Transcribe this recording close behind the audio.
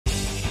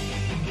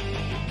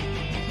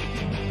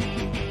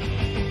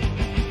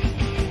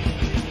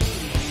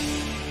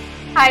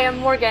Hi, I'm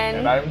Morgan.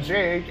 And I'm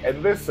Jake,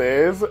 and this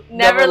is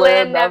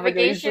Neverland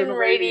Navigation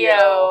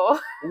Radio.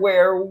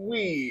 Where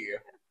we...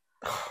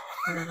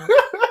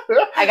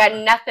 I got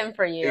nothing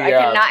for you. Yeah. I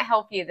cannot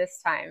help you this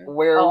time.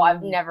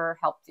 I've never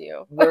helped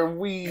you. Where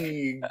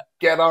we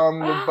get on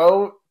the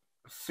boat,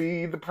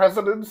 see the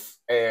presidents,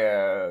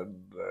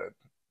 and...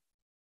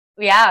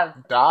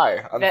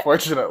 die,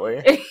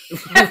 unfortunately.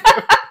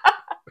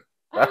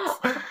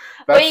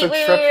 That's a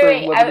trip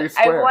through Liberty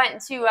Square. I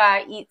want to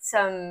eat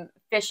some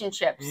fish and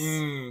chips.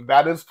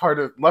 That is part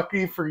of...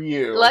 Lucky for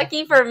you.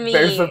 Lucky for me.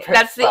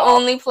 That's the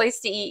only place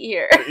to eat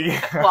here.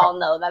 Yeah. Well,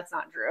 no, that's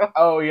not true.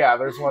 Oh, yeah,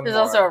 there's one There's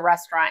more. also a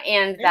restaurant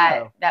and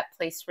that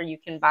place where you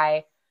can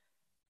buy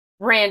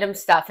random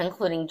stuff,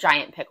 including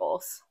giant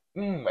pickles.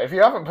 If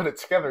you haven't put it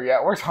together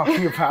yet, we're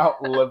talking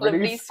about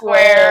Liberty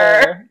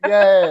Square.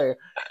 Yay!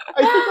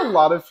 I think a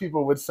lot of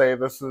people would say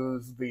this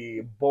is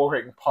the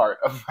boring part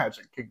of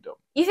Magic Kingdom.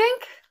 You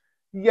think?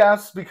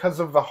 Yes, because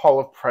of the Hall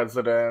of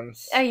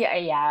Presidents.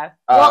 Yeah.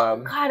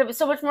 Well, God, it was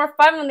so much more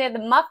fun when they had the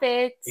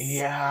Muppets.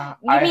 Yeah,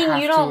 You mean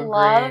you don't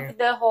love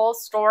the whole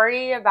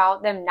story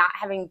about them not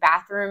having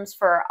bathrooms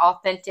for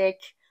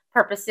authentic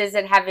purposes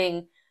and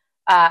having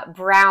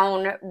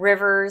brown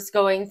rivers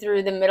going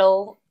through the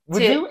middle?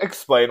 Would you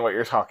explain what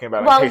you're talking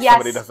about in case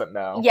somebody doesn't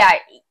know? Yeah,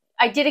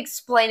 I did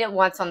explain it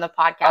once on the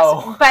podcast.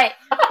 Oh.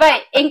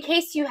 But in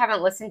case you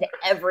haven't listened to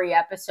every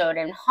episode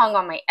and hung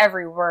on my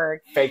every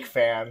word. Fake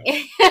fan.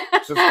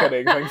 Just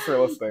kidding. Thanks for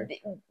listening.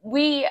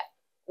 We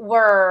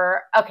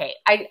were... Okay,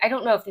 I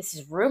don't know if this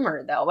is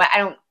rumor, though. But I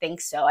don't think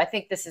so. I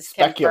think this is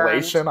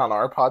speculation on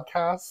our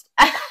podcast?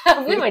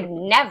 We would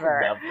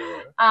never.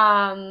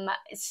 Never.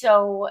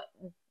 So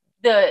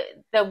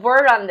the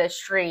word on the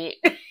street...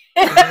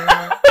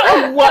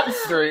 What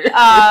street?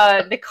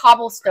 The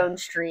cobblestone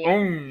street.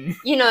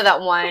 You know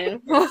that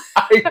one.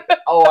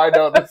 I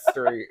know the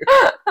street.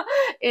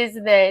 Is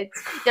that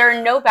there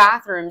are no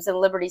bathrooms in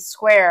Liberty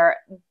Square,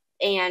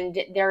 and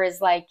there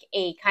is like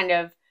a kind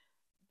of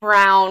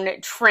brown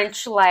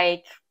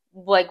trench-like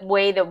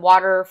way the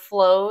water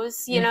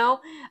flows, to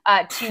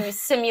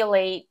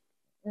simulate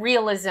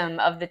realism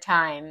of the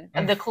time,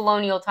 of the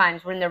colonial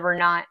times when there were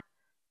not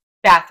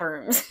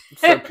bathrooms.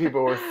 So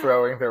people were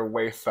throwing their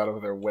waste out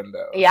of their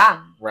windows.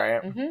 Yeah.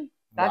 Right? Mm-hmm.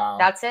 Wow.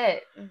 That's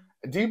it.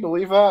 Do you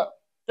believe that?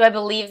 Do I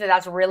believe that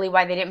that's really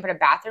why they didn't put a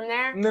bathroom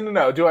there?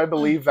 No. Do you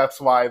believe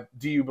that's why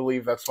there's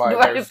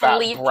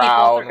that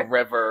brown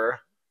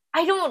river?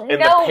 I don't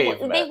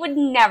know. They would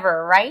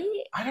never, right?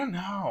 I don't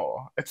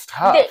know. It's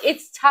tough.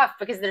 It's tough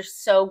because they're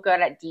so good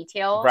at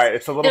details. Right.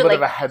 It's a little bit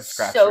of a head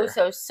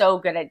scratcher. So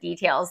good at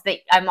details.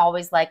 I'm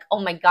always like,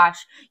 oh my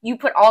gosh, you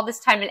put all this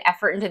time and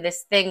effort into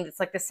this thing that's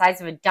like the size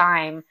of a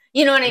dime.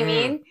 You know what I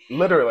mean?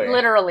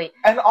 Literally.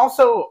 And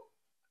also,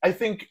 I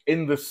think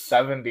in the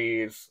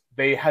 70s,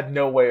 they had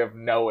no way of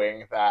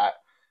knowing that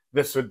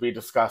this would be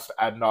discussed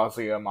ad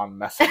nauseum on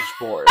message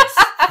boards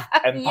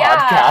and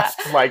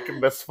podcasts like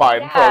this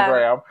fine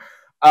program.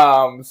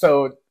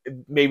 So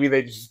maybe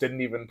they just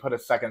didn't even put a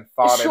second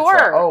thought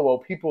into,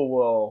 people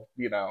will,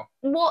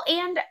 Well,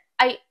 and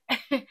I...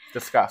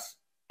 discuss.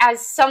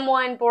 As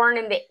someone born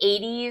in the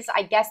 80s,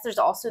 I guess there's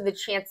also the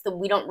chance that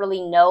we don't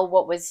really know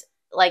what was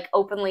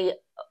openly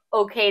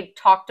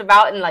talked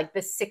about in the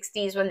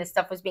 60s when this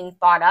stuff was being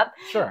thought up.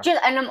 Sure.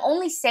 And I'm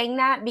only saying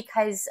that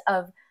because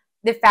of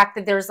the fact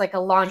that there's a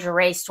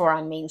lingerie store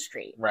on Main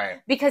Street.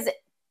 Right. Because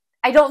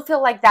I don't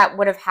feel like that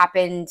would have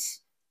happened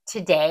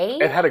today.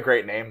 It had a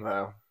great name,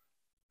 though.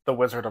 The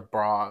Wizard of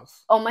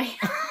Bras. Oh my 10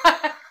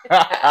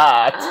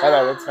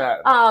 out of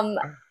 10.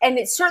 And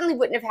it certainly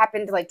wouldn't have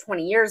happened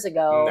 20 years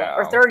ago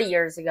or 30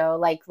 years ago,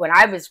 when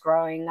I was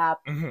growing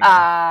up.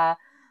 Mm-hmm.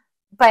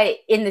 But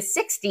in the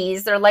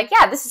 60s, they're like,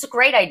 yeah, this is a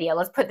great idea.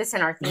 Let's put this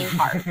in our theme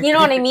park. You know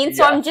what I mean?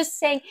 So I'm just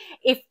saying,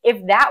 if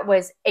that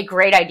was a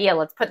great idea,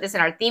 let's put this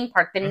in our theme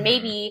park, then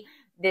maybe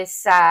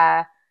this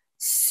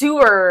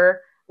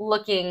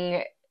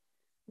sewer-looking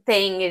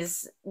thing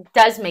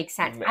does make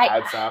sense. It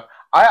adds up.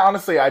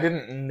 I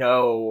didn't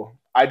know.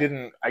 I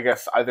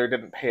guess either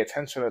didn't pay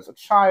attention as a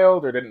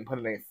child or didn't put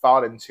any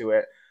thought into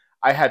it.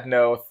 I had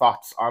no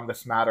thoughts on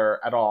this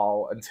matter at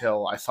all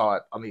until I saw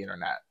it on the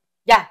internet.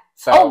 Yeah.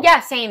 So,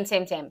 same.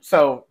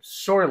 So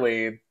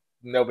surely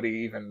nobody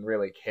even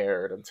really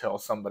cared until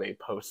somebody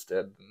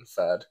posted and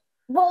said,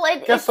 "Well,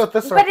 guess what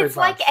this represents?" But it's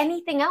like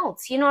anything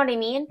else. You know what I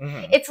mean?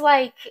 Mm-hmm. It's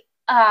like,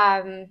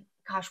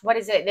 gosh, what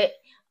is it?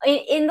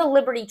 In the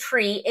Liberty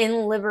Tree,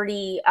 in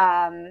Liberty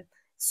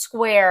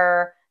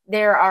Square,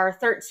 there are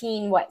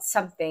 13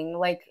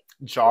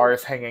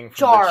 jars hanging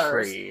from the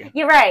tree.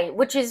 You're right,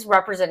 which is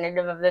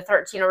representative of the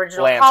 13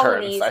 original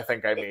colonies. I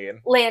think I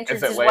mean.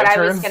 Lanterns is what I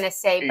was going to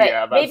say,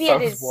 but maybe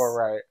it is more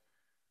right.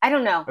 I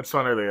don't know. It's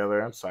one or the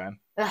other. I'm fine.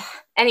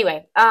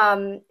 Anyway,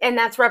 and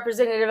that's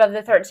representative of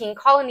the 13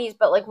 colonies,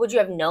 but would you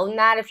have known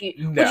that if you...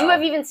 No. Would you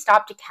have even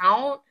stopped to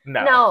count?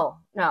 No.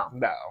 No.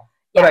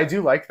 But I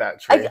do like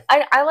that tree.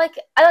 I like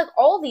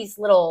all these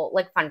little,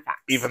 fun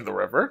facts. Even the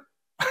river?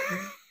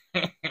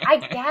 I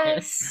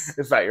guess.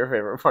 Is that your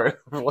favorite part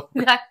of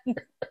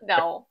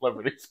No.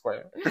 Liberty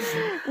Square?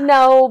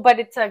 No, but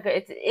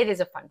it is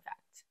a fun fact.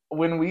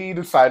 When we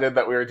decided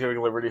that we were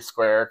doing Liberty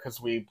Square, because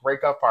we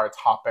break up our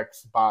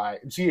topics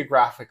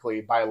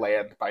geographically by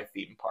land, by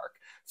theme park.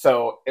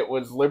 So it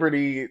was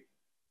Liberty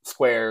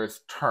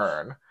Square's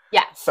turn.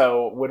 Yeah.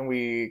 So when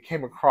we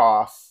came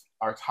across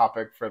our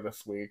topic for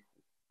this week,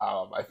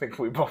 I think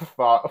we both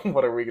thought,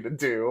 what are we going to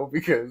do?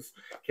 Because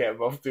can't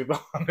both do the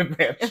Haunted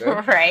Mansion.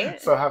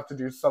 Right. So I have to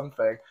do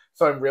something.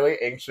 So I'm really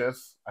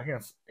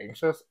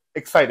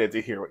excited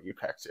to hear what you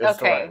picked is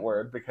the right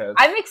word. Because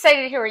I'm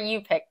excited to hear what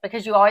you picked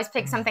because you always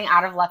pick something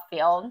out of left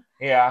field.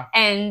 Yeah.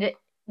 And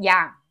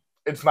yeah.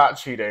 It's not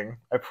cheating,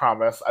 I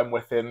promise. I'm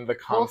within the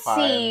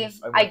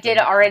confines. We'll see. I did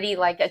already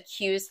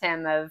accuse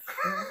him of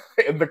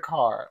in the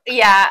car.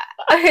 Yeah.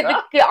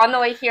 On the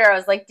way here, I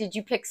was like, did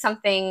you pick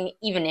something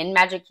even in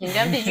Magic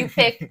Kingdom? Did you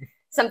pick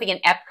something in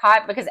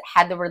Epcot because it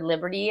had the word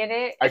Liberty in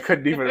it? I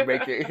couldn't even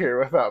make it here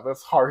without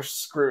this harsh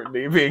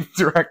scrutiny being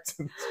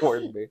directed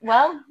toward me.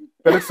 Well,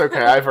 but it's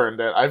okay. I've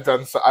earned it. I've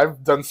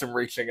done some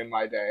reaching in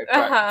my day,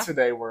 but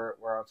today we're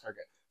on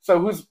target. So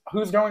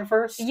who's going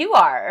first? You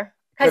are.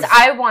 Because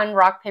I won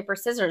rock, paper,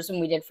 scissors when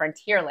we did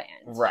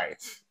Frontierland.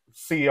 Right.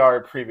 See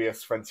our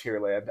previous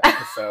Frontierland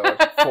episode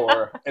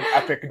for an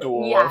epic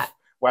duel of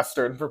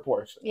Western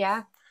proportions.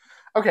 Yeah.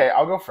 Okay,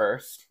 I'll go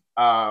first.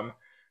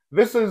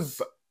 This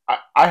is...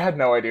 I had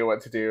no idea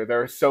what to do.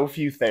 There are so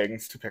few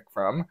things to pick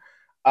from.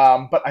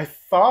 But I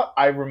thought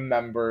I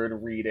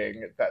remembered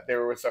reading that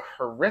there was a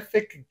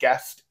horrific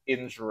guest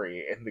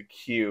injury in the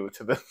queue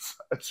to this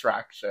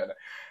attraction.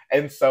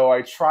 And so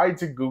I tried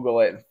to Google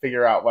it and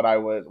figure out what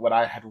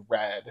I had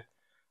read.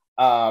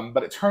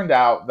 But it turned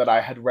out that I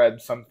had read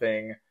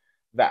something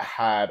that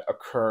had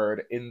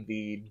occurred in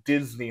the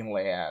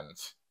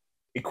Disneyland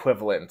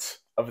equivalent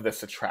of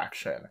this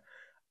attraction.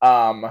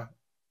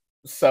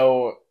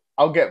 So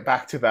I'll get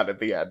back to that at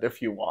the end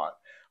if you want.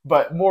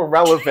 But more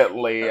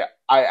relevantly,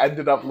 I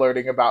ended up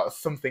learning about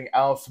something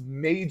else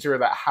major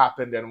that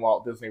happened in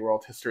Walt Disney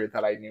World history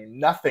that I knew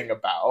nothing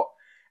about.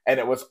 And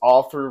it was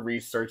all through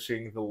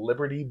researching the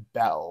Liberty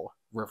Bell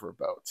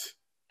riverboat.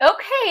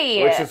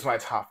 Okay. Which is my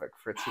topic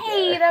for today.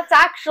 Hey, that's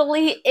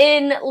actually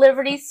in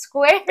Liberty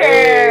Square.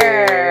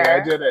 Hey,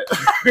 I did it.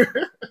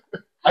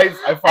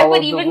 I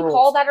would even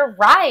call that a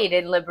ride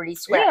in Liberty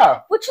Square. Yeah.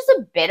 Which is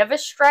a bit of a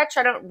stretch.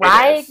 I don't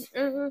ride.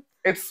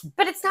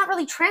 But it's not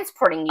really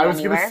transporting you I was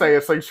anywhere. going to say,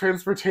 it's like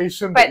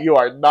transportation, but you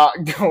are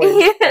not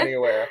going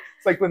anywhere.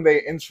 It's like when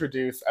they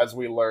introduced, as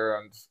we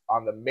learned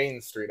on the Main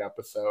Street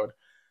episode,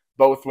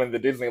 both when the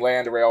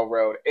Disneyland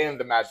Railroad and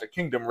the Magic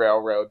Kingdom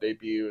Railroad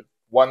debuted,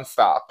 one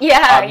stop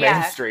on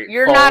Main Street.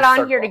 You're not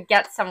on here to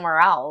get somewhere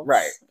else.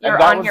 Right.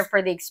 You're on here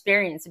for the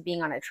experience of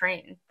being on a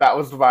train. That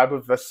was the vibe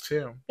of this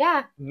too.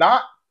 Yeah.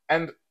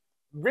 And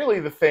really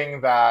the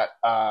thing that...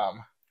 I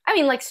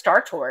mean, like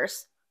Star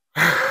Tours.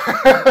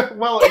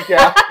 Well,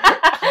 yeah.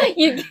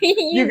 you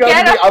go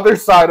to the other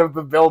side of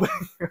the building.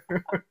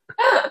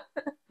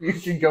 You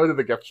can go to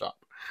the gift shop.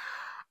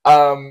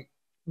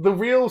 The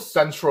real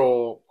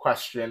central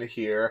question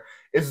here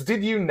is,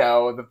 did you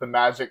know that the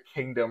Magic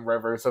Kingdom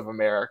Rivers of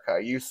America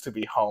used to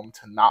be home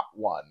to not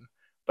one,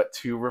 but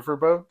two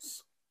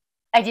riverboats?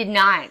 I did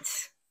not.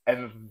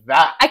 And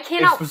that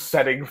is the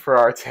setting for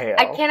our tale.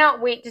 I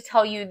cannot wait to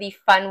tell you the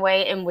fun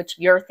way in which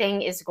your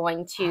thing is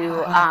going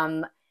to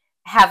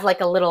have like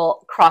a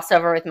little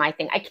crossover with my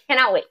thing. I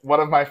cannot wait.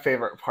 One of my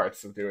favorite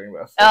parts of doing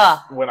this is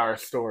when our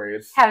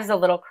stories has a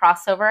little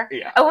crossover.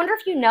 Yeah. I wonder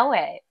if you know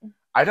it.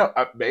 I don't,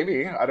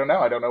 maybe. I don't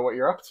know. I don't know what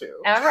you're up to.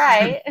 All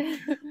right.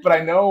 But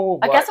I know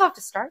I guess I'll have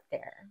to start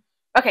there.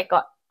 Okay, go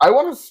on. I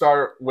want to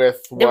start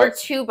with There were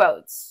two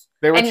boats.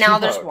 And now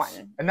there's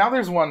one. And now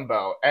there's one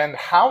boat. And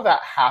how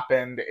that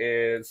happened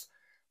is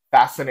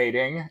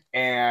fascinating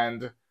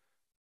and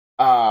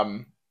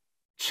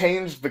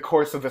changed the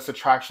course of this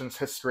attraction's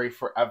history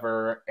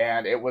forever.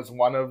 And it was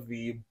one of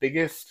the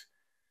biggest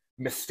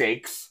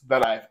mistakes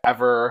that I've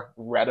ever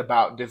read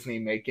about Disney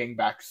making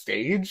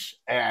backstage,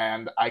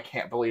 and I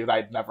can't believe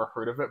I'd never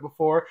heard of it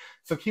before.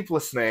 So keep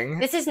listening.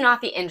 This is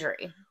not the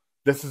injury.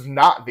 This is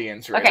not the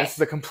injury. Okay. This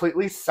is a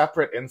completely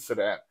separate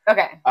incident.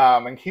 Okay.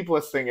 And keep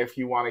listening if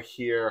you want to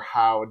hear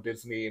how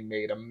Disney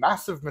made a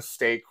massive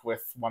mistake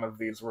with one of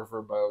these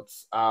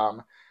riverboats.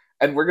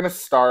 And we're going to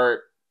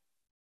start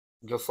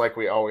just like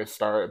we always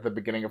start at the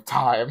beginning of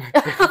time.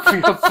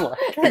 It feels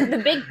like.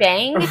 The Big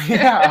Bang?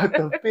 Yeah,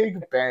 the Big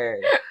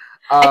Bang.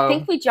 I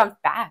think we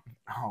jumped back.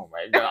 Oh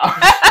my gosh.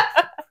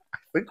 I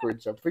think we're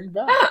jumping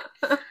back.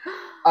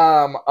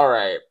 All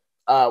right.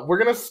 We're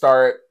going to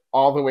start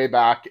all the way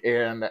back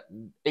in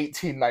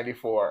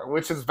 1894,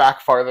 which is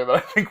back farther than I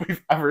think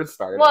we've ever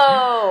started.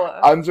 Whoa.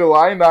 On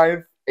July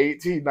 9th,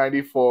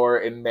 1894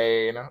 in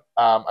Maine,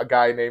 a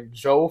guy named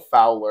Joe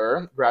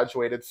Fowler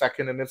graduated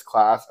second in his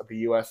class at the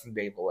U.S.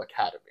 Naval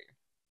Academy.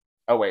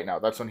 Oh, wait, no,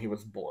 that's when he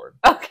was born.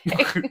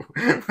 Okay.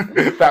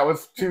 That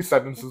was two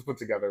sentences put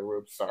together.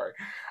 Oops, sorry.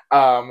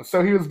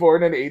 So he was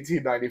born in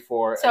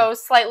 1894. So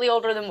slightly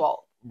older than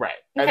Walt. Right.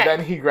 Okay. And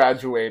then he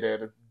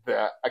graduated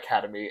the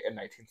academy in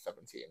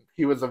 1917.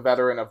 He was a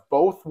veteran of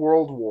both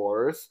world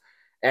wars,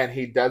 and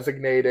he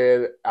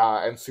designated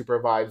and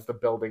supervised the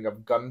building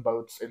of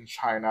gunboats in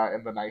China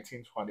in the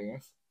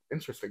 1920s.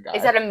 Interesting guy.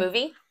 Is that a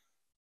movie?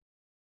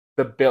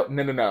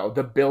 No.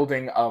 The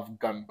building of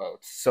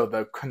gunboats, so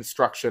the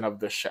construction of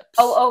the ships.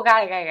 Oh,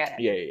 got it.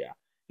 Yeah.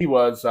 He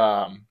was,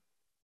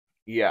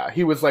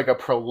 he was like a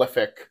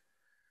prolific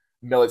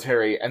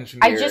military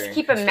engineering. I just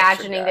keep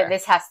imagining that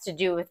this has to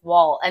do with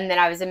Walt, and then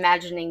I was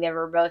imagining they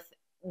were both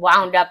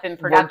wound up in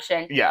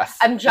production. Yes.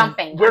 I'm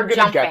jumping. We're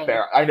going to get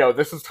there. I know,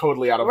 this is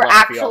totally out of We're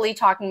actually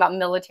talking about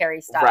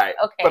military stuff. Right.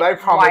 Okay. But I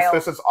promise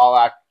this is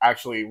all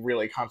actually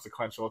really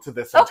consequential to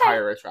this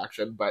entire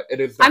attraction, but it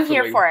is definitely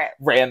I'm here for it.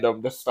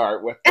 Random to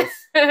start with this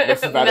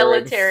veteran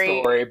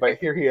military story, but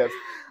here he is.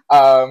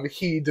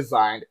 He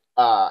designed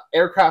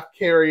aircraft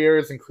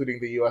carriers, including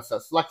the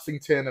USS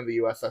Lexington and the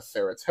USS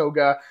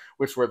Saratoga,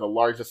 which were the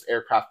largest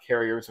aircraft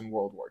carriers in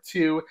World War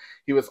II.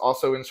 He was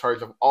also in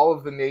charge of all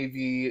of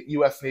the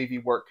U.S. Navy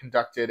work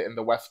conducted in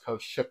the West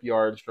Coast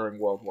shipyards during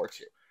World War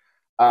II.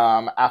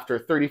 After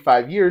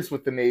 35 years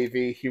with the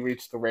Navy, he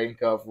reached the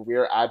rank of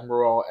Rear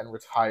Admiral and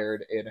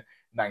retired in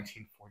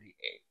 1948.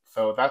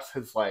 So that's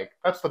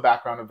the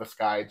background of this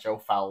guy, Joe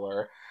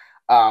Fowler.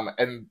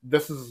 And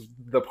this is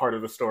the part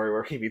of the story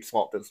where he meets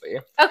Walt Disney.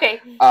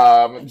 Okay.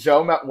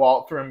 Joe met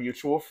Walt through a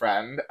mutual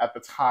friend. At the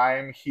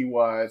time, he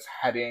was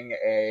heading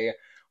a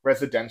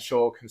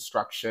residential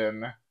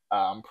construction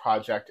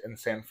project in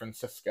San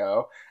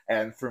Francisco.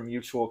 And through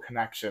mutual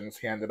connections,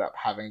 he ended up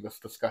having this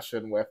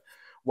discussion with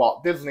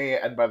Walt Disney.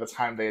 And by the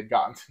time they had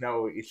gotten to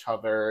know each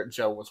other,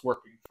 Joe was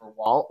working for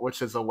Walt,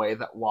 which is a way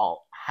that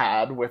Walt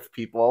had with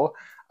people.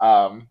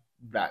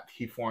 That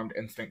he formed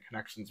instant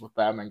connections with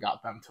them and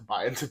got them to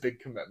buy into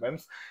big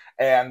commitments.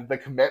 And the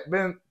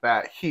commitment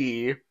that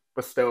he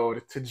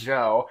bestowed to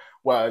Joe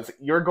was,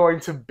 you're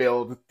going to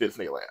build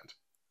Disneyland.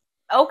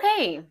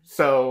 Okay.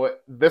 So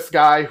this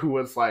guy who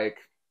was like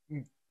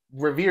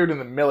revered in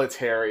the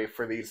military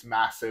for these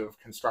massive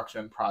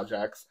construction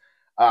projects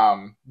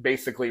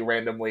basically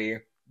randomly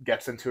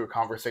gets into a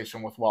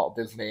conversation with Walt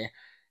Disney.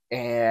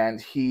 And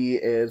he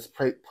is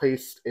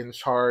placed in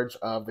charge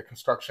of the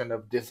construction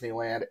of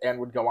Disneyland and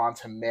would go on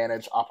to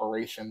manage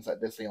operations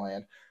at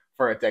Disneyland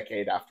for a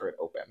decade after it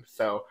opened.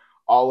 So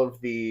all of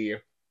the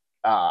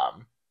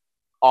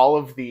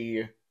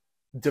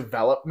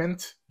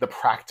development, the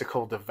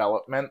practical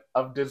development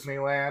of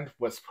Disneyland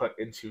was put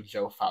into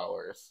Joe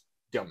Fowler's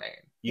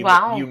domain.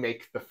 You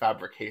make the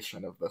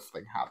fabrication of this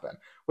thing happen,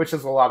 which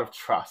is a lot of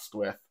trust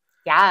with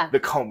the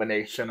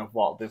culmination of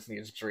Walt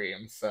Disney's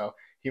dreams. So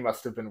he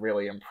must have been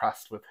really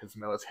impressed with his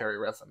military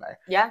resume.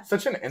 Yeah.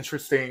 Such an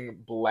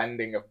interesting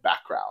blending of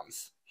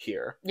backgrounds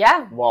here.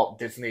 Yeah. Walt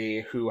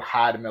Disney, who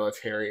had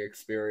military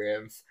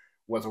experience,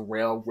 was a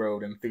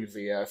railroad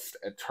enthusiast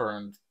and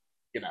turned,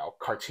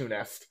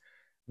 cartoonist,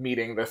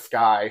 meeting this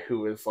guy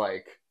who is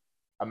like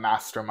a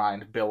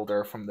mastermind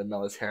builder from the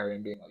military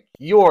and being like,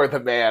 you're the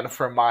man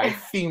for my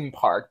theme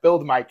park,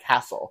 build my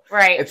castle.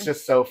 Right. It's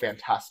just so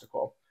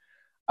fantastical.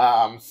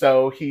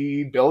 So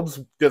he builds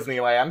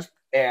Disneyland.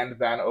 And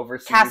then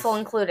oversees... Castle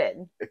included.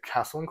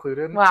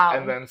 Wow.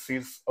 And then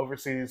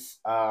oversees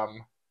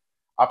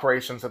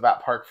operations at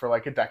that park for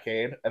like a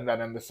decade. And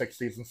then in the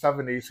 60s and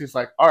 70s, he's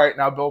like, all right,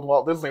 now build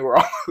Walt Disney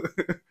World.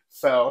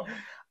 So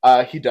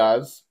he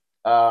does.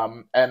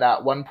 And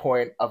at one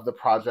point of the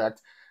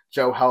project,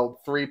 Joe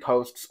held 3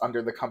 posts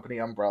under the company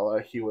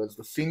umbrella. He was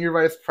the Senior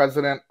Vice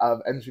President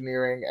of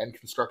Engineering and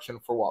Construction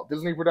for Walt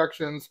Disney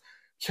Productions,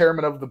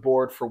 Chairman of the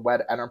Board for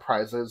WED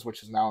Enterprises,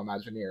 which is now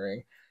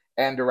Imagineering,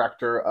 and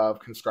Director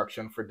of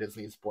Construction for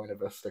Disney's Buena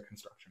Vista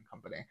Construction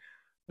Company.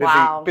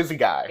 Busy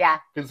guy. Yeah.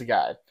 Busy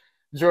guy.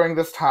 During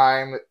this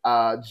time,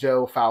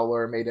 Joe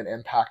Fowler made an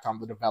impact on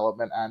the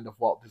development end of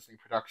Walt Disney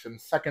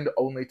Productions, second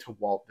only to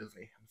Walt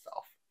Disney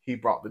himself. He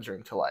brought the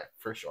dream to life,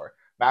 for sure.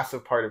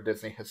 Massive part of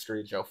Disney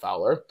history, Joe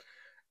Fowler.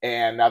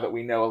 And now that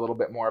we know a little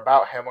bit more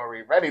about him, are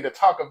we ready to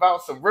talk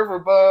about some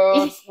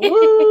riverboats?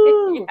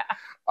 Woo! Yeah.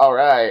 All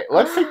right,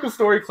 let's take the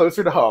story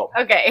closer to home.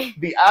 Okay.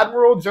 The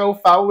Admiral Joe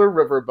Fowler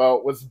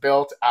riverboat was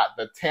built at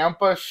the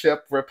Tampa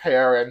Ship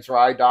Repair and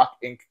Dry Dock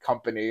Inc.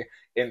 Company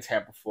in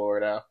Tampa,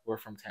 Florida. We're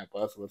from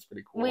Tampa, so that's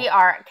pretty cool. We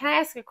are. Can I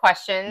ask a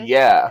question?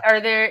 Yeah.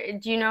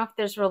 Do you know if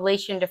there's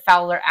relation to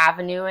Fowler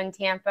Avenue in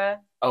Tampa?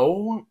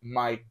 Oh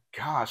my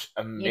gosh,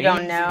 amazing you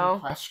don't know?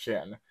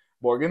 Question.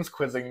 Morgan's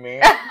quizzing me.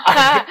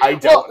 I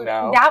don't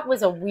know. That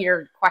was a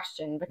weird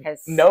question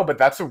because... No, but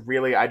that's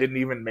I didn't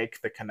even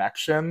make the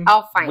connection.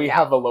 I'll find out. We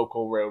have a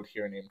local road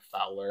here named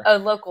Fowler. A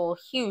local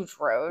huge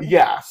road.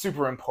 Yeah,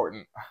 super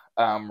important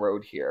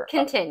road here.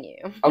 Continue.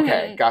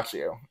 Okay, got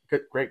you.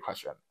 Great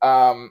question.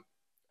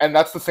 And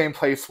that's the same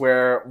place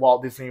where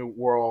Walt Disney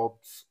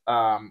World's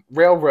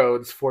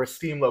railroads for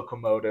steam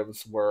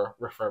locomotives were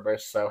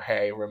refurbished. So,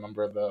 hey,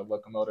 remember the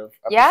locomotive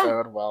episode?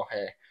 Yeah. Well,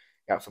 hey,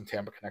 got some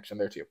Tampa connection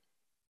there too.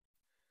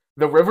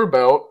 The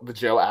riverboat,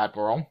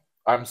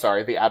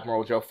 the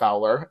Admiral Joe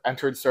Fowler,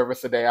 entered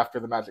service a day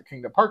after the Magic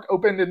Kingdom Park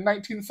opened in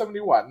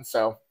 1971.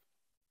 So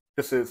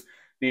this is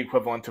the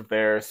equivalent of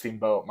their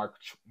Steamboat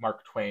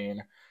Mark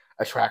Twain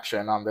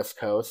attraction on this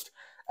coast.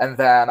 And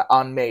then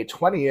on May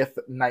 20th,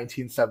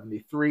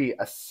 1973,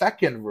 a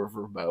second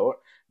riverboat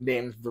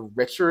named the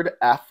Richard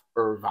F.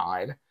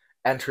 Irvine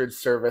entered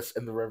service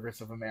in the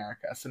rivers of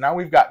America. So now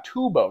we've got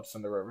 2 boats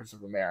in the rivers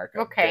of America.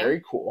 Okay.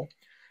 Very cool.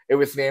 It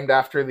was named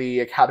after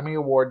the Academy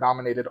Award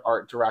nominated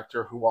art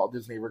director who Walt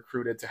Disney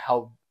recruited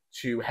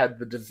to head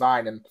the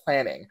design and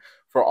planning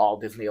for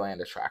all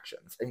Disneyland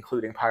attractions,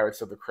 including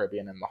Pirates of the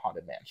Caribbean and the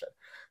Haunted Mansion.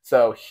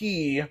 So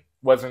he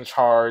was in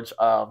charge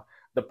of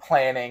the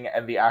planning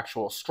and the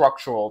actual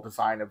structural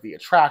design of the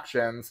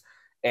attractions,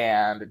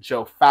 and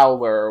Joe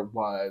Fowler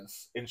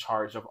was in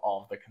charge of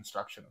all of the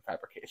construction and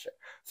fabrication.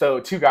 So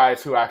 2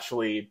 guys who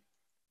actually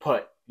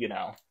put,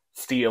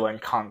 steel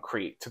and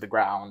concrete to the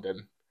ground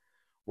and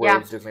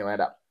raised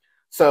Disneyland up.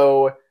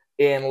 So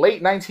in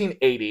late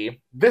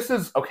 1980, this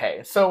is,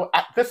 okay, so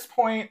at this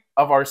point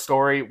of our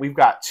story, we've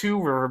got 2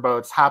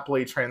 riverboats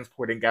happily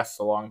transporting guests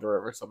along the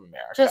rivers of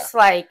America.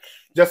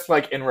 Just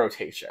like in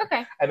rotation.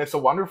 Okay. And it's a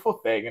wonderful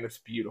thing, and it's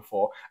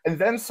beautiful. And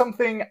then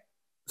something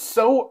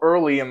so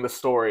early in the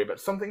story, but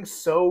something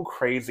so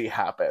crazy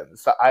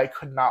happens that I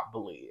could not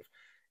believe.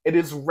 It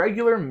is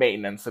regular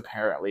maintenance,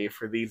 apparently,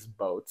 for these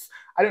boats.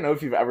 I don't know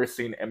if you've ever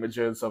seen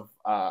images of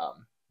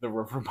the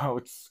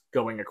riverboats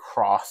going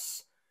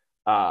across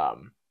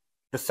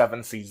the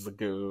Seven Seas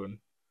Lagoon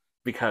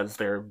because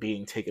they're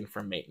being taken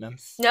for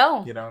maintenance.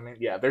 No. You know what I mean?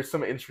 Yeah, there's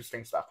some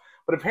interesting stuff.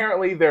 But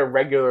apparently they're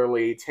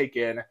regularly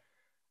taken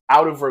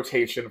out of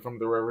rotation from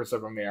the rivers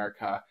of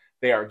America.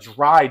 They are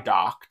dry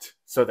docked,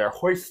 so they're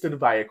hoisted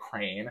by a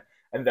crane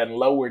and then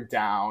lowered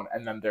down,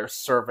 and then they're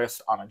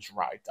serviced on a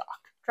dry dock.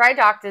 Dry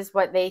docked is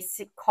what they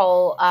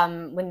call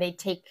when they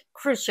take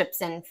cruise ships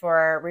in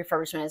for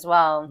refurbishment as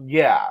well.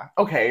 Yeah.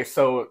 Okay,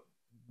 so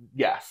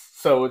yes.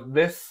 So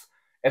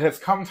it has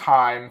come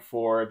time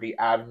for the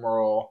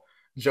Admiral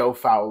Joe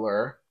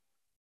Fowler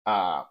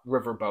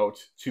riverboat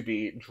to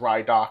be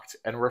dry docked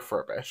and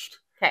refurbished.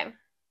 Okay.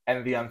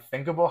 And the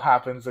unthinkable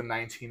happens in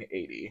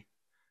 1980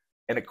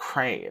 in a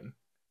crane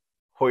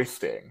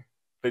hoisting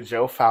the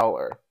Joe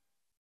Fowler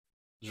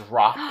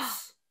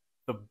drops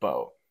the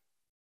boat.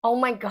 Oh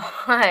my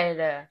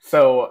God.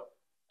 So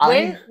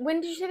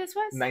when did you say this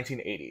was?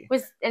 1980.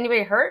 Was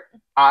anybody hurt?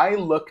 I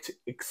looked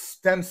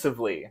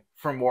extensively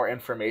for more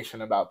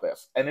information about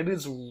this, and it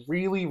is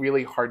really,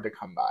 really hard to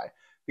come by.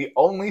 The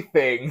only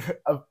thing,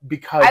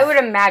 because I would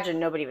imagine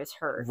nobody was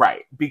hurt.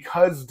 Right.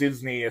 Because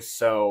Disney is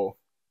so,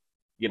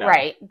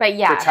 right. But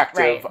yeah,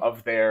 protective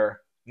of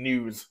their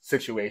news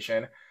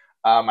situation.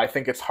 I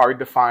think it's hard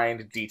to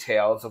find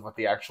details of what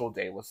the actual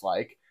day was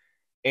like.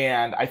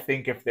 And I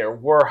think if there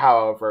were,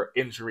 however,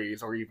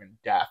 injuries or even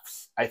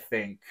deaths, I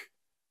think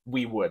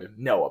we would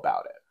know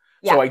about it.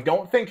 Yeah. So I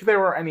don't think there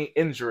were any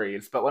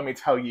injuries, but let me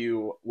tell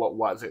you what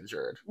was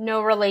injured.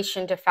 No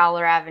relation to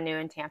Fowler Avenue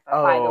in Tampa,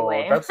 by the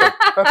way.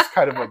 That's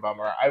kind of a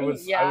bummer. I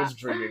was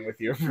dreaming with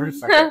you for a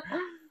second.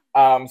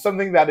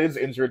 Something that is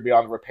injured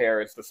beyond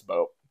repair is this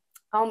boat.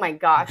 Oh my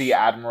gosh. The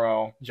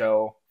Admiral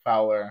Joe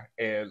Fowler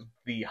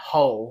the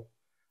hull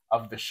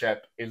of the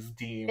ship is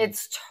deemed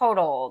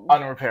totaled.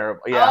 Unrepairable.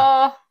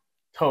 Yeah.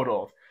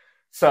 Totaled.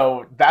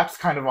 So that's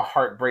kind of a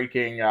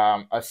heartbreaking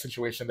a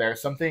situation there.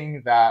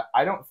 Something that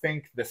I don't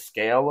think the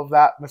scale of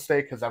that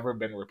mistake has ever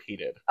been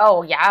repeated.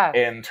 Oh, yeah.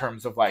 In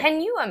terms of like,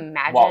 can you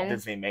imagine Walt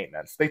Disney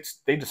maintenance?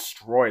 They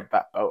destroyed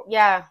that boat.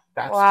 Yeah.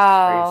 That's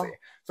wow. crazy.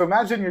 So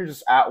imagine you're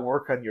just at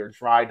work on your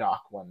dry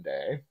dock one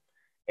day,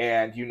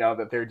 and you know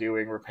that they're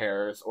doing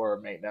repairs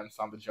or maintenance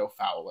on the Joe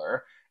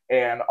Fowler,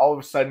 and all of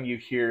a sudden you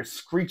hear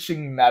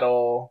screeching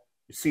metal,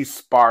 you see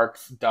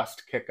sparks,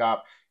 dust kick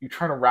up, you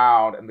turn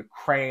around, and the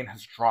crane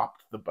has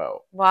dropped the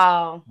boat.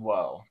 Wow.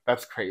 Whoa,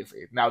 that's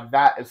crazy. Now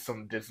that is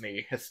some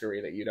Disney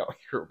history that you don't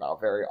hear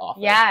about very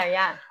often.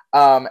 Yeah,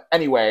 yeah.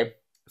 Anyway,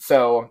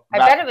 so I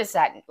bet it was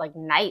at like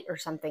night or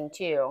something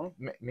too.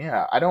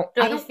 Yeah, I don't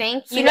you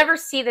think? You never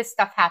see this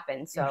stuff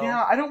happen, so.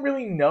 Yeah, I don't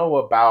really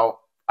know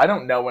I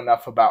don't know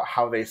enough about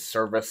how they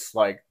service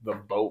like the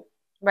boat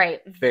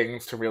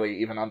things to really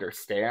even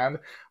understand,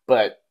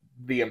 but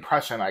the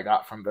impression I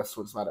got from this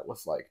was that it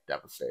was like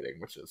devastating,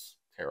 which is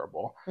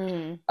terrible.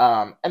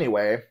 Mm-hmm.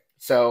 Anyway,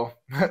 so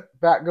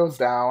that goes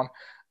down.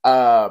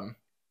 The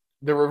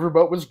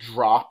riverboat was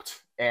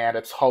dropped and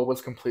its hull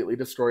was completely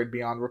destroyed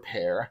beyond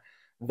repair.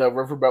 The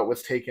riverboat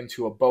was taken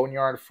to a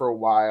boneyard for a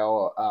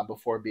while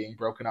before being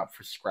broken up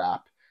for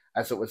scrap,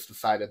 as it was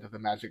decided that the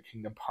Magic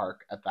Kingdom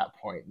Park at that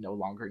point no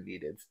longer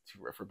needed 2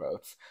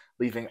 riverboats,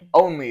 leaving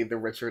only the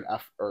Richard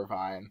F.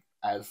 Irvine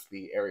as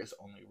the area's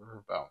only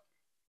riverboat.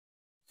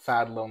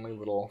 Sad, lonely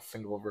little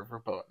single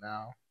riverboat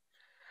now.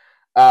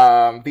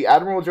 The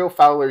Admiral Joe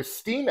Fowler's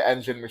steam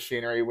engine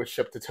machinery was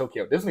shipped to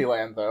Tokyo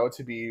Disneyland, though,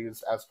 to be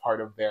used as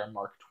part of their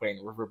Mark Twain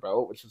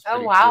riverboat, which is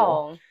pretty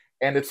cool.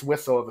 And its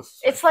whistle...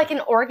 It's like an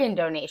organ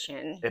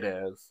donation. It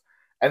is.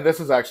 And this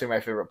is actually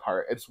my favorite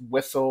part. Its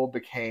whistle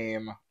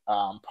became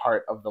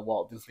part of the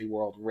Walt Disney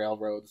World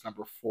Railroad's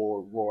number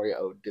 4 Roy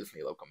O.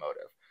 Disney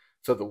locomotive.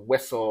 So the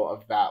whistle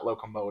of that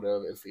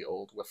locomotive is the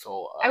old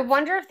whistle of... I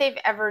wonder if they've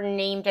ever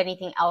named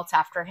anything else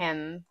after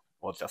him.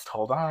 Well, just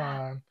hold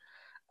on.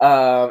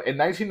 In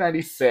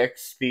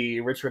 1996, the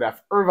Richard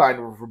F. Irvine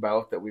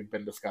riverboat that we've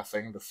been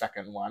discussing, the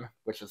second one,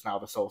 which is now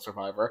the sole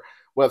survivor,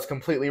 was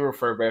completely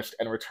refurbished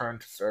and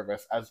returned to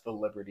service as the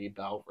Liberty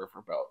Bell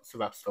riverboat. So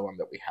that's the one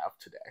that we have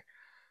today.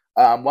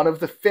 One of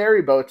the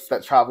ferry boats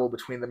that travel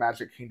between the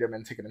Magic Kingdom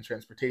and Ticket and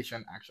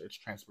Transportation, actually it's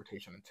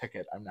Transportation and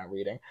Ticket, I'm now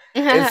reading,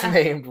 is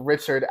named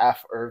Richard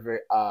F.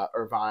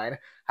 Irvine,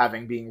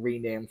 having been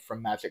renamed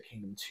from Magic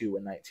Kingdom 2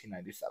 in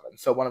 1997.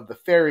 So one of the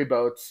ferry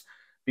boats,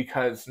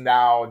 because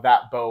now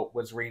that boat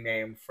was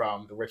renamed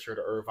from the Richard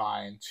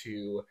Irvine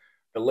to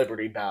the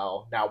Liberty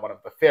Bell, now one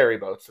of the ferry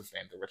boats is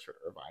named the Richard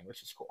Irvine,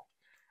 which is cool.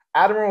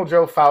 Admiral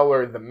Joe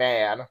Fowler, the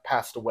man,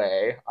 passed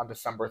away on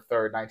December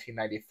 3rd,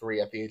 1993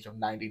 at the age of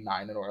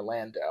 99 in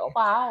Orlando.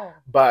 Wow.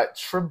 But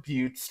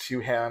tributes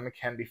to him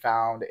can be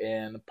found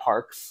in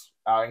parks,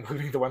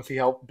 including the ones he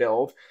helped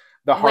build.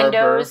 The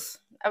Windows,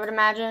 I would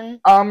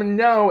imagine.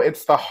 No,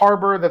 it's the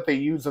harbor that they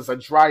use as a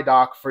dry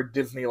dock for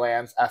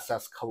Disneyland's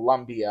SS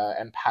Columbia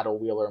and paddle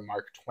wheeler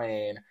Mark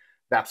Twain.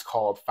 That's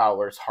called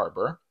Fowler's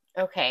Harbor.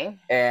 Okay.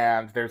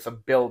 And there's a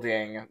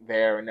building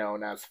there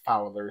known as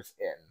Fowler's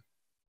Inn.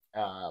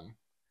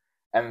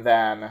 And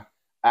then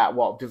at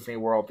Walt Disney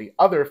World, the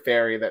other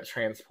ferry that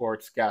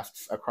transports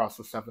guests across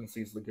the Seven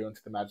Seas Lagoon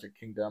to the Magic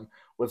Kingdom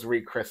was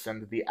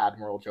rechristened the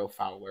Admiral Joe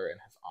Fowler in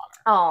his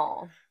honor.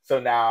 Oh. So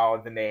now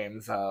the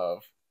names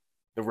of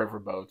the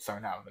riverboats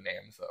are now the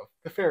names of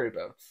the ferry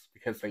boats,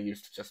 because they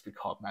used to just be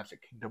called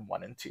Magic Kingdom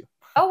 1 and 2.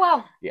 Oh,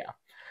 wow. Yeah.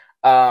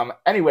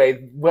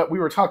 Anyway, what we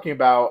were talking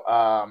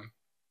about,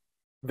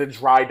 the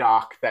dry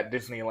dock that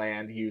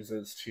Disneyland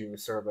uses to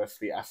service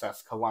the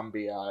SS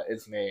Columbia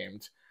is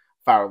named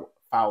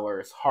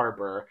Fowler's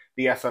Harbor.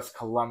 The SS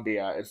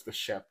Columbia is the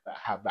ship that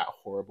had that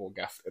horrible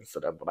guest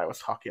incident that I was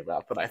talking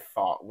about that I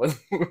thought was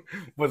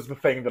the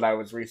thing that I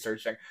was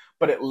researching.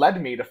 But it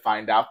led me to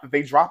find out that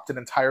they dropped an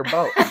entire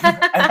boat.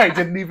 And I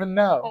didn't even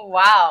know.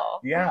 Wow.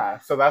 Yeah,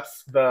 so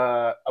that's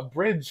the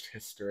abridged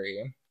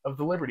history of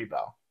the Liberty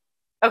Bell.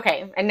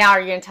 Okay, and now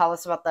are you going to tell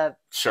us about the...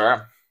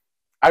 Sure.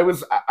 I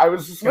was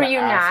just going to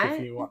ask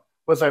if you want...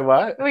 Was I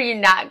what? Were you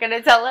not going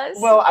to tell us?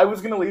 Well, I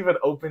was going to leave it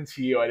open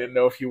to you. I didn't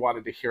know if you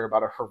wanted to hear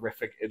about a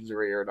horrific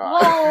injury or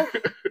not.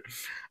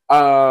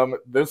 Well,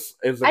 this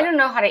is... I don't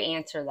know how to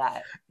answer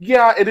that.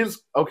 Yeah, it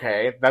is...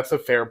 Okay, that's a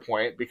fair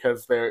point,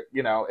 because they're,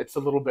 it's a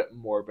little bit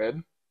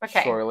morbid,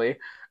 surely.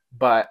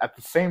 But at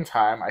the same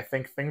time, I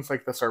think things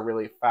like this are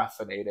really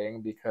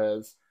fascinating,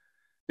 because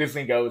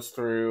Disney goes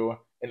through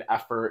an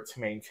effort to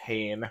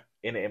maintain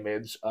an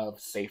image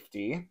of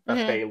safety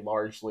that they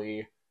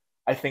largely...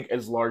 I think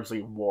is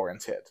largely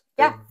warranted.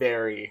 Yeah. They're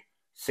very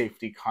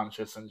safety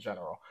conscious in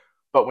general.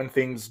 But when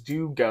things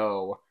do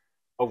go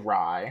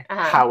awry,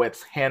 how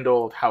it's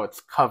handled, how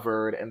it's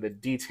covered, and the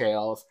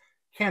details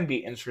can be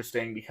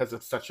interesting, because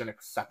it's such an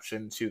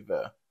exception to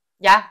the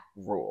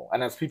rule.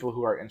 And as people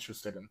who are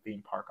interested in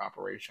theme park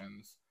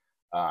operations,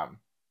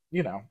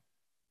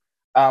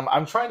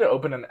 I'm trying to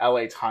open an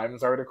LA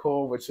Times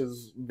article, which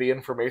is the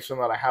information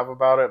that I have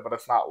about it, but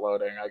it's not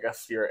loading. I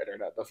guess your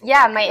internet doesn't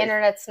Yeah, work my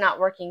internet's not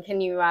working.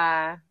 Can you,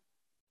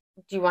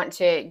 do you want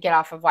to get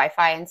off of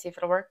Wi-Fi and see if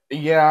it'll work?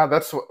 Yeah,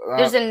 that's what...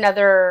 There's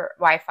another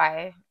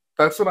Wi-Fi.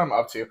 That's what I'm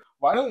up to.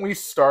 Why don't we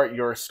start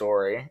your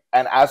story,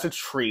 and as a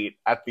treat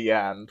at the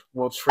end,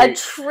 we'll treat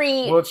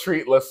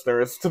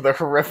listeners to the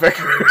horrific...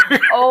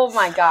 Oh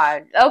my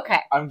god.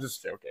 Okay. I'm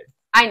just joking.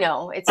 I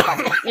know. It's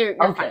funny. You're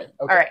funny. Okay.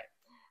 All right.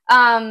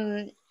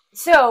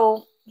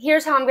 So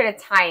here's how I'm going to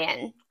tie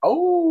in.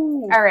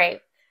 Oh. All right.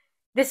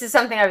 This is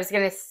something I was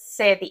going to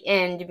say at the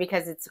end,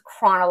 because it's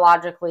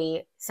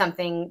chronologically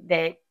something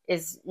that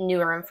is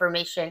newer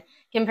information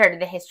compared to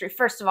the history.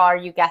 First of all, are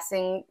you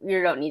guessing?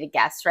 You don't need to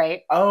guess,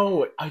 right?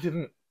 Oh, I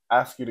didn't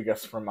ask you to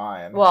guess for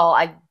mine. Well,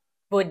 I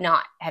would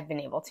not have been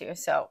able to,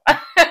 so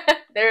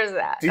there's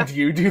that. Did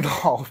you do the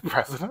Hall of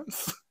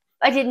Presidents?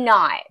 I did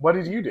not. What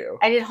did you do?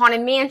 I did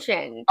Haunted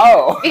Mansion.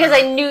 Oh. Because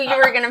I knew you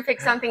were going to pick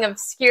something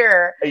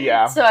obscure.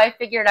 Yeah. So I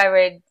figured I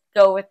would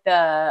go with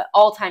the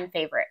all-time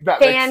favorite. That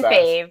fan makes sense.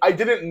 fave. I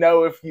didn't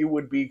know if you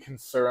would be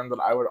concerned that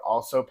I would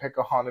also pick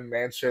a Haunted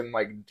Mansion,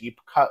 deep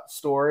cut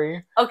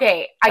story.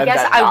 Okay, I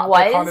guess I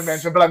was. Haunted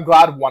Mansion, but I'm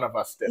glad one of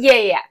us did.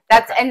 Yeah.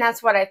 And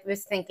that's what I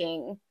was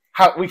thinking.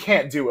 We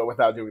can't do it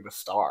without doing the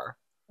star.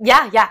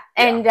 Yeah.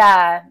 And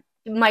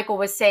Michael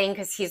was saying,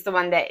 because he's the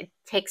one that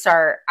takes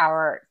our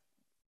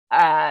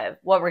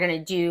what we're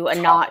gonna do,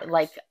 and not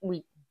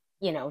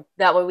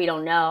that way we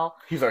don't know.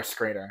 He's our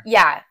screener.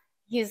 Yeah,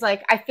 he's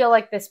like, I feel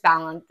like this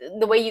balance,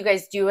 the way you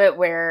guys do it,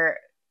 where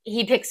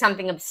he picks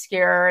something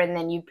obscure and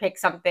then you pick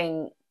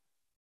something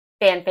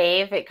fan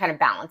fave, it kind of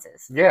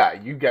balances. Yeah,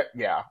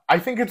 I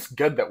think it's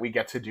good that we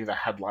get to do the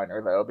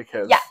headliner though,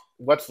 because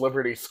what's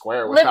Liberty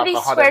Square without the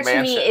Haunted Mansion?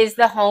 Liberty Square to me is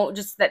the home,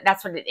 just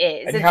that's what it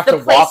is. And it's you have the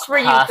to place walk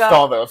where past you go.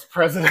 all those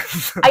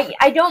presidents.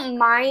 I don't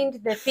mind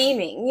the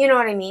theming, you know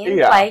what I mean?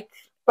 Yeah.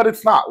 But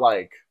it's not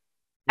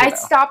I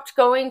stopped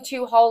going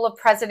to Hall of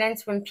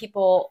Presidents when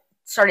people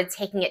started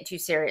taking it too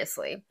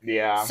seriously.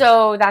 Yeah.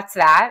 So that's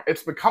that.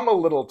 It's become a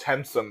little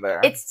tense in there.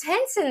 It's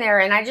tense in there,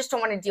 and I just don't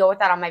want to deal with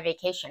that on my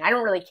vacation. I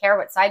don't really care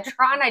what side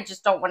you're on. I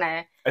just don't want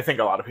to. I think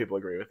a lot of people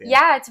agree with you.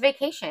 Yeah, it's a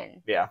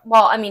vacation. Yeah.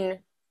 Well, I mean,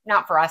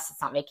 not for us,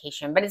 it's not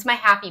vacation, but it's my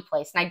happy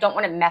place, and I don't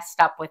want it messed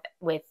up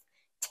with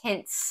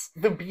tense.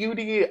 The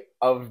beauty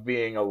of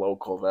being a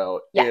local, though,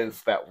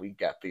 is that we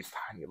get these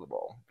tiny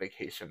little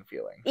vacation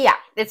feelings. Yeah,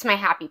 it's my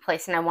happy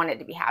place, and I want it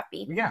to be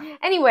happy. Yeah.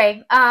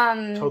 Anyway,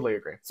 totally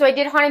agree. So I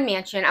did Haunted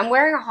Mansion. I'm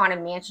wearing a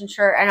Haunted Mansion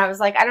shirt, and I was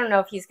like, I don't know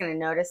if he's going to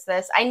notice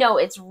this. I know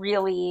it's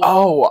really...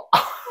 Oh.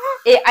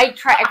 I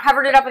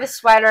covered it up with a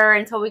sweater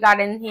until we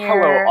got in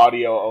here. Hello,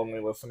 audio-only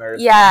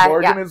listeners. Yeah,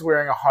 Morgan is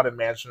wearing a Haunted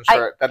Mansion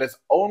shirt that is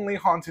only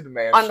Haunted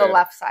Mansion. On the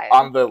left side.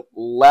 On the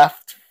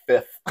left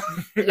fifth.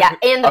 Yeah,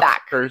 and the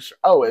back.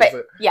 Oh, is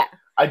it? Yeah.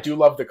 I do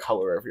love the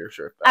color of your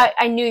shirt, though.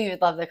 I knew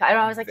you'd love the color.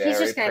 I was like, he's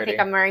just going to think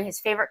I'm wearing his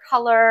favorite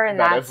color, and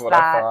that is what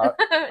I thought.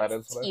 That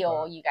is what teal, I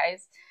thought. you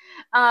guys.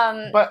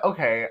 But,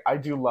 okay, I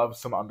do love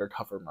some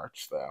undercover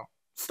merch, though.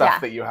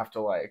 Stuff that you have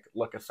to, like,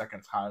 look a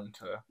second time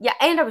to... Yeah,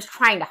 and I was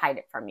trying to hide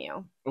it from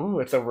you. Ooh,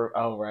 it's a...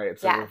 Oh, right,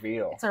 it's a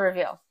reveal. It's a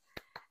reveal.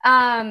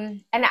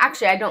 And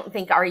actually, I don't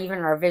think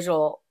our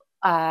visual...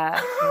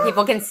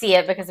 people can see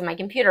it because of my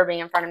computer being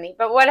in front of me,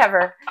 but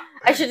whatever.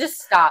 I should just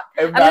stop.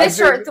 I'm going to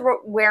start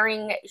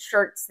wearing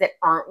shirts that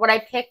aren't what I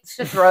picked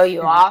to throw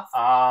you off.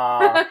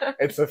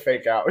 It's a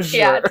fake out shirt.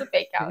 Yeah, it's a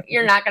fake out.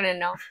 You're not going to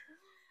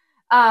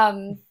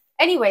know.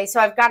 Anyway, so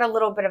I've got a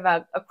little bit of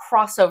a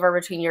crossover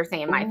between your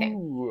thing and my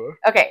thing.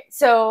 Okay,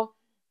 so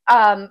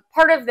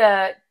part of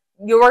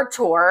your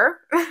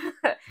tour,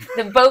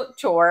 the boat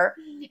tour,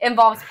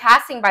 involves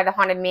passing by the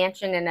Haunted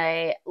Mansion in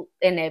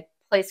a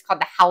place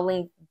called the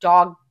Howling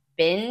Dog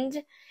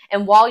Bend,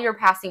 and while you're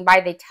passing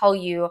by, they tell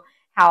you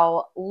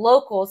how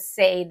locals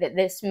say that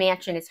this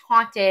mansion is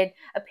haunted,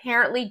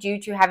 apparently due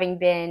to having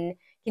been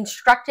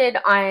constructed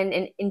on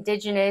an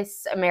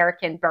indigenous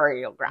American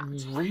burial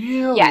ground.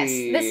 Really? Yes.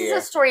 This is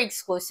a story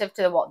exclusive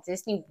to the Walt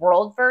Disney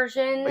World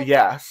version.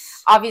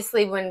 Yes.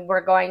 Obviously, when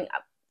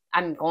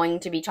I'm going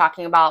to be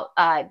talking about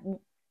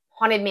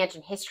Haunted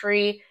Mansion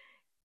history,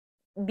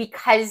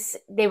 because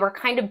they were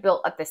kind of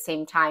built at the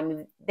same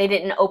time. They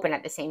didn't open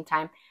at the same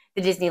time.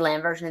 The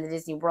Disneyland version and the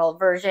Disney World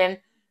version.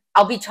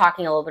 I'll be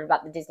talking a little bit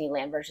about the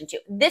Disneyland version too.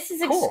 This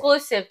is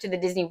exclusive to the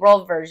Disney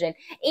World version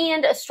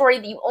and a story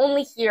that you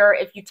only hear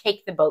if you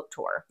take the boat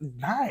tour.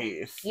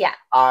 Nice. Yeah.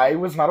 I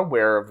was not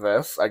aware of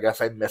this. I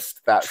guess I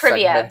missed that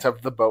segment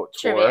of the boat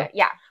tour. Trivia,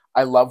 yeah.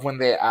 I love when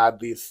they add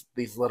these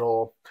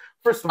little...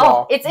 First of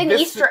all, it's an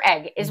Easter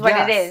egg is what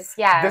it is.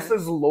 Yeah. This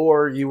is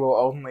lore you will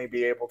only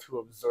be able to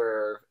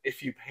observe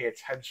if you pay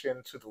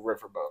attention to the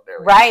riverboat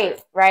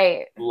narration.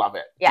 Right. Love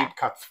it. Yeah. Deep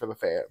cuts for the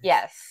fans.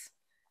 Yes.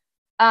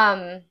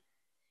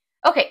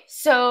 Okay,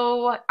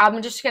 so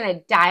I'm just going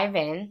to dive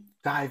in.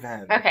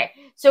 Okay.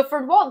 So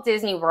for Walt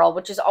Disney World,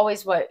 which is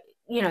always what,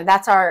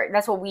 that's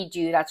what we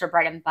do. That's our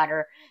bread and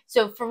butter.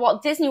 So for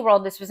Walt Disney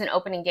World, this was an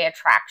opening day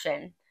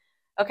attraction.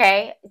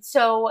 Okay.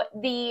 So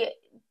the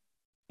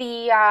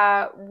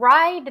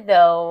ride,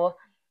 though,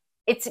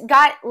 it's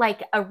got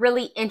like a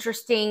really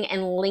interesting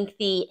and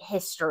lengthy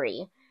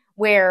history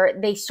where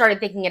they started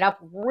thinking it up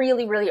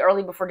really, really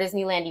early before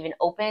Disneyland even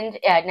opened,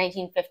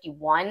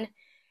 1951.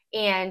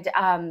 And,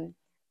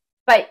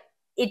 but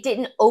it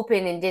didn't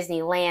open in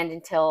Disneyland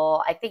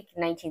until, I think,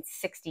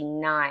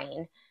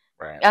 1969.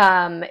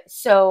 Right.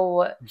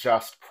 So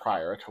just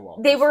prior to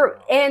Walt Disney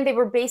World. They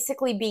were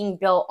basically being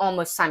built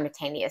almost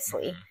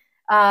simultaneously.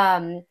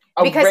 Mm-hmm.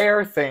 A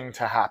rare thing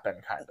to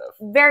happen, kind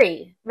of.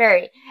 Very,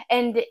 very.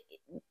 And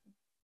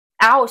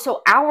ours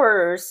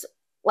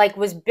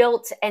was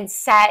built and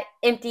sat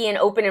empty and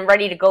open and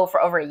ready to go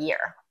for over a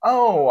year.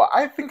 Oh,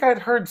 I think I'd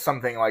heard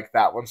something like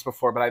that once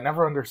before, but I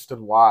never understood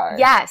why.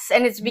 Yes,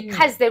 and it's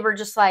because they were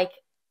just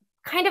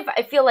kind of,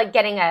 I feel like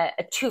getting a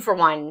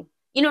 2-for-1.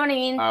 You know what I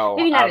mean? Oh,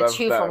 maybe not a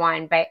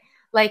 2-for-1, but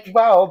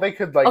well, they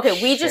could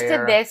okay, we just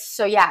did this,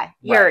 so yeah,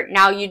 here,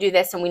 now you do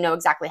this, and we know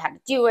exactly how to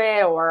do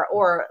it,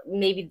 or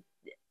maybe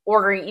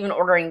ordering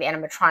the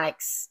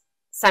animatronics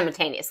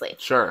simultaneously.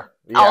 Sure.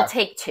 Yeah. I'll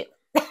take 2.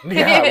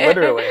 Yeah,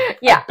 literally.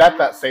 Yeah. I bet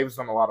that saves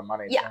them a lot of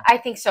money. Yeah, too. I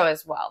think so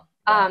as well.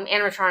 Yeah.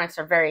 Animatronics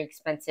are very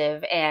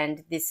expensive,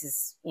 and this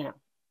is,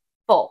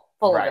 full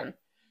of them.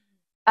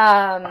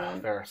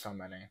 There are so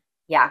many.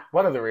 Yeah.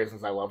 One of the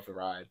reasons I love the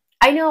ride.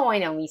 I know,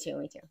 me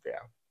too.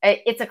 Yeah.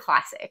 It's a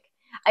classic.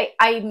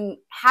 I'm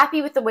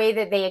happy with the way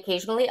that they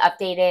occasionally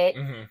update it,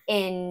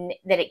 in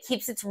that it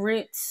keeps its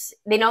roots.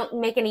 They don't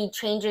make any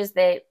changes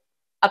that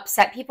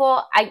upset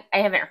people. I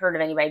haven't heard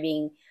of anybody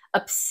being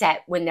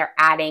upset when they're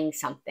adding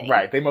something.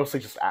 Right. They mostly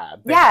just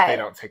add. They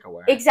don't take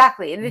away.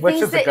 Exactly. Which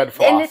is a good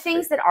philosophy. And the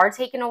things that are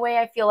taken away,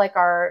 I feel like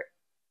are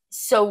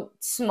so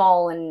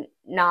small and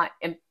not,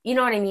 you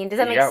know what I mean? Does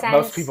that make sense?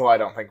 Most people I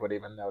don't think would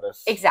even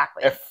notice.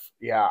 Exactly.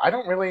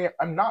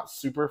 I'm not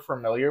super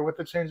familiar with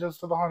the changes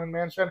to the Haunted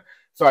Mansion,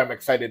 so I'm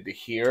excited to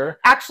hear.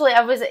 Actually,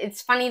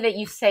 it's funny that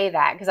you say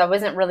that, because I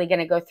wasn't really going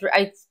to go through.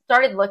 I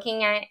started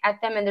looking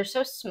at them, and they're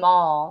so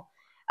small.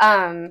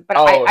 But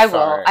I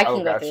will. I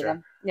can go through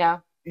them. Yeah,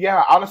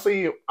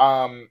 honestly,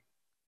 never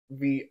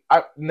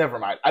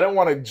mind. I don't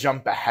want to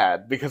jump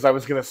ahead because I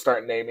was going to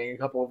start naming a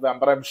couple of them,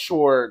 but I'm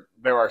sure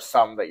there are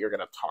some that you're going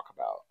to talk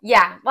about.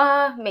 Yeah,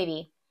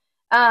 maybe.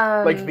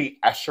 Like the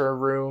Escher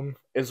room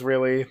is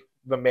really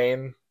the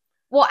main.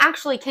 Well,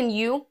 actually, can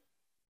you?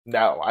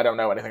 No, I don't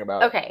know anything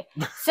about it. Okay,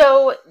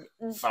 so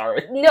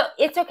sorry. No,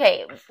 it's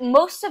okay.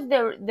 Most of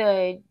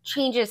the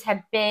changes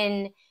have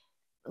been,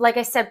 like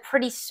I said,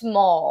 pretty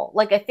small.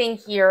 Like a thing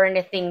here and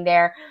a thing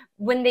there.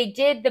 When they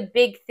did the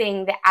big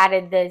thing that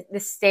added the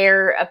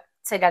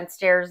upside down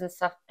stairs and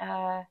stuff.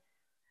 I'm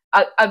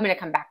gonna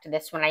come back to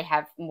this when I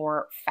have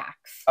more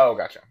facts. Oh,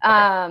 gotcha.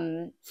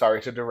 Okay.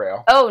 Sorry to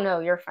derail. Oh no,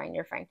 you're fine.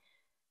 You're fine.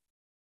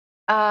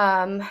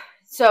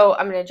 So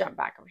I'm gonna jump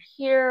back over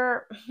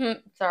here.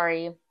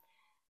 Sorry.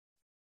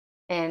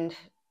 And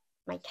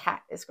my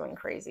cat is going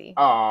crazy.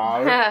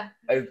 Aww.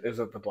 Is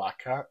it the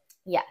black cat?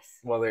 Yes.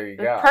 Well, there you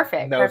go.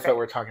 Perfect. Knows that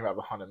we're talking about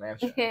the Haunted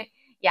Mansion.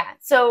 Yeah.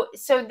 So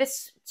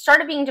this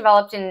started being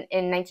developed in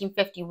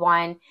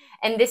 1951,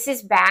 and this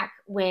is back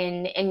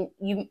when,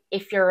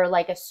 if you're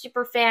like a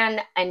super fan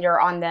and you're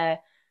on the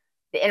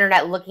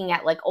internet looking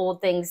at like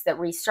old things that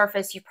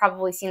resurface, you've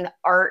probably seen the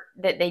art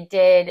that they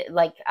did,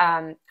 like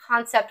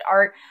concept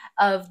art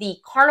of the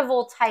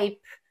carnival type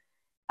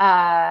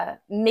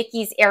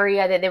Mickey's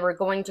area that they were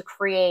going to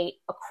create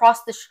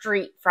across the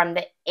street from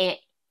the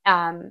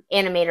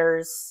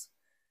animators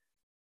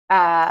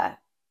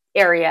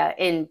area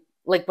in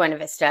Lake Buena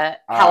Vista,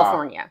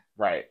 California.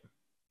 Right.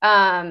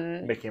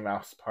 Mickey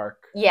Mouse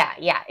Park. Yeah,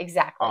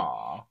 exactly.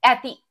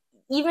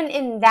 Even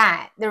in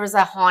that, there was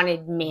a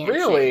haunted mansion.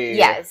 Really?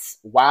 Yes.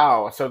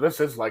 Wow. So this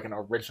is like an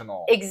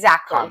original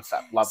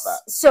concept. Love that.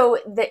 So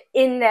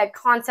in the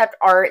concept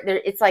art,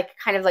 it's like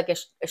kind of like a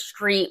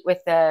street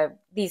with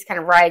these kind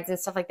of rides and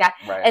stuff like that.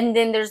 Right. And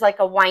then there's like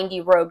a windy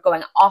road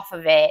going off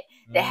of it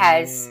that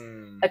has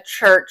a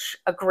church,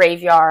 a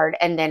graveyard,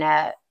 and then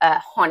a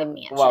haunted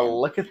mansion. Well,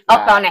 look at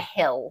that. Up on a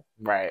hill.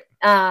 Right.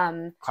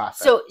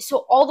 Classic.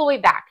 So all the way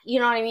back, you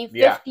know what I mean?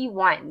 Yeah.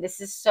 51. This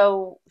is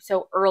so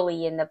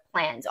early in the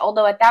plans.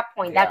 Although at that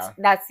point,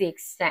 that's the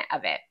extent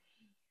of it.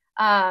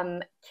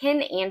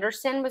 Ken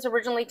Anderson was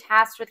originally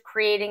tasked with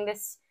creating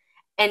this,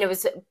 and it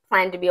was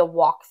planned to be a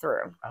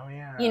walkthrough. Oh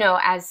yeah. You know,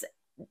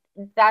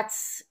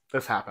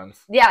 this happens.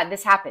 Yeah,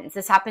 this happens.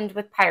 This happened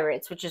with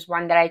Pirates, which is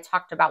one that I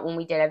talked about when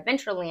we did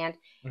Adventureland.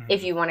 Mm-hmm.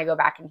 If you want to go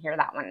back and hear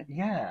that one.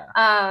 Yeah.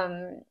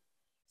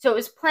 So it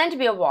was planned to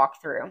be a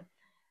walkthrough.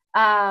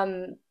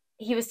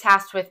 He was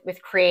tasked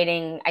with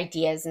creating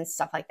ideas and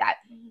stuff like that.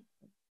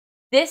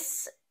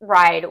 This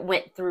ride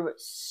went through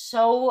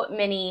so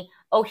many,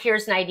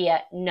 here's an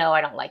idea. No,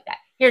 I don't like that.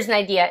 Here's an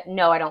idea.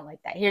 No, I don't like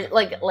that. Here's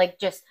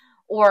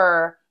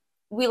or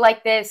we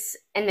like this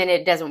and then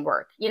it doesn't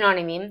work. You know what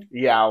I mean?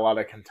 Yeah, a lot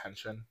of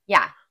contention.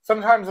 Yeah.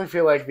 Sometimes I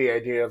feel like the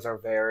ideas are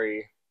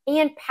very...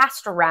 And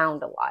passed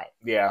around a lot.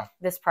 Yeah.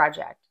 This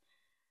project.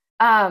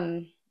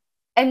 And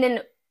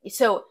then,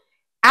 so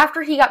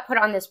after he got put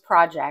on this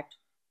project,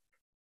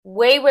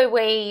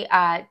 way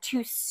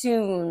too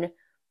soon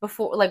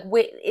before,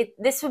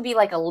 this would be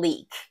like a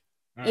leak.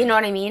 You know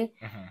what I mean?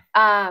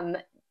 Mm-hmm.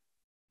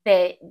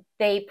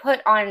 They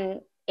put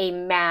on a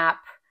map,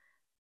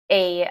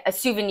 a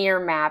souvenir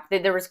map,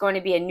 that there was going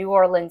to be a New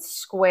Orleans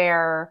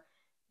square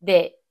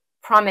that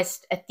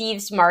promised a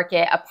thieves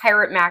market, a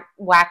pirate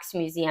wax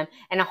museum,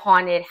 and a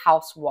haunted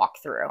house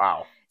walkthrough.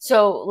 Wow.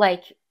 So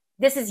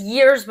this is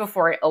years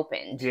before it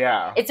opened.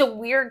 Yeah. It's a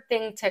weird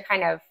thing to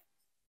kind of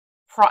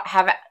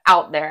have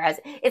out there, as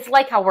it's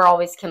like how we're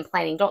always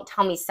complaining, don't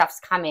tell me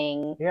stuff's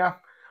coming. Yeah.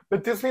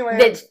 But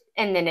Disneyland...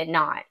 and then it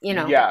not, you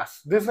know.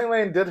 Yes.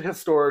 Disneyland did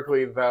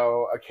historically,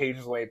 though,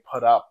 occasionally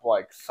put up,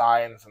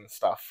 signs and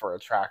stuff for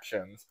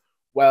attractions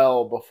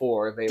well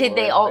before they Did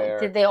they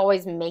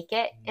always make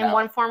it in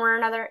one form or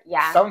another?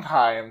 Yeah.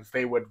 Sometimes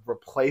they would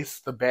replace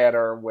the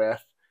banner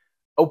with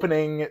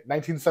opening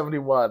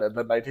 1971, and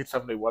then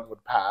 1971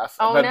 would pass.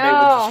 And then they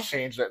would just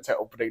change it to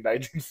opening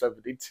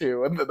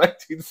 1972, and then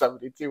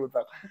 1972 would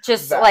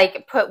just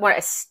put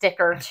a stick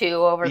or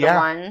two over the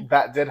one.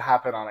 That did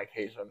happen on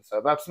occasion.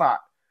 So that's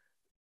not...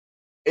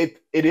 It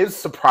is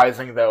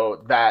surprising,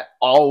 though, that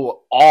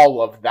all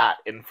of that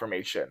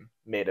information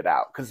made it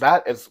out, because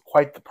that is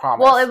quite the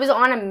promise. Well, it was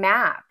on a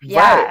map.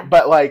 Yeah. Right.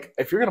 But,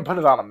 if you're going to put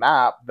it on a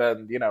map,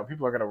 then,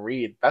 people are going to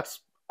read. That's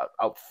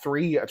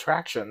 3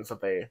 attractions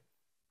that they...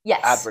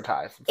 Yes.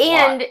 Advertised.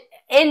 And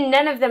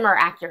none of them are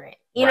accurate.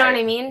 You know what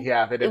I mean?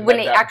 Yeah, they didn't. When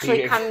it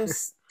actually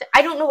comes...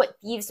 I don't know what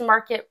Thieves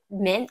Market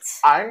meant.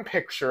 I'm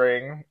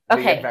picturing the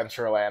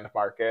Adventureland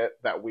market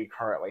that we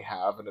currently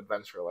have in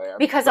Adventureland.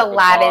 Because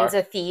Aladdin's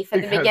a thief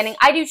at the beginning.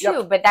 I do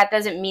too, but that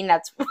doesn't mean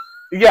that's...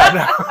 Yeah,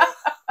 no.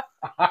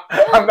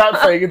 I'm not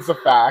saying it's a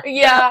fact.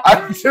 Yeah.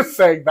 I'm just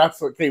saying that's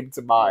what came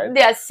to mind.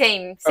 Yeah,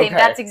 same. Okay.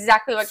 That's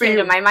exactly what came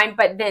to my mind.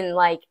 But then,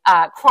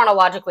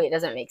 chronologically, it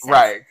doesn't make sense.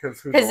 Right,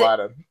 because who's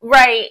Aladdin?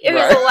 It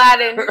was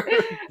Aladdin.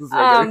 Doesn't make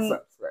any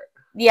sense, right?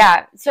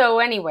 Yeah, so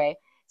anyway.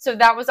 So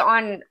that was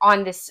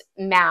on this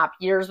map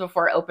years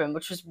before it opened,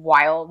 which was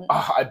wild.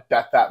 Oh, I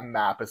bet that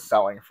map is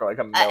selling for like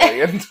 $1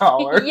 million.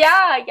 Yeah,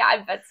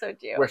 I bet so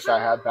too. Wish I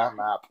had that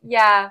map.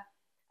 Yeah.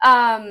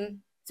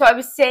 So I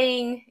was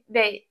saying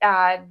that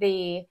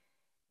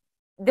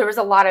there was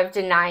a lot of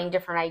denying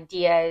different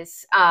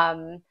ideas.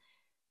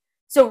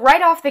 So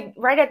right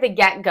at the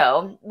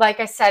get-go, like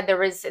I said, there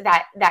was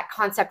that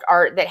concept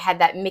art that had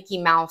that Mickey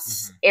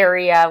Mouse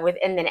area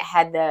and then it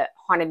had the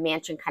Haunted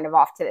Mansion kind of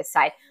off to the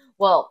side.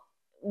 Well,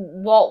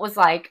 Walt was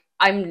like,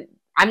 I'm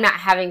not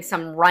having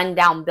some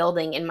rundown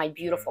building in my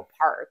beautiful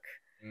park.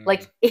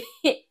 Like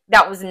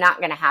that was not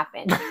going to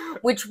happen,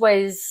 which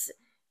was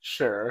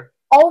sure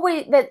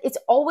always that it's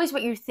always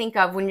what you think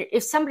of when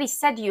if somebody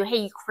said to you, "Hey,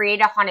 you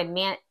create a haunted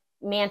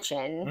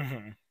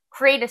mansion."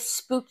 Create a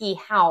spooky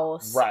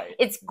house, right?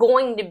 It's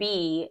going to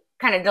be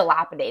kind of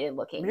dilapidated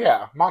looking.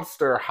 Yeah,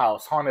 monster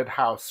house, haunted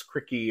house,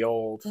 creaky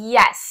old.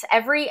 Yes,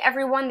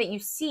 everyone that you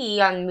see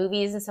on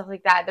movies and stuff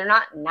like that, they're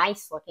not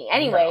nice looking.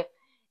 Anyway,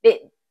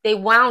 they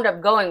wound up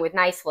going with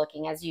nice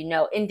looking, as you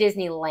know, in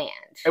Disneyland.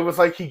 It was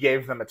like he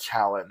gave them a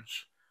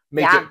challenge.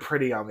 Make it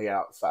pretty on the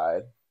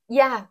outside.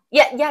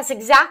 Yes,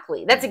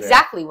 exactly. That's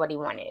exactly what he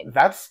wanted.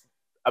 That's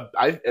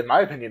in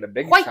my opinion, a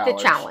big quite challenge.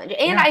 The challenge.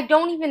 And I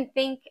don't even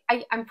think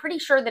I'm pretty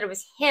sure that it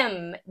was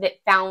him that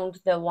found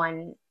the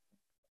one,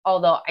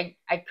 although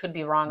I could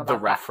be wrong about the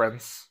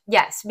reference.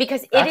 Yes,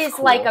 because it is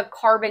cool. Like a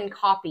carbon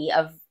copy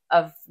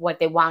of what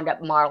they wound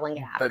up modeling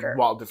it after. The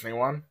Walt Disney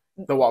one?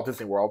 The Walt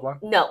Disney World one?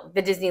 No,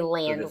 the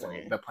Disneyland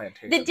one. The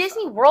plantation. The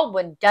Disney World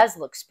one does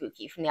look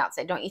spooky from the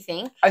outside, don't you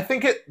think? I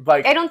think it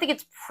like I don't think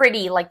it's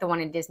pretty like the one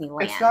in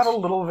Disneyland. It's got a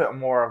little bit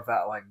more of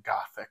that like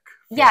gothic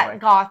feeling. Yeah,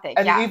 gothic.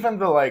 And even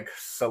the like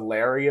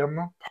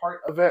solarium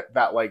part of it,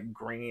 that like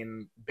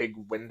green big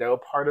window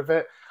part of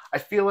it, I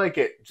feel like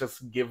it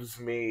just gives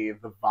me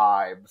the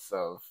vibes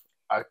of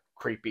a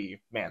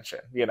creepy mansion.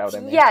 You know what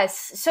I mean?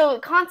 Yes. So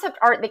concept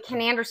art that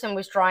Ken Anderson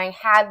was drawing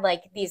had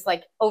like these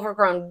like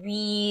overgrown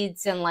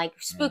weeds and like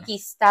spooky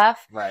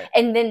stuff. Right.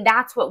 And then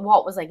that's what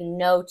Walt was like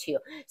no to.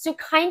 So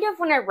kind of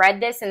when I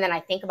read this and then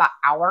I think about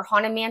our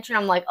Haunted Mansion,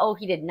 I'm like, oh,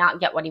 he did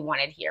not get what he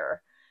wanted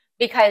here.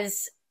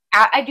 Because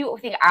I do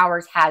think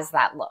ours has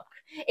that look.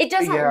 It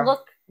doesn't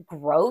look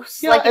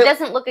gross. Like it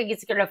doesn't look like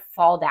it's going to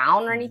fall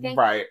down or anything.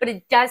 Right. But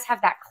it does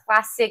have that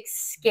classic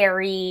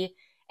scary.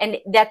 And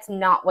that's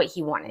not what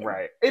he wanted.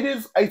 Right. It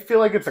is, I feel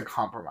like it's a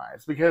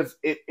compromise because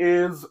it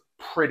is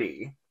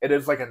pretty. It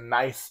is like a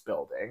nice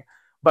building,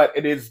 but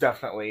it is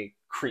definitely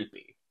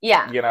creepy.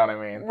 Yeah. You know what I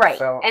mean? Right.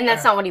 So, and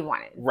that's not what he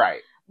wanted.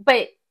 Right.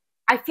 But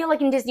I feel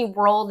like in Disney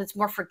World, it's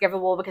more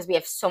forgivable because we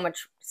have so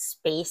much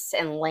space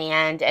and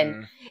land.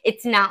 And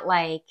it's not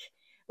like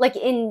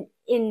in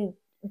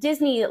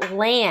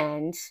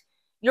Disneyland,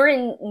 you're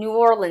in New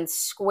Orleans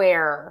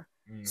Square.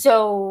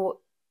 So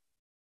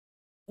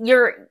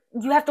you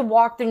have to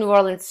walk through New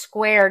Orleans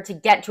Square to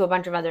get to a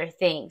bunch of other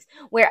things.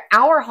 Where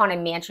our Haunted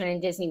Mansion in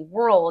Disney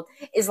World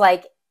is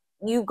like,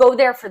 you go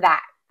there for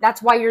that.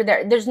 That's why you're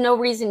there. There's no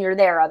reason you're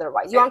there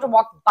otherwise. You don't have to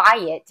walk by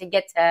it to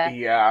get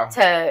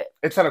to...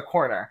 It's at a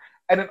corner.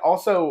 And it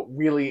also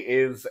really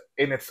is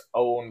in its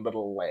own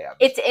little land.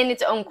 It's in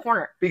its own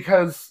corner.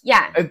 Because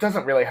it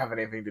doesn't really have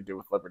anything to do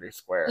with Liberty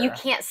Square. You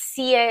can't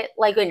see it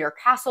like in your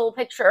castle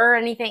picture or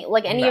anything.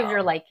 Like any of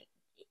your like...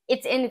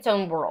 It's in its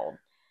own world.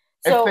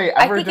 So if they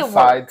ever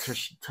decide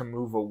to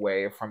move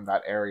away from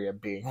that area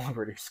being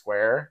Liberty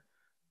Square,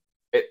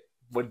 it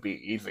would be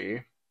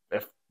easy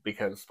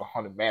because the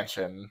Haunted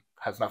Mansion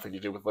has nothing to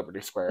do with Liberty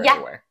Square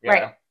anyway.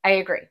 Right. I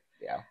agree.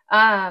 Yeah.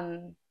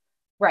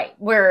 Right.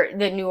 Where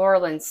the New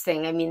Orleans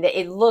thing, I mean,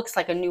 it looks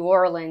like a New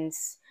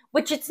Orleans,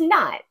 which it's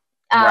not.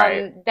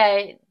 Right.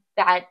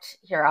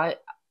 Here,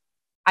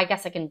 I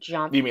guess I can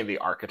jump. You mean the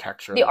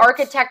architecture? The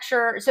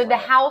architecture. So the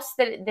house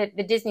that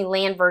the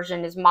Disneyland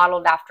version is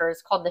modeled after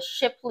is called the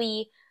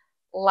Shipley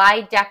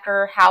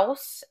Lydecker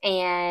House,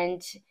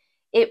 and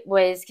it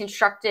was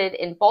constructed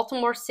in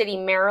Baltimore City,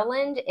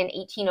 Maryland in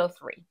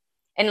 1803.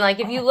 And like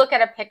if you look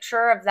at a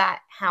picture of that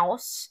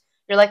house,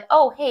 you're like,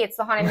 oh, hey, it's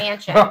the Haunted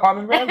Mansion. The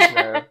Haunted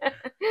Mansion.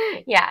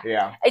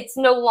 Yeah. It's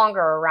no longer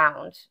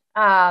around.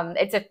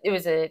 It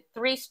was a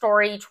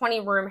 3-story,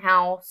 20-room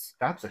house.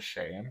 That's a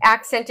shame.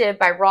 Accented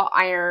by wrought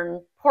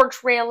iron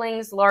porch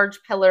railings,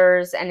 large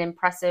pillars, and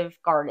impressive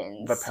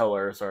gardens. The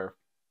pillars are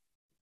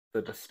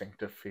the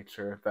distinctive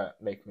feature that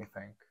make me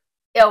think.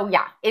 Oh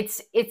yeah,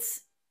 it's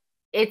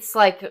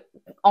like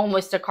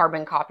almost a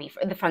carbon copy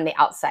from the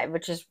outside,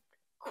 which is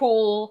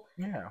cool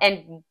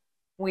and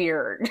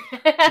weird.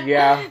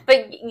 Yeah.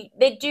 But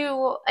they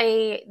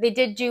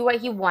did do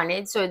what he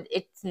wanted, so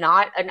it's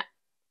not an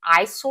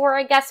eyesore,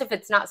 I guess, if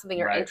it's not something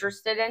you're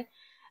interested in.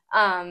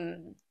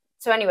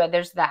 So anyway,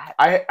 there's that.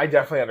 I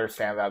definitely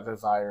understand that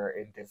desire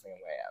in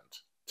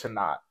Disneyland to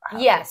not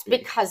have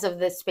because of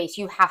the space.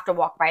 You have to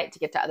walk by it to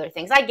get to other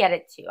things. I get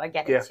it too.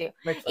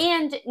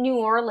 And New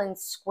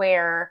Orleans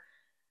Square,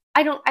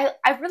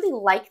 I really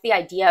like the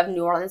idea of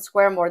New Orleans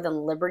Square more than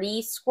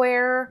Liberty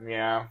Square.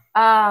 Yeah.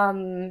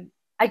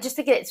 I just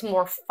think it's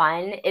more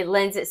fun. It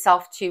lends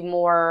itself to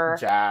more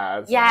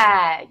jazz.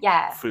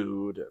 Yeah.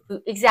 Food.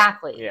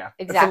 Exactly. Yeah.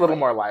 Exactly. It's a little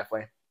more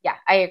lively. Yeah,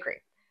 I agree.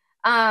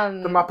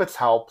 The Muppets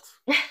helped.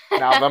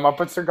 Now the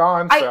Muppets are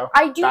gone, so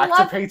I do back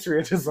love to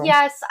patriotism.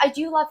 Yes, I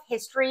do love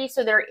history,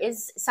 so there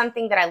is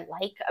something that I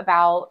like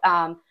about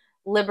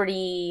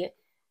Liberty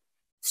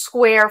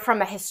Square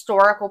from a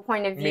historical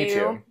point of view. Me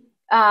too.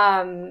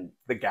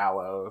 The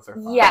gallows are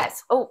fun.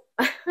 Yes. Oh,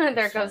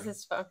 there goes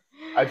his phone.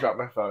 I drop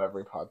my phone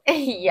every podcast.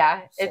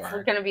 Yeah, it's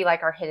going to be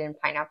like our hidden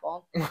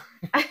pineapple.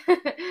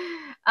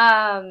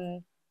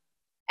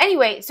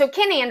 Anyway, so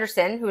Ken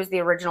Anderson, who was the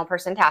original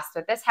person tasked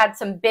with this, had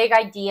some big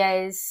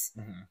ideas,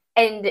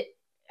 and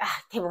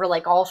they were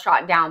like all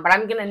shot down. But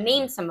I'm going to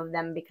name some of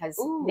them because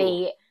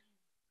they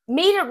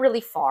made it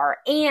really far,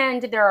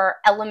 and there are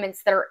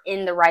elements that are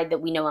in the ride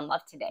that we know and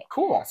love today.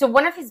 Cool. So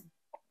one of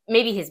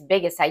maybe his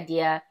biggest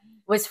idea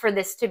was for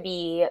this to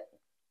be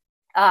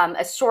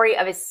a story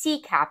of a sea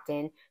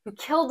captain who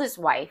killed his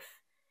wife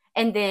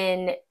and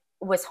then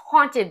was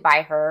haunted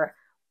by her.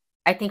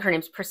 I think her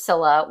name's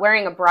Priscilla,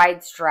 wearing a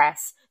bride's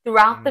dress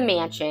throughout the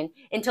mansion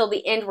until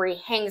the end where he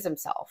hangs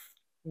himself.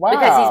 Wow.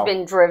 Because he's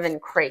been driven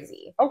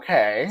crazy.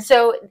 Okay.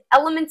 So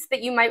elements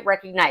that you might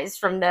recognize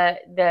from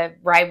the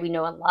ride we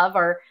know and love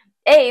are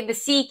the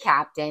sea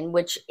captain,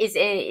 which is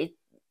in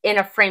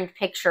a framed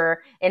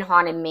picture in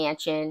Haunted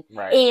Mansion,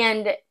 right,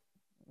 and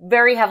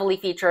very heavily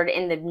featured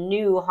in the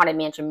new Haunted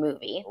Mansion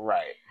movie.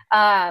 Right.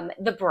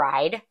 The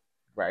bride.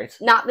 Right.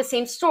 Not the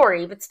same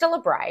story, but still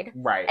a bride.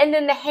 Right. And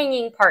then the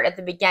hanging part at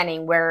the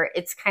beginning where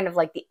it's kind of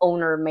like the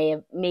owner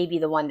may be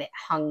the one that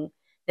hung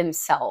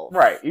themselves.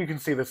 Right. You can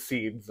see the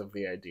seeds of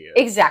the idea.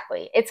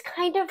 Exactly. It's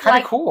kind of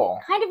cool.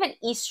 Kind of an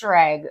Easter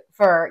egg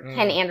for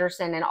Ken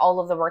Anderson and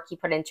all of the work he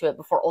put into it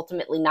before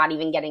ultimately not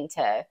even getting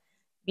to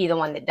be the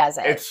one that does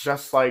it. It's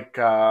just like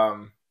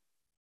Thunder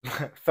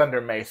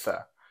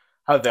Mesa.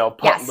 How they'll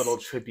put little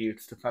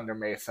tributes to Thunder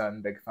Mesa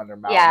and Big Thunder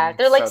Mountain. Yeah,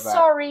 they're like,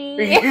 sorry.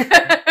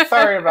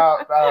 Sorry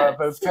about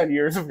those 10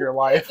 years of your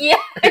life. Yeah,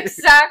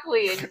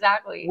 exactly.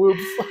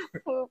 Whoops.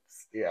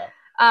 Yeah.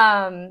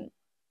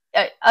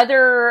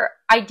 Other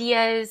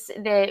ideas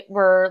that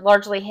were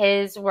largely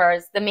his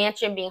was the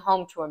mansion being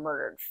home to a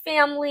murdered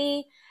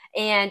family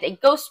and a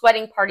ghost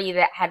wedding party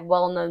that had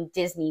well-known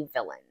Disney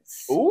villains.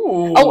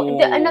 Ooh. Oh,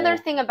 another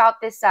thing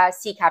about this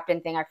sea captain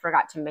thing I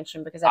forgot to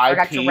mention because I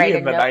forgot to write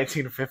in the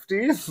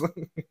 1950s?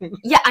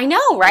 Yeah, I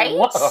know, right?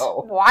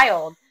 Whoa.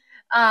 Wild.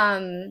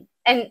 And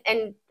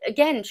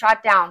again,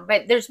 shot down.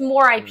 But there's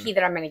more IP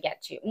that I'm going to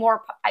get to.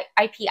 More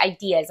IP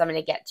ideas I'm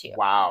going to get to.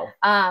 Wow.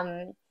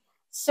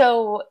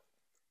 So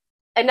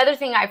another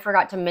thing I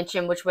forgot to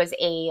mention, which was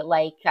an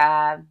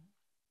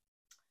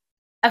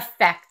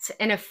effect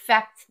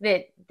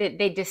that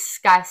they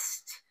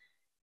discussed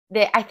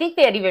that I think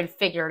they had even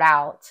figured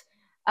out,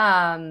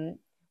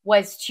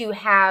 was to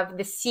have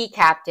the sea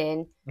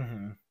captain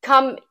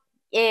come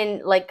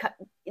in, like,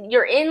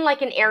 you're in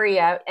like an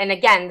area, and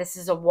again, this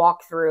is a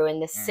walkthrough in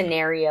this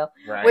scenario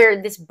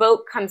where this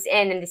boat comes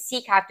in and the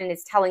sea captain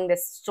is telling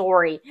this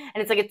story,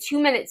 and it's like a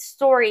 2-minute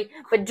story,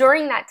 but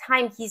during that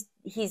time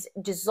he's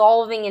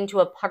dissolving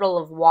into a puddle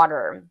of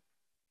water.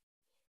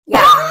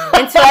 Yeah.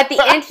 And so at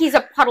the end, he's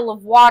a puddle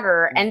of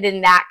water, and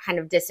then that kind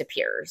of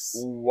disappears.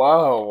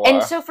 Whoa.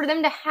 And so for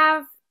them to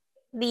have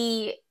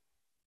the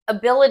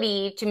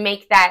ability to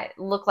make that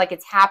look like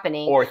it's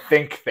happening. Or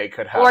think they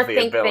could have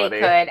the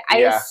ability. They could. I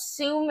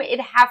assume it'd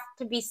have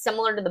to be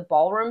similar to the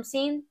ballroom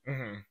scene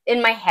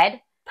in my head.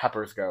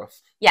 Pepper's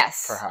ghost.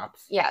 Yes.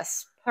 Perhaps.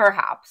 Yes.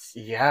 Perhaps.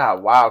 Yeah.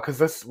 Wow.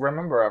 Because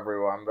remember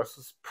everyone, this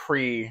is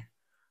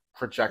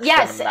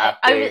projection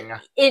mapping,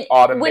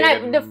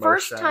 automated the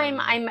first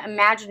time I'm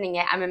imagining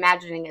it, I'm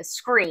imagining a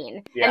screen,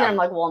 and then I'm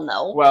like, well,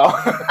 no. Well,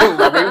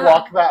 let me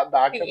walk that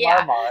back in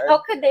my mind. How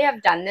could they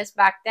have done this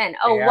back then?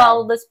 Oh,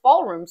 well, this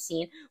ballroom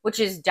scene,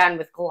 which is done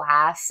with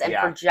glass and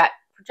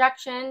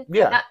projection.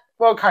 Yeah.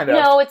 Well, kind of.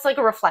 No, it's like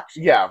a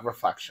reflection. Yeah,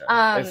 reflection.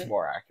 It's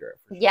more accurate.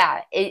 For sure.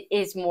 Yeah, it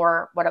is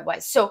more what it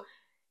was. So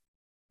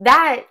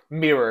that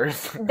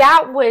mirrors.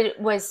 That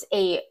was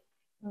a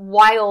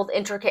wild,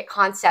 intricate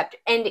concept,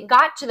 and it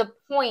got to the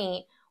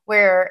point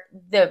where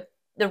the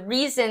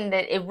reason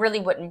that it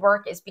really wouldn't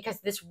work is because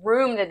this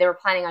room that they were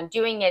planning on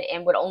doing it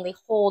in would only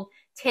hold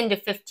 10 to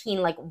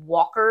 15 like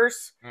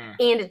walkers,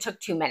 and it took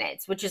 2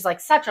 minutes, which is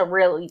like such a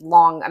really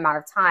long amount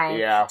of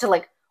time to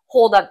like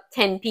hold up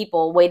 10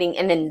 people waiting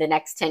and then the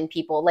next 10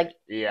 people. Like,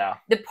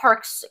 the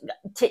parks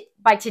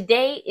by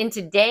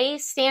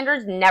today's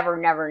standards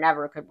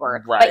never could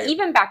work. Right. But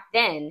even back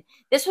then,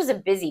 this was a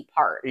busy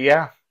part.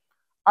 Yeah.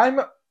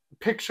 I'm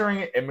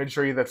picturing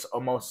imagery that's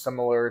almost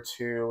similar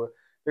to,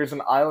 there's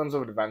an Islands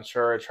of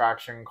Adventure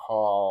attraction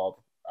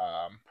called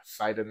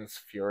Poseidon's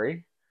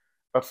Fury.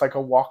 That's like a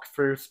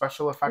walkthrough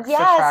special effects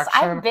attraction. Yes,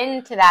 I've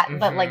been to that,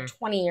 but like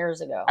 20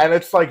 years ago. And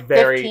it's like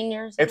 15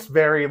 years ago? It's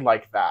very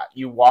like that.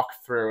 You walk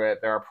through it,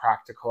 there are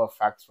practical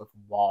effects with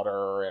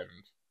water and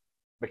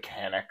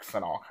mechanics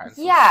and all kinds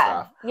of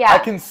stuff. Yeah. I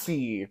can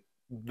see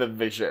the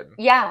vision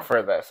Yeah.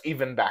 for this,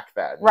 even back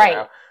then. Right. You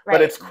know? Right.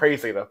 But it's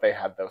crazy that they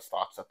had those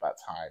thoughts at that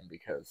time,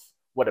 because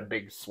what a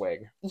big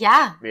swing.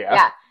 Yeah. Yeah.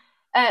 Yeah.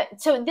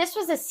 So this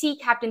was a sea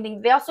captain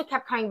thing. They also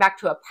kept coming back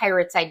to a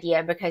pirates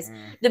idea, because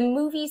the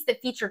movies that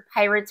featured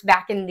pirates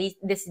back in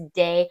this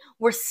day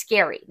were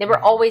scary. They were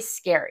always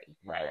scary.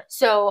 Right.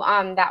 So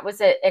that was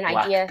an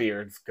idea.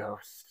 Blackbeard's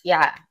ghost.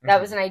 Yeah,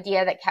 that was an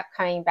idea that kept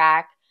coming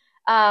back.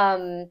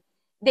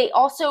 They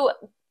also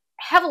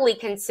heavily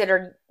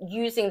considered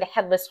using the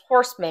Headless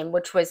Horseman,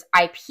 which was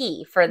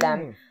IP for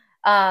them,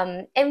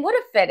 and would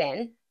have fit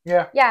in.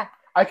 Yeah. Yeah.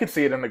 I could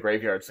see it in the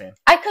graveyard scene.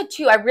 I could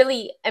too. I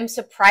really am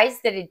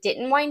surprised that it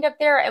didn't wind up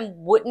there, and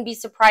wouldn't be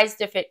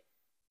surprised if it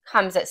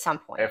comes at some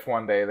point. If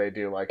one day they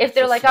do, like, if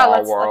they're like, Small oh,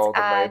 let's World,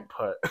 add. and they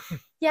put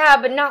Yeah,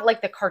 but not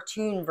like the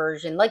cartoon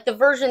version, like the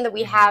version that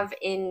we have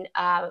in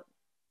I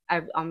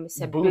almost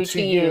said Boo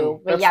to You,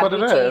 but that's yeah, what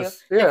Boo it to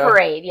is. You, the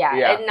parade,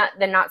 and not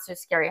the not so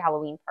scary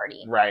Halloween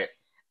party, right?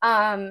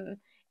 And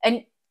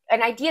an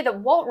idea that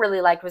Walt really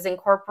liked was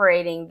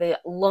incorporating the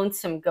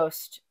lonesome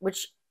ghost,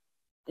 which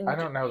I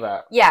don't know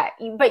that. Yeah,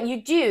 but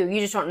you do.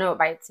 You just don't know it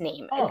by its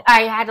name. Oh.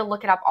 I had to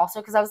look it up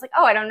also, because I was like,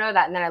 oh, I don't know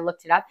that. And then I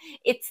looked it up.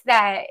 It's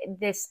that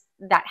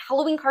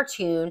Halloween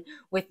cartoon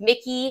with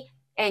Mickey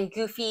and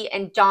Goofy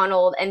and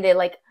Donald, and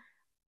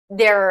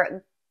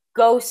they're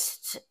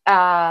ghost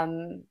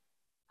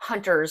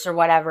hunters or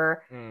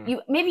whatever.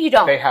 Maybe you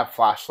don't. They have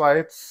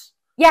flashlights.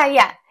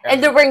 Yeah.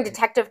 And they're wearing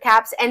detective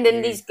caps, and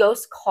then these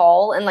ghosts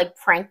call and like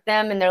prank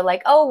them, and they're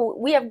like, oh,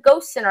 we have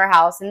ghosts in our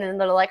house, and then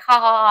they're like, ha ha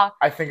ha.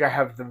 I think I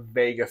have the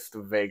vaguest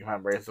of vague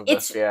memories of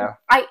this, yeah.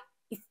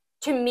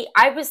 To me,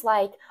 I was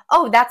like,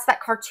 oh, that's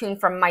that cartoon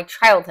from my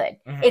childhood.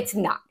 It's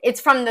not. It's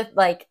from the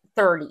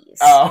 30s.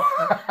 Oh.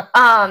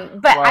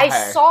 But I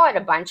saw it a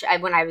bunch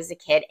when I was a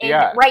kid.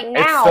 And right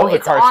now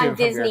it's on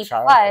Disney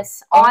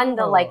Plus on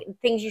the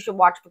things you should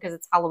watch because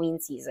it's Halloween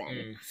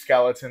season.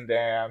 Skeleton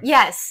Dance.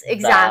 Yes,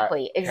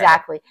 exactly.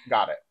 Exactly.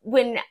 Got it.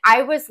 When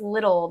I was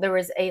little, there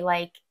was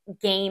a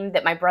game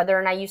that my brother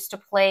and I used to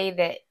play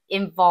that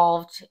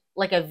involved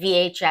like a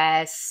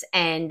VHS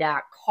and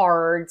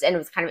cards, and it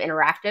was kind of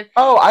interactive.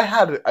 Oh, I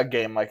had a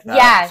game like that.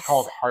 Yes. It's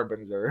called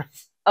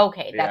Harbingers.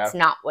 Okay, that's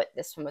not what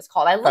this one was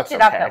called. I looked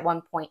it up at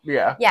one point.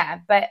 Yeah,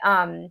 but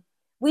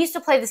we used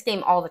to play this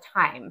game all the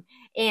time,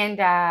 and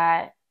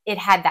it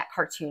had that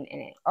cartoon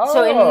in it. Oh,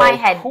 so in my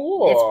head,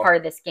 cool. It's part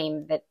of this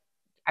game that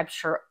I'm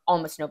sure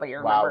almost nobody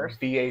remembers. Wow,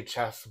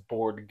 VHS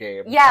board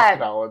game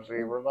technology,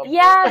 remember?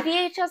 Yeah,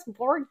 VHS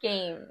board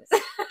games.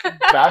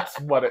 That's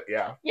what it,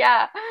 Yeah.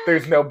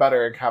 There's no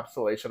better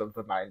encapsulation of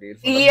the 90s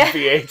than a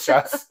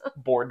VHS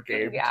board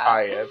game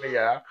tie-in,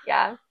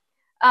 Yeah.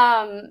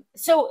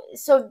 So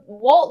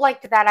Walt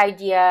liked that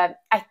idea,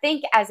 I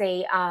think, as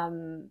a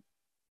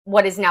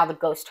what is now the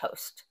ghost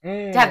host,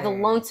 to have the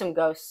lonesome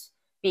ghosts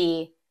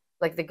be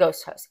like the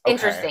ghost host. Okay.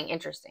 Interesting.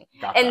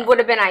 And would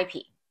have been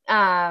IP.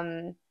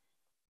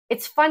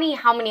 It's funny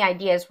how many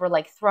ideas were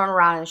thrown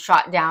around and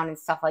shot down and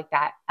stuff like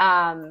that.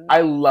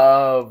 I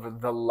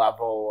love the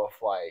level of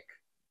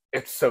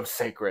it's so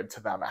sacred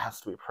to them. It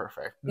has to be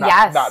perfect.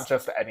 Not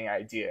just any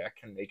idea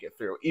can make it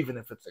through, even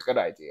if it's a good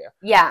idea.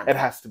 Yeah. It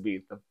has to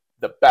be the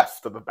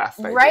best of the best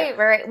idea. Right.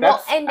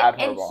 That's and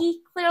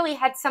he clearly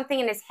had something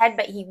in his head,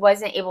 but he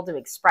wasn't able to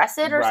express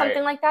it or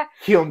something like that.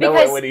 He'll know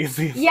it when he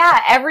sees it.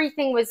 Yeah,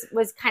 everything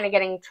was kind of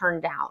getting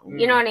turned down.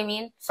 You know what I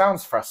mean?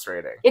 Sounds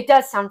frustrating. It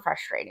does sound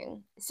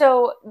frustrating.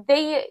 So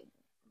they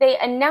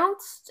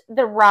announced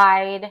the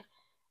ride.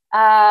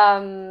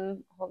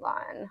 Hold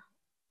on.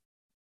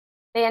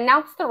 They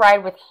announced the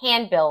ride with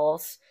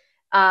handbills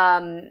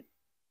that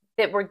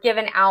were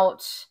given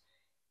out,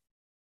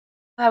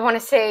 I want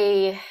to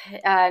say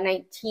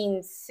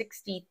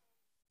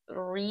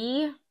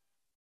 1963,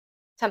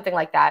 something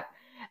like that.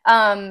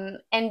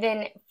 And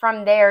then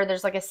from there,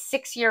 there's a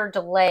 6-year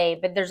delay,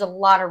 but there's a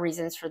lot of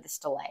reasons for this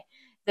delay.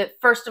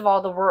 First of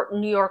all, the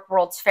New York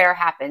World's Fair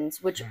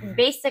happens, which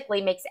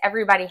basically makes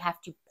everybody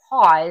have to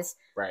pause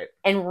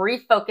and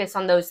refocus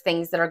on those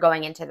things that are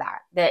going into that.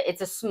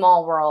 It's a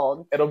small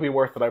world. It'll be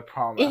worth it, I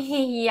promise.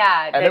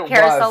 Yeah, the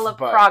carousel of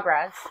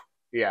progress.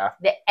 Yeah.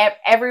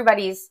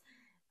 Everybody's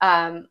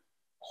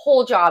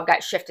whole job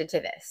got shifted to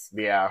this.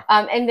 Yeah.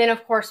 And then,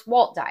 of course,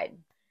 Walt died.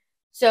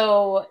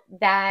 So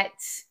I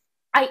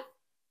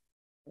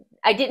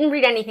didn't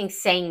read anything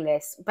saying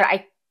this, but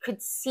I could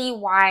see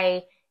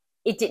why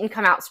it didn't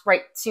come out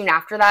right soon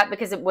after that,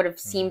 because it would have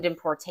seemed in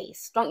poor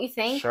taste. Don't you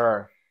think?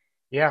 Sure.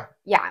 Yeah.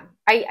 Yeah.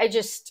 I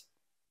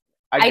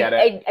get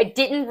it. I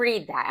didn't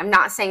read that. I'm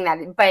not saying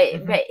that, but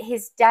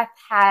his death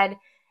had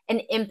an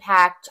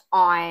impact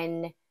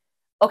on,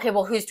 okay,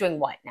 well, who's doing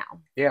what now?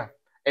 Yeah.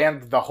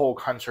 And the whole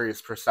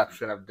country's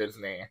perception of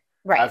Disney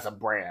as a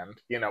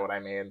brand. You know what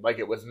I mean?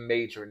 It was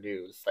major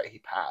news that he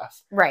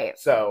passed. Right.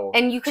 So,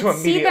 and you could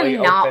see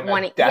them not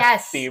wanting.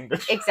 Yes.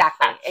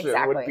 Exactly.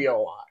 would be a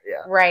lot.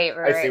 Yeah. Right.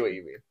 I see what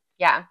you mean.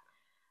 Yeah.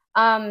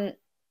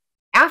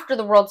 After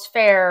the World's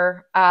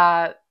Fair,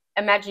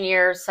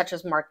 Imagineers such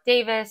as Mark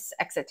Davis,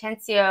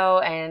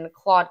 Exitencio, and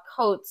Claude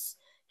Coates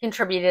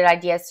contributed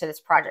ideas to this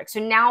project. So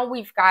now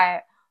we've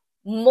got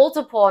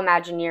multiple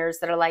Imagineers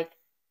that are like,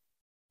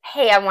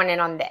 hey, I want in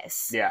on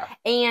this. Yeah.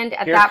 And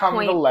at Here that come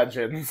point, the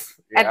legends.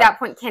 Yeah. at that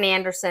point, Ken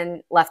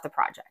Anderson left the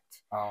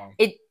project. Oh.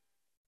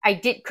 I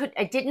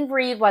didn't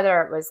read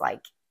whether it was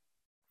like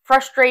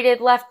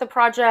frustrated, left the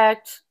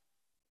project,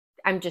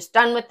 I'm just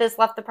done with this,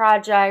 left the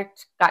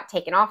project, got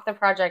taken off the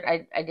project.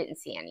 I didn't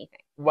see anything.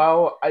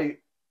 Well,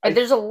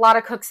 there's a lot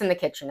of cooks in the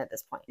kitchen at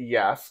this point.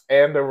 Yes,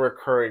 and a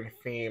recurring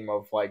theme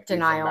of like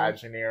Denial.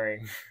 These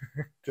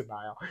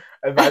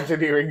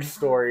Imagineering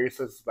stories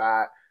is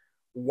that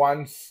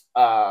once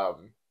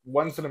an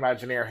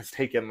Imagineer has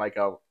taken like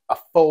a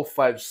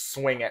full-fledged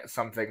swing at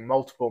something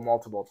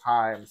multiple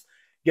times,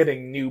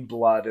 getting new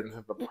blood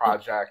into the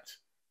project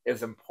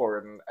is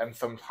important, and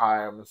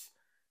sometimes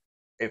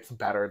it's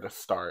better to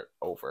start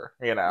over,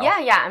 you know?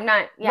 Yeah, I'm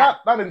not... Yeah.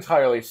 Not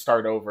entirely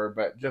start over,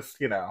 but just,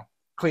 you know,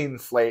 clean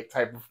slate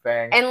type of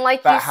thing. And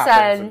like you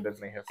said,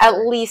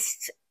 at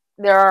least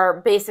there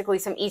are basically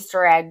some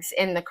Easter eggs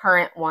in the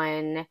current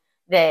one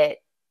that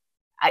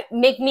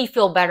make me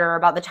feel better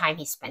about the time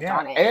he spent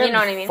on it. And you know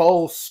what I mean?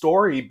 Full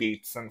story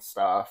beats and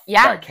stuff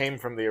that came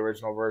from the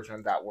original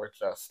version that were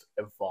just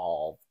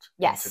evolved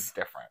into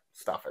different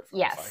stuff.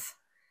 Yes.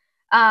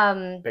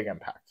 Big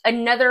impact.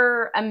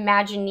 Another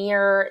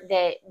Imagineer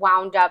that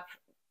wound up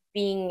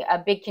being a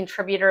big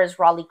contributor is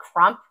Raleigh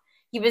Crump.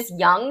 He was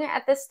young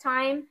at this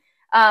time,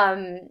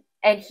 and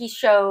he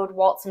showed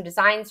Walt some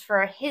designs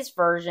for his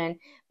version,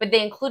 but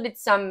they included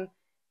some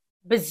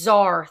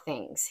bizarre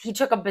things. He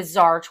took a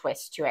bizarre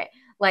twist to it,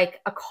 like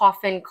a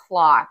coffin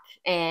clock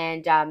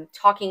and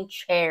talking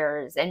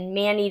chairs and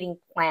man-eating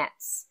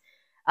plants,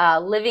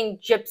 living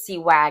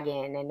gypsy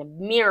wagon and a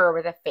mirror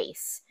with a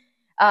face.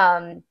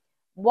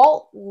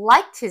 Walt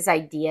liked his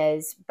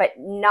ideas, but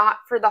not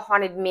for the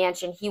Haunted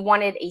Mansion. He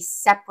wanted a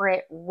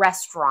separate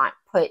restaurant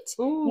put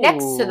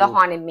next to the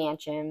Haunted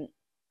Mansion,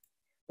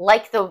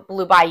 like the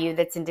Blue Bayou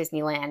that's in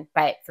Disneyland,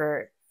 but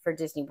for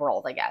Disney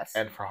World, I guess.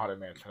 And for Haunted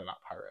Mansion and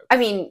not Pirates. I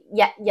mean,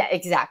 yeah,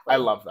 exactly. I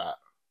love that.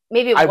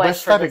 Maybe it was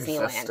wish for that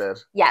Disneyland. Existed.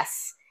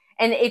 Yes.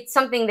 And it's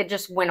something that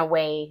just went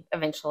away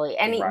eventually.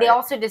 And they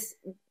also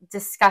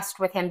discussed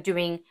with him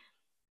doing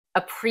a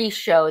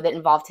pre-show that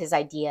involved his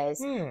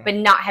ideas, but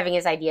not having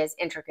his ideas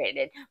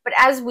integrated. But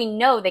as we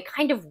know, they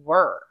kind of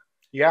were.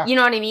 Yeah. You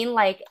know what I mean?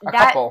 Like a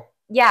couple.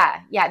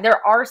 Yeah.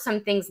 There are some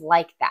things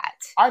like that.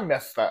 I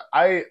miss that.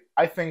 I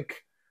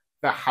think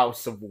the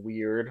House of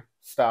Weird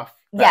stuff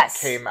that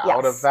came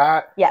out of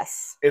that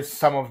is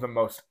some of the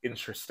most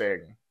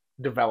interesting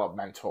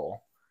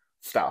developmental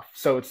stuff.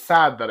 So it's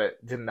sad that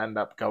it didn't end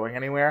up going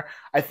anywhere.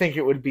 I think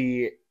it would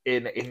be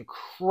an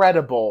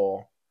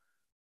incredible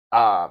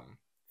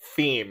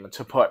theme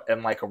to put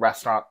in like a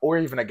restaurant or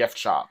even a gift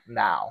shop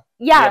now.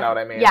 Yeah. You know what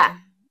I mean? Yeah.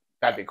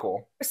 That'd be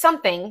cool.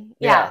 Something.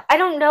 Yeah. I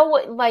don't know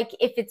like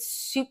if it's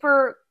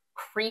super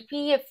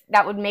creepy, if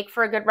that would make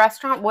for a good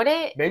restaurant, would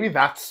it? Maybe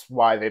that's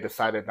why they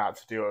decided not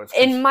to do it.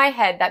 In my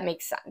head, that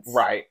makes sense.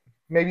 Right.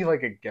 Maybe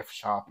like a gift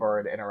shop or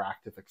an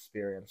interactive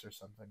experience or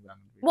something.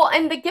 Well,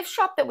 and the gift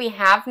shop that we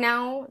have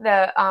now,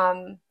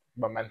 the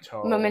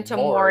Memento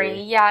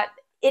Mori,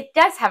 it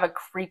does have a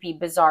creepy,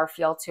 bizarre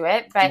feel to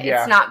it, but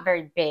it's not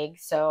very big,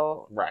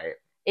 so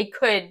it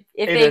could,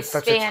 if they expanded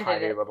such a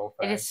tiny little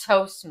thing. It is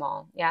so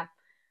small,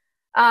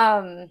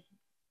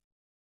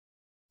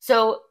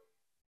 So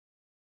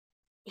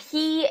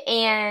he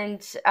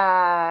and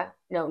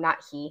no,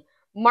 not he,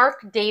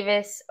 Mark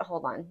Davis.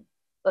 Hold on,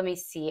 let me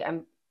see.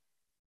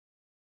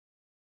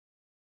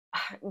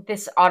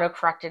 This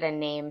auto-corrected a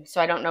name, so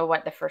I don't know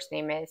what the first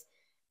name is.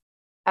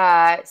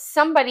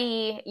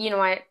 Somebody, you know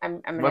what?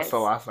 I'm gonna. What's the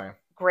last name?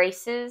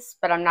 Grace's,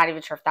 but I'm not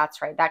even sure if that's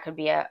right. That could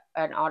be an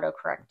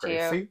autocorrect too.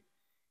 Gracie?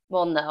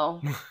 Well,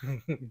 no.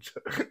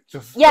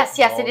 yes,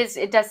 it is.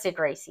 It does say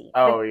Gracie.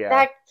 Oh,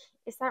 but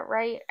is that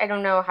right? I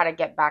don't know how to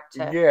get back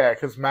to. Yeah,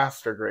 because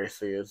Master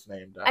Gracie is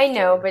named after. I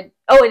know, but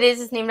it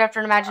is named after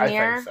an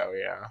Imagineer. I think so.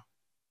 Yeah.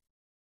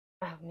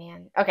 Oh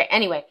man. Okay.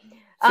 Anyway.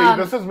 See,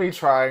 this is me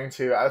trying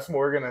to, as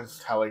Morgan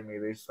is telling me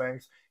these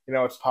things, you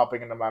know, it's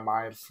popping into my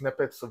mind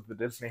snippets of the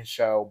Disney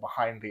show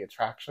Behind the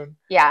Attraction.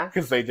 Yeah.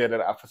 Because they did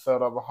an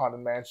episode of the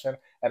Haunted Mansion.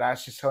 And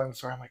as she's telling the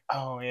story, I'm like,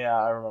 oh, yeah,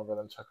 I remember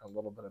them talking a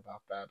little bit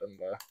about that and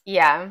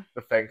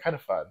the thing. Kind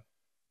of fun.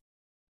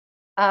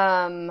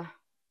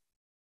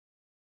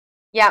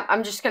 Yeah,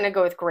 I'm just going to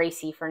go with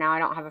Gracie for now. I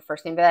don't have a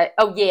first name. But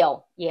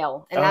Yale.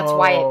 And that's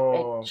why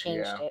it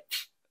changed it.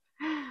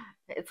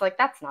 It's like,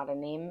 that's not a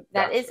name.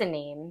 That is a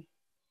name.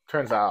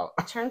 Turns out.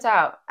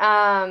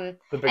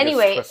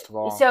 Anyway, twist of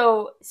all.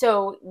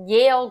 So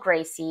Yale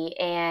Gracie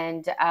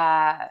and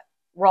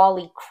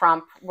Raleigh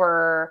Crump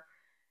were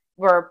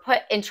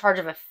put in charge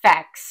of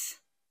effects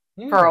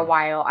for a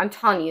while. I'm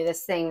telling you,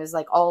 this thing was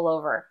like all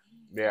over.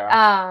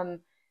 Yeah.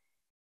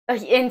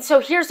 And so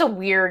here's a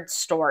weird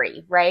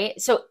story,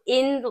 right? So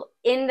in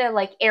the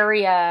like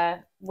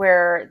area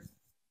where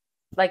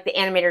like the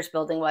animators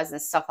building was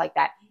and stuff like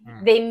that,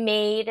 they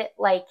made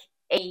like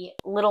a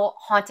little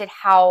haunted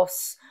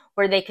house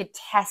where they could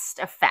test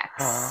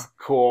effects.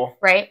 Cool.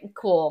 Right?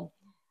 Cool.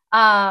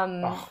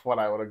 What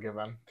I would have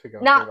given to go through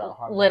that Not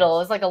haunted little. It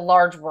house. was like a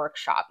large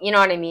workshop. You know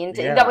what I mean?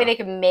 Yeah. That way they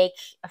could make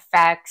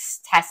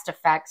effects, test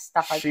effects,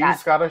 stuff like that.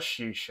 She's got a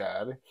she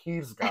shed.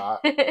 He's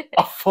got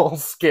a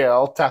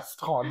full-scale test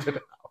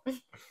haunted house.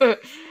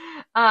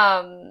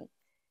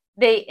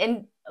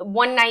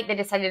 One night they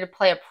decided to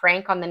play a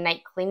prank on the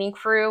night cleaning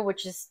crew,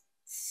 which is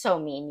so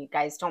mean. You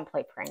guys don't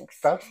play pranks.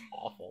 That's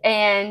awful.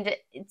 And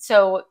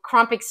so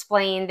Crump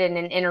explained in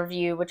an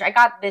interview, which I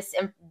got this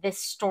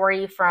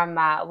story from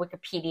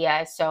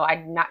Wikipedia, so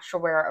I'm not sure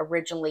where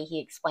originally he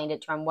explained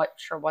it to. I'm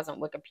sure it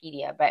wasn't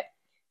Wikipedia, but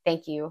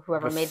thank you,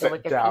 whoever made the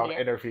Wikipedia down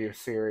interview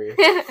series.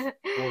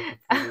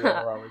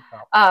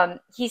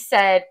 He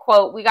said,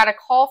 quote, "We got a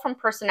call from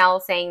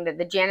personnel saying that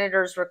the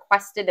janitors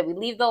requested that we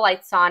leave the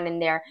lights on in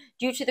there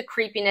due to the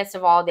creepiness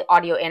of all the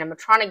audio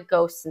animatronic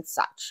ghosts and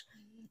such.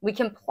 We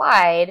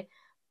complied,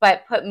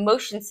 but put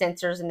motion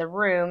sensors in the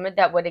room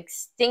that would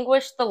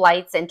extinguish the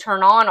lights and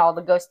turn on all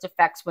the ghost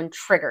effects when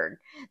triggered.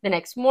 The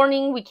next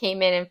morning, we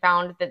came in and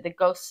found that the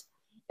ghost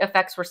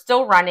effects were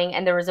still running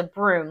and there was a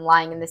broom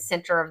lying in the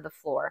center of the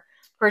floor.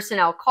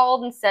 Personnel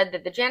called and said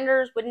that the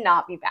janitors would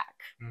not be back."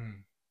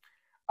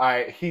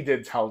 He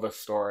did tell the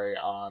story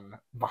on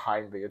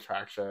Behind the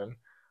Attraction.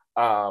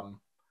 Oh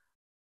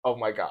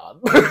my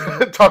god.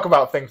 Talk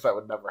about things that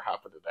would never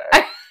happen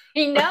today.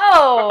 I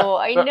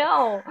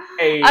know.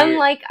 I'm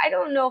like, I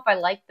don't know if I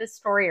like this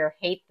story or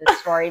hate this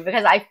story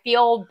because I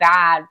feel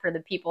bad for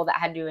the people that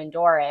had to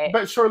endure it.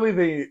 But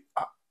surely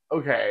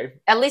okay.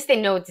 At least they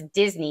know it's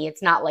Disney.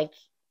 It's not like...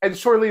 And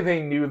surely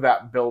they knew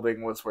that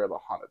building was where the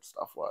haunted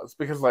stuff was.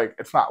 Because, like,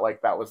 it's not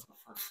like that was the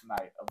first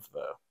night of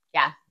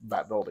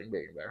that building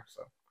being there.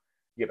 So,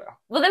 you know.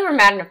 Well, they were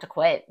mad enough to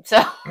quit,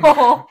 so...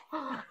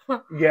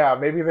 Yeah,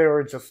 maybe they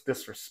were just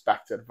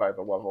disrespected by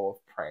the level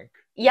of prank.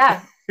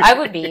 Yeah, I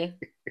would be.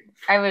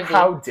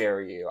 How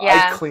dare you?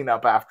 Yeah. I clean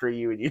up after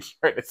you and you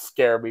try to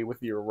scare me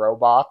with your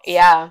robots.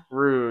 Yeah.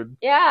 Rude.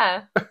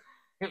 Yeah.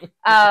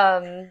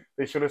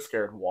 They should have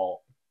scared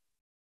Walt.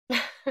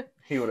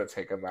 He would have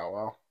taken that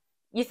well.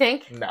 You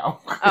think? No.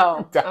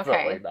 Oh,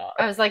 definitely okay. not.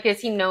 I was like, is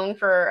he known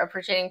for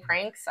appreciating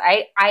pranks?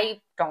 I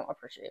don't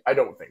appreciate pranks. I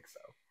don't think so.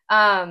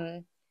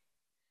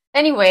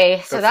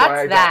 Anyway, so that's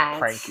why I that. don't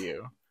prank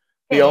you.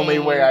 The only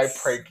way I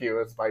prank you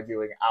is by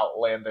doing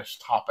outlandish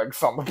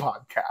topics on the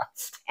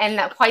podcast. And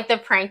quite the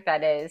prank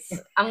that is.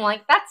 I'm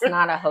like, that's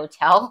not a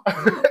hotel.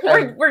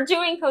 We're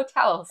doing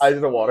hotels. I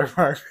did a water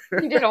park.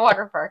 You did a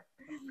water park.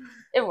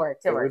 It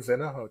worked. It worked. Was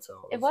in a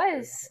hotel. It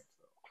was.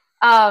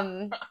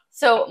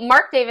 So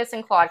Mark Davis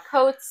and Claude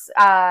Coates,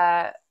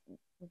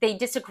 they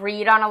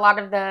disagreed on a lot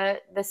of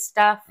the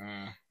stuff.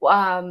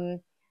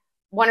 One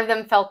of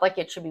them felt like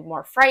it should be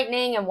more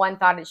frightening, and one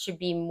thought it should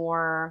be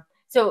more...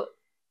 So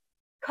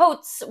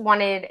Coates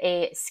wanted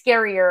a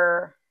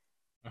scarier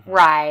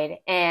ride,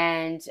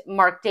 and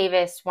Mark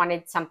Davis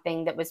wanted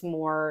something that was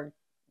more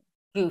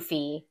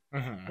goofy.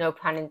 No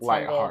pun intended.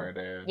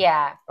 Lighthearted.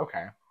 Yeah.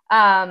 Okay.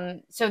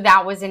 So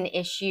that was an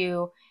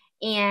issue,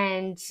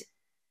 and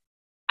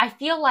I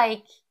feel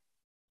like,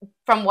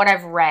 from what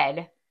I've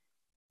read,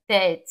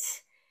 that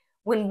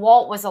when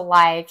Walt was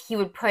alive, he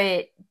would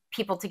put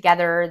people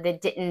together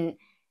that didn't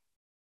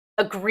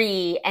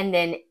agree and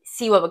then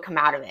see what would come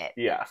out of it.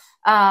 Yes.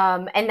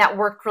 And that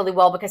worked really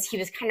well because he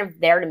was kind of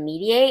there to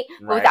mediate.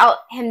 Right. But without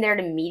him there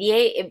to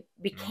mediate, it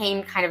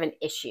became kind of an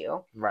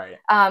issue. Right.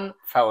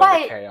 Fell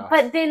into chaos.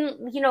 But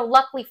then, you know,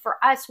 luckily for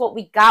us, what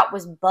we got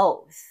was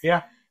both.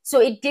 Yeah. So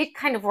it did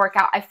kind of work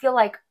out. I feel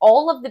like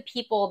all of the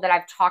people that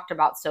I've talked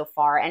about so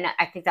far, and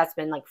I think that's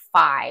been like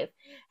 5,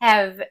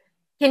 have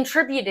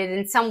contributed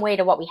in some way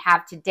to what we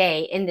have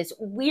today in this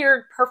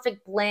weird,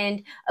 perfect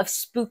blend of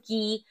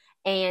spooky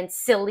and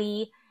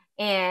silly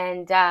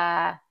and,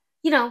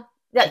 you know,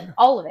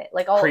 all of it.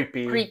 Like all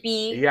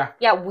creepy.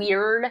 Yeah,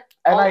 weird.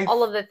 And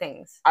all of the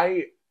things.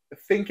 I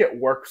think it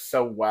works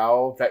so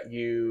well that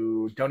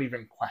you don't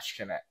even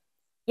question it.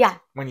 Yeah.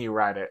 When you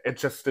ride it. It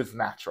just is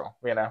natural,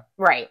 you know?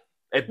 Right.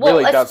 It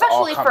really does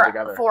all come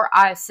together. For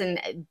us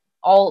and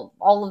all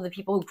of the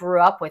people who grew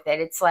up with it,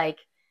 it's like,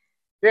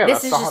 yeah,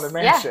 this is the Haunted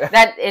Mansion. Yeah,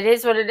 that it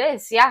is what it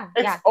is. Yeah,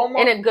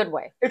 almost, in a good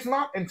way. It's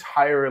not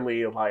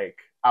entirely like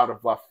out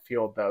of left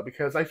field though,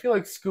 because I feel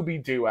like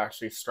Scooby-Doo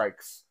actually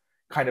strikes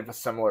kind of a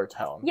similar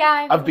tone.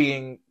 Yeah, of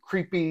being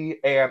creepy,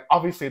 and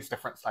obviously it's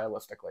different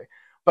stylistically,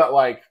 but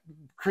like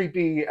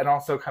creepy and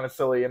also kind of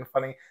silly and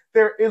funny.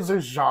 There is a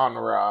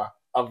genre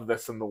of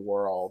this in the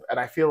world, and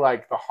I feel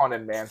like the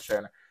Haunted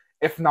Mansion,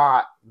 if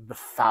not the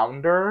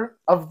founder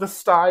of the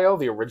style,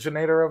 the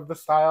originator of the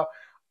style,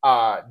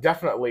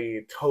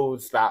 definitely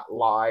toes that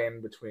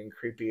line between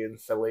creepy and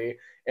silly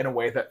in a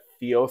way that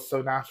feels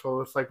so natural.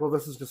 It's like, well,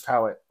 this is just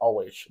how it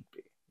always should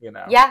be, you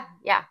know? Yeah.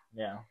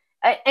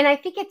 And I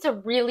think it's a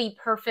really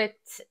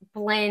perfect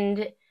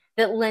blend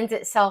that lends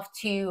itself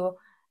to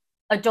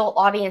adult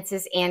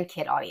audiences and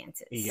kid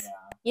audiences. Yeah.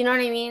 You know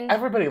what I mean?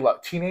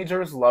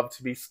 Teenagers love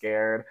to be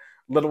scared.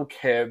 Little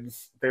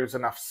kids, there's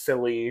enough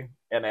silly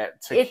in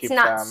it to keep them... It's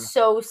not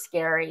so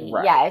scary.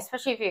 Right. Yeah,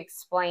 especially if you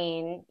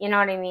explain, you know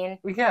what I mean?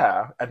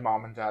 Yeah, and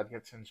mom and dad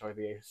get to enjoy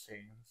the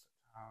scenes.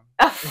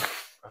 around.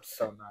 That's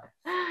so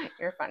nice.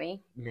 You're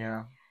funny.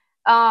 Yeah.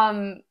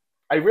 Um,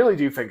 I really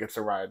do think it's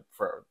a ride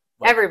for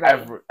like, everybody.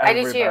 everybody. I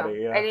do too.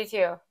 Yeah. I do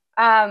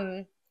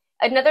too.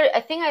 Another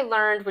a thing I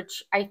learned,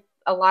 which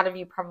a lot of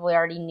you probably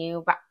already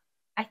knew, but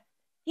I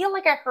feel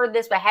like I heard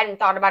this, but I hadn't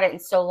thought about it in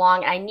so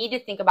long, and I need to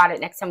think about it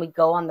next time we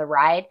go on the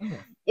ride,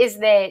 is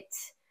that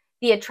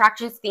the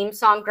attraction's theme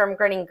song, Grim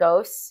Grinning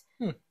Ghosts,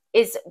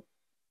 is,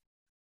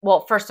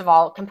 well, first of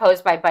all,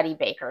 composed by Buddy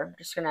Baker. I'm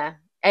just gonna,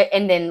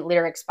 and then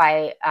lyrics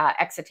by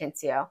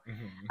Exitencio.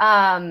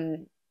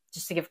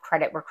 Just to give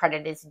credit where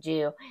credit is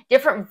due.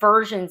 Different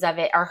versions of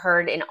it are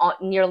heard in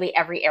nearly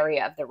every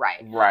area of the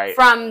ride. Right.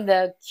 From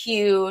the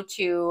cue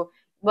to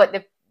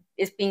what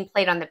is being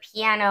played on the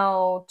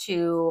piano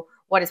to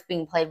what is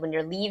being played when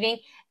you're leaving.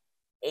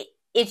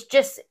 It's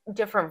just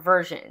different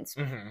versions,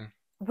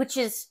 which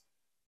is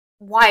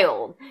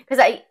wild.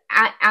 Because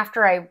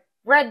after I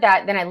read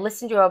that, then I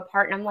listened to a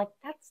part and I'm like,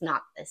 that's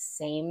not the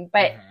same.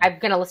 But I'm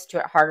going to listen to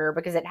it harder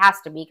because it has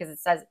to be, because it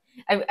says,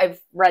 I've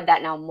read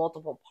that now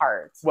multiple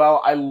parts.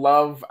 Well, I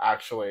love,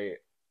 actually,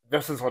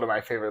 this is one of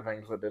my favorite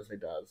things that Disney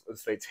does,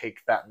 is they take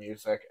that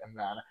music and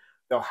then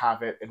they'll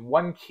have it in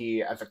one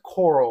key as a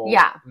choral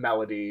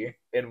melody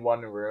in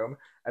one room,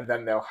 and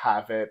then they'll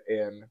have it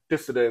in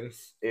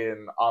dissonance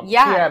on the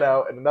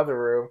piano in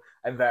another room,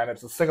 and then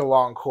it's a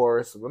sing-along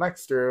chorus in the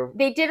next room.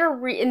 They did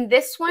in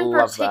this one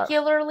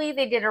particularly,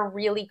 they did a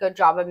really good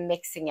job of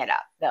mixing it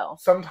up, though.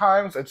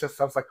 Sometimes it just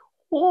sounds like,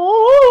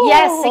 whoa!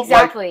 Yes,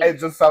 exactly. Like, it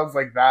just sounds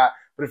like that.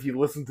 But if you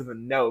listen to the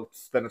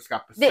notes, then it's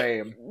got the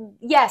same.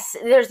 Yes,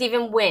 there's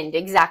even wind,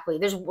 exactly.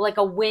 There's like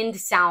a wind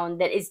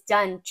sound that is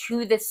done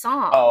to the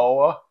song.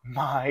 Oh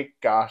my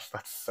gosh,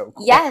 that's so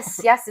cool. Yes,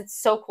 it's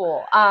so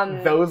cool.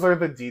 Those are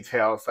the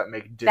details that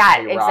make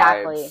Disney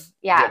rides,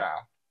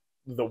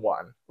 the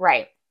one.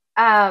 Right.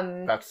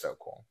 That's so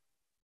cool.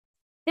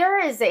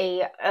 There is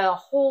a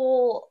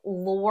whole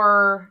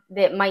lore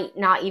that might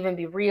not even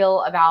be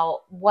real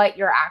about what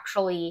you're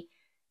actually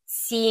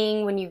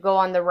seeing when you go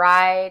on the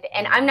ride,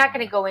 and I'm not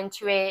going to go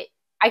into it.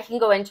 I can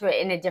go into it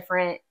in a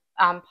different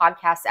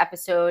podcast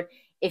episode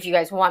if you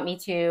guys want me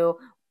to.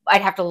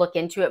 I'd have to look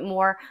into it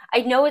more.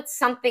 I know it's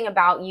something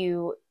about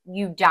you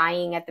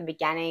dying at the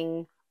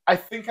beginning. I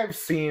think I've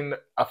seen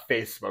a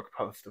Facebook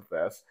post of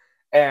this,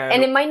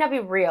 and it might not be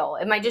real.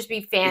 It might just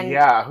be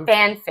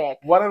fanfic.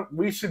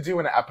 We should do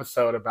an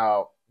episode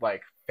about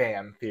like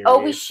fan theories.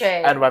 Oh, we should.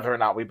 And whether or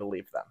not we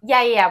believe them.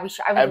 Yeah, we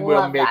should. I would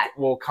love that.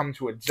 We'll come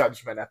to a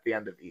judgment at the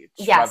end of each.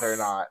 Yes. Whether or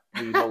not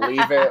we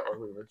believe it or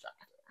we reject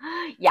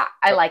it. Yeah,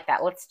 I like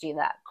that. Let's do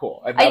that.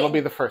 Cool. And that'll be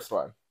the first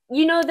one.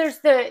 You know, there's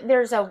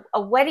a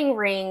wedding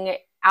ring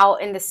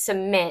out in the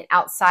cement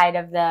outside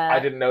of the... I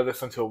didn't know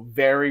this until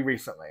very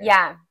recently.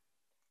 Yeah.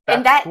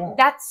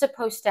 That's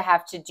supposed to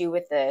have to do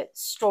with the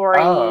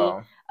story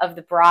of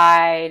the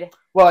bride.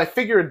 Well, I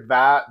figured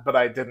that, but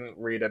I didn't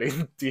read any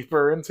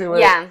deeper into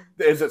it. Yeah.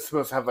 Is it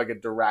supposed to have like a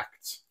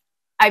direct...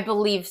 I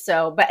believe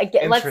so, but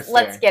again,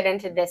 let's get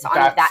into this on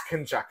that. That's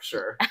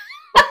conjecture.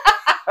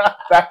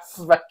 That's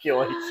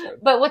speculation.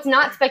 But what's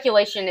not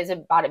speculation is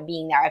about it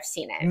being there. I've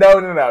seen it.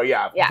 No,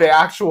 yeah. The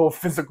actual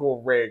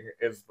physical ring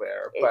is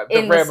there, but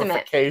the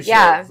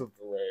ramifications of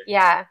the ring.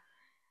 Yeah.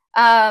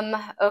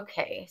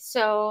 Okay,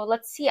 so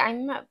let's see.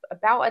 I'm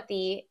about at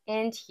the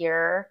end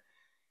here.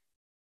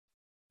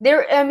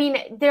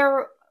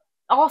 There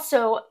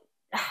also,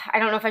 I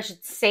don't know if I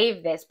should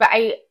save this, but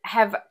I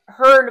have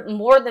heard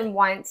more than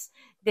once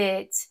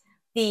that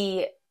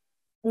the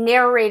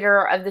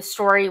narrator of the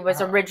story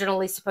was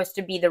originally supposed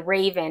to be the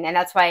Raven, and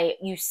that's why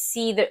you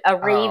see a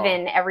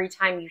Raven every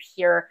time you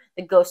hear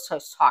the ghost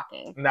host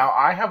talking. Now,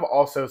 I have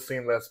also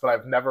seen this, but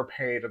I've never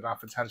paid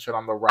enough attention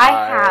on the ride.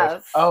 I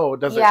have. Oh,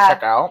 does it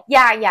check out?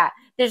 Yeah.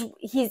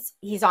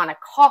 He's on a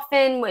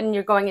coffin when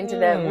you're going into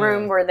the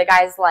room where the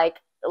guy's like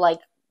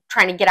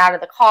trying to get out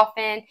of the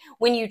coffin.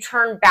 When you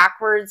turn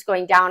backwards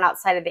going down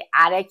outside of the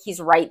attic, he's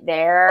right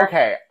there.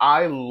 Okay,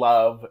 I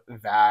love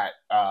that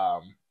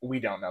we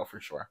don't know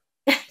for sure.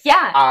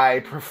 Yeah.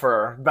 I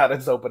prefer that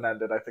it's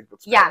open-ended. I think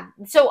that's great. Yeah.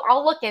 So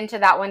I'll look into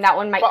that one. That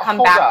one might come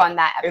back on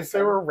that episode. Is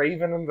there a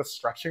Raven in the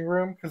stretching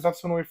room? Because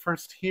that's when we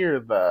first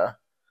hear the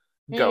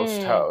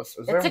ghost host.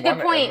 That's a good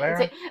point.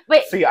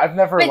 But see, I've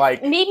never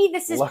maybe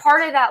this is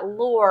part of that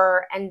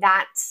lore, and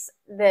that's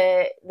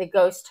the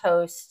ghost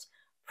host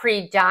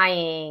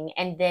pre-dying,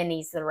 and then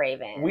he's the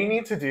Raven. We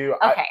need to do.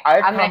 Okay,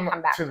 I've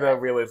come back to the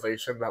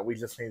realization that we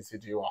just need to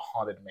do a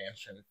Haunted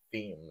Mansion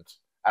themed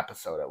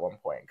episode at one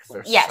point, because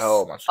there's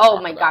so much to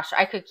talk about. Gosh,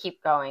 I could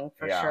keep going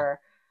for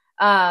sure.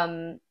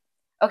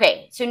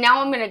 Okay, so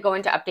now I'm going to go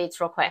into updates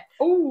real quick.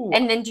 Ooh.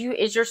 And then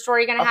is your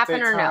story going to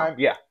happen or no?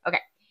 Yeah. Okay.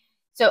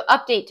 So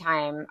update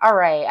time. All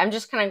right, I'm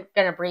just kind of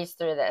going to breeze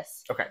through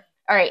this. Okay.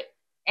 All right.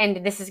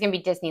 And this is going to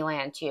be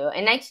Disneyland, too.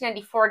 In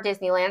 1994,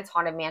 Disneyland's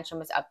Haunted Mansion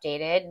was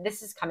updated.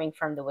 This is coming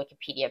from the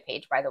Wikipedia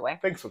page, by the way.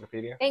 Thanks,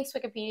 Wikipedia. Thanks,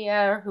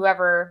 Wikipedia, or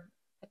whoever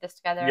put this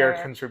together. Your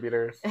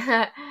contributors. In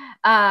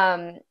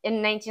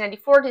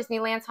 1994,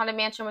 Disneyland's Haunted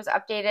Mansion was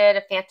updated.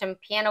 A phantom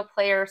piano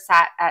player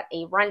sat at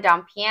a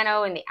rundown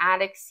piano in the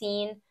attic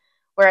scene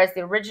whereas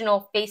the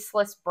original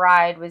faceless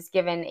bride was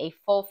given a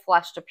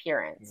full-fleshed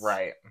appearance.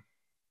 Right.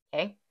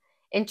 Okay.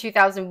 In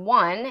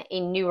 2001, a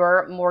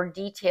newer, more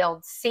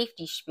detailed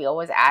safety spiel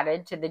was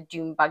added to the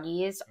Doom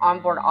buggies.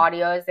 Onboard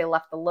audio as they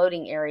left the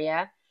loading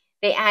area.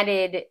 They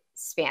added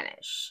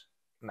Spanish.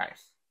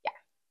 Nice.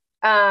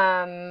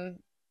 Yeah.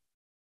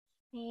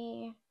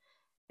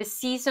 The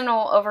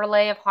seasonal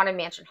overlay of Haunted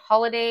Mansion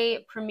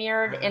Holiday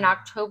premiered in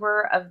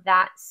October of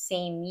that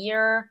same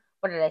year.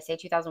 What did I say,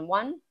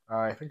 2001?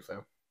 I think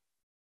so.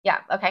 Yeah,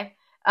 okay.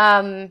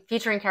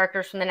 Featuring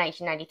characters from the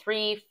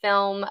 1993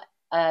 film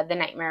The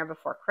Nightmare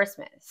Before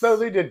Christmas. So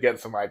they did get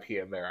some IP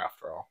in there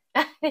after all.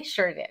 They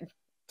sure did.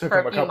 Took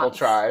them a couple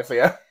tries,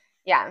 yeah.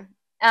 Yeah.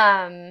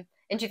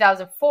 In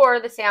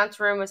 2004, the seance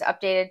room was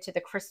updated to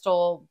the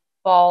crystal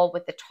ball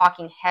with the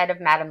talking head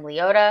of Madame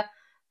Leota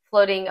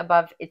floating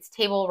above its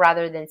table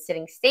rather than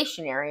sitting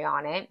stationary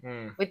on it,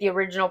 with the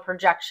original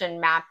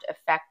projection mapped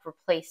effect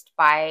replaced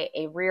by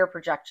a rear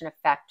projection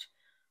effect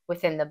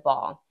within the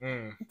ball.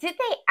 Did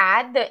they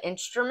add the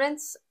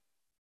instruments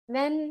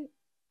then?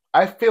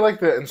 I feel like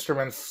the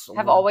instruments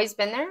have always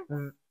been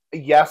there.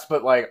 Yes,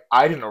 but like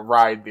I didn't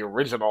ride the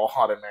original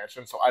Haunted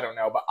Mansion, so I don't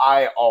know. But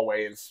I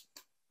always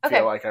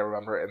feel like I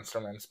remember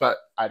instruments, but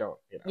I don't.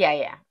 You know.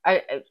 Yeah.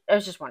 I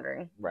was just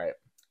wondering. Right.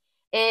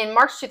 In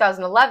March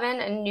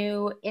 2011, a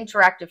new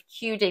interactive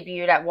queue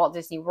debuted at Walt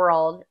Disney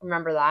World.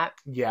 Remember that?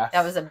 Yes.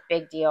 That was a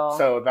big deal.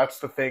 So that's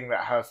the thing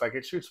that has like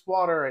it shoots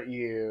water at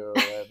you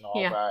and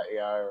all that.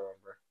 Yeah, I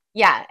remember.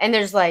 Yeah, and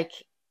there's like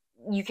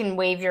you can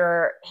wave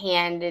your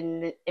hand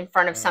in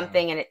front of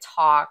something and it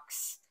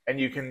talks. And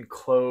you can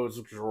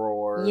close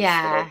drawers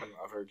and open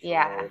other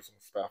drawers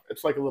and stuff.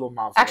 It's like a little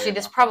mausoleum. Actually,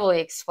 this probably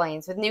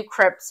explains. With new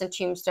crypts and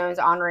tombstones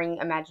honoring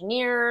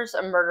Imagineers,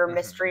 a murder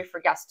mystery for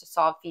guests to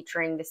solve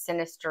featuring the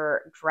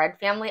sinister Dread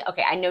family.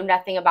 Okay, I know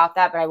nothing about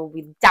that, but I will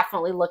be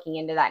definitely looking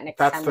into that next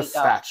time we go. That's the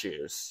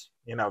statues.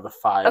 You know, the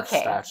 5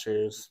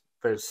 statues.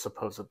 There's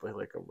supposedly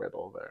like a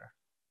riddle there.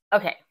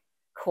 Okay,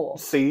 cool.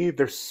 See,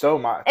 there's so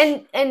much.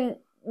 And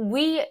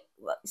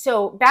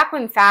so back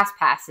when Fast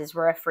Passes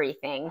were a free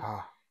thing,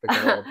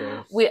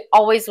 we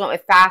always went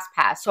with Fast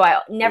Pass. So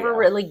I never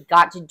really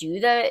got to do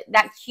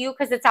that queue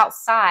because it's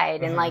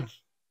outside and like,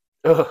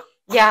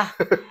 yeah.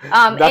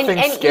 Nothing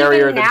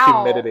scarier than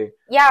humidity.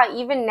 Yeah,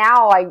 even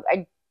now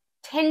I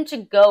tend to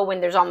go when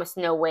there's almost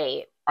no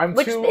wait.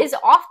 Which is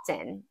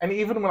often. And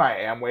even when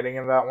I am waiting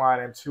in that line,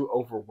 I'm too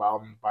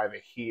overwhelmed by the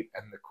heat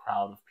and the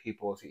crowd of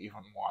people to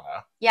even want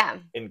to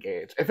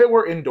engage. If it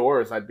were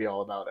indoors, I'd be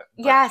all about it.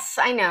 Yes,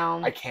 I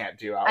know. I can't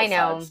do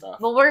outside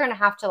stuff. Well, we're going to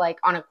have to, like,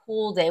 on a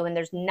cool day when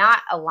there's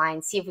not a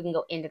line, see if we can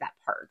go into that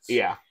part.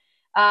 Yeah.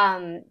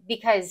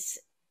 Because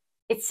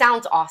it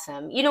sounds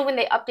awesome. You know, when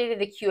they updated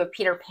the queue of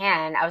Peter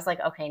Pan, I was like,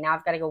 okay, now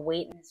I've got to go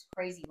wait in this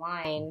crazy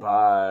line.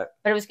 But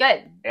it was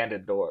good. And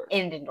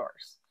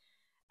indoors.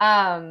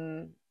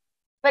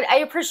 But I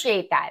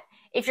appreciate that.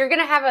 If you're going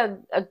to have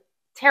a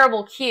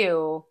terrible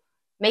queue,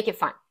 make it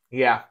fun.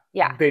 Yeah.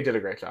 They did a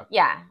great job.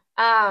 Yeah.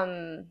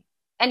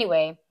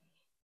 Anyway,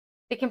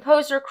 the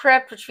Composer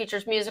Crypt, which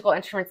features musical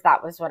instruments,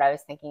 that was what I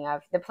was thinking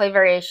of. The play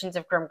variations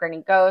of Grim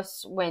Grinning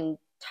Ghosts when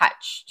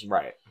touched.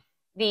 Right.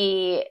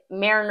 The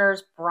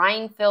Mariner's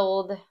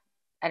brine-filled,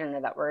 I don't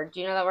know that word. Do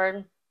you know that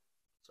word?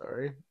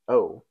 Sorry.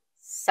 Oh.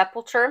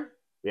 Sepulture.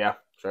 Yeah.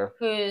 Sure.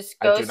 Whose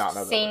ghost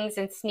sings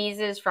and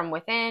sneezes from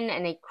within,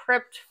 and a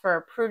crypt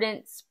for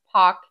Prudence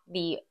Pock,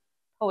 the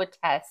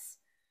poetess,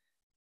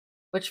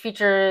 which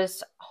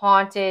features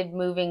haunted,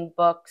 moving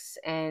books.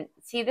 And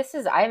see,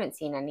 I haven't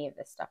seen any of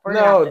this stuff.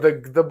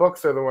 The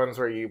books are the ones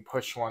where you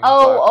push one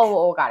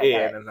got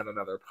it. and then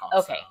another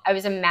pops out. I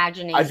was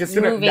imagining I just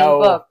moving didn't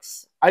know,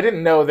 books. I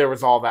didn't know there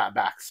was all that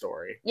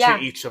backstory to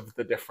each of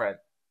the different,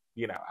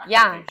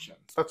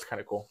 activations. That's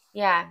kind of cool.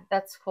 Yeah,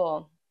 that's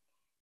cool.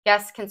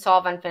 Guests can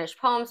solve unfinished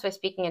poems by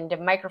speaking into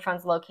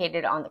microphones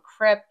located on the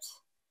crypt.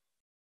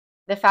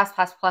 The Fast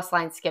Pass Plus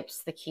line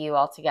skips the queue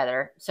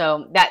altogether,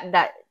 so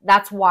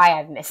that's why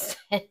I've missed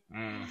it.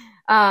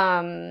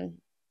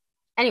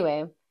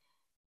 Anyway,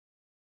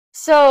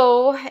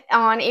 so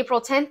on April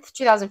 10th,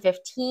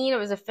 2015, it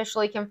was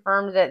officially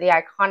confirmed that the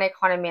iconic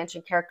Haunted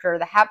Mansion character,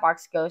 the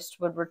Hatbox Ghost,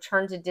 would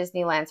return to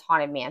Disneyland's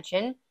Haunted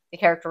Mansion. The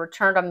character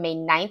returned on May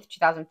 9th,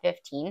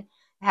 2015.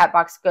 The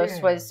Hatbox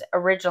Ghost was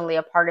originally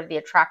a part of the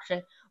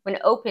attraction when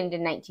opened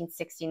in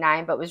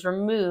 1969, but was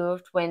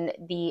removed when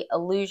the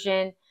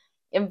illusion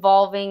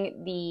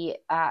involving the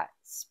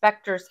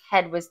specter's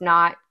head was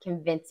not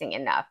convincing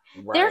enough.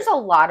 Right. There's a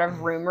lot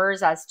of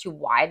rumors as to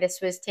why this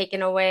was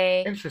taken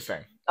away.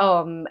 Interesting.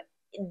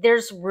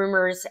 There's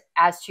rumors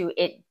as to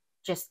it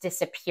just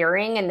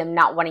disappearing and them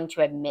not wanting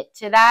to admit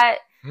to that.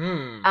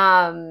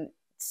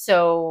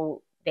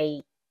 So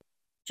they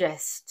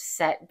just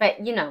said, but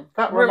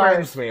that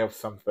reminds me of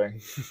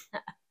something.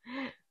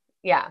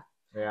 Yeah.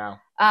 Yeah.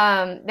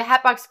 The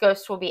Hatbox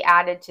Ghost will be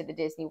added to the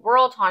Disney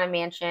World Haunted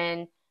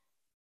Mansion.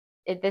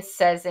 This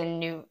says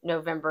in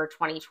November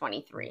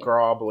 2023.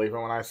 Girl, I'll believe it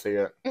when I see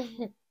it.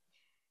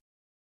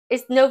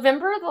 Is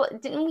November?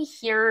 Didn't we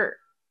hear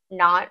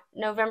not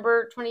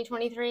November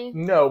 2023?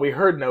 No, we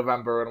heard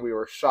November and we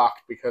were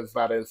shocked because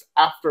that is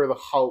after the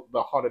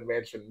Haunted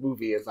Mansion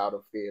movie is out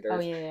of theaters. Oh,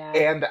 yeah.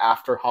 And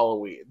after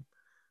Halloween.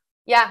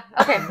 Yeah,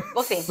 okay,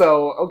 we'll see.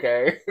 So,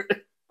 okay.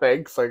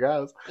 Thanks, I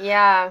guess.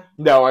 Yeah.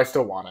 No, I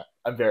still want it.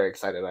 I'm very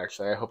excited,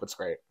 actually. I hope it's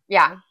great.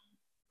 Yeah.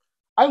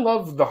 I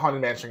love the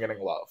Haunted Mansion getting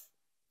love.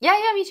 Yeah,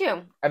 me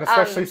too. And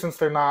especially since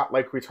they're not,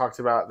 like we talked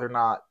about, they're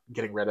not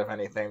getting rid of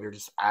anything. They're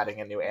just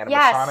adding a new animatronic.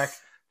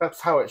 Yes.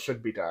 That's how it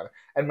should be done.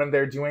 And when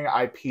they're doing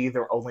IP,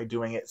 they're only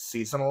doing it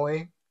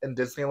seasonally in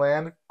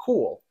Disneyland.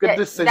 Cool. Good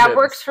decision. That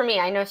works for me.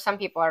 I know some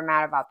people are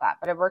mad about that,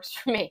 but it works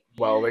for me.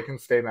 Well, they can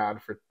stay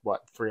mad for,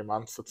 3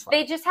 months? It's fine.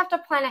 They just have to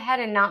plan ahead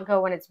and not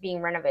go when it's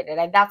being renovated.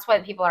 That's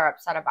what people are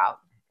upset about.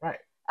 Right.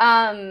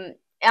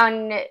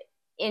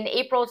 In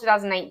April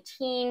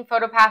 2019,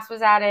 PhotoPass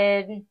was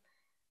added.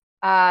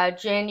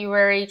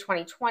 January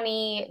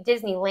 2020,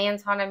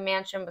 Disneyland's Haunted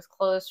Mansion was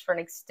closed for an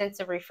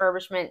extensive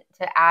refurbishment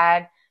to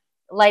add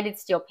lighted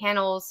steel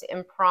panels,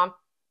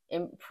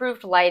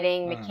 improved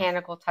lighting,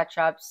 mechanical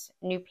touch-ups,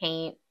 new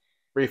paint.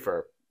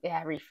 Refurb.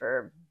 Yeah,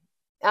 refurb.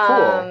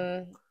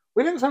 Cool.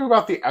 We didn't talk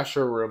about the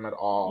Escher room at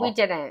all. We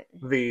didn't.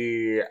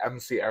 The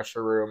MC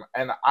Escher room.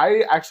 And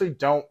I actually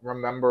don't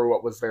remember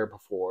what was there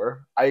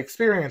before. I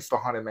experienced the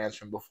Haunted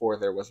Mansion before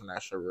there was an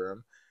Escher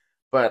room.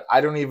 But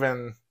I don't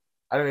even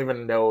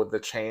know the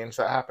change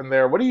that happened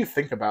there. What do you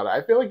think about it?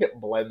 I feel like it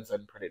blends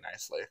in pretty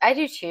nicely. I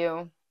do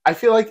too. I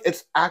feel like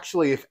it's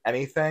actually, if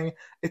anything,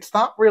 it's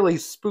not really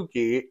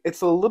spooky.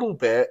 It's a little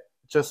bit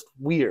just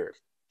weird.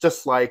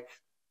 Just like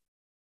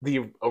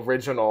the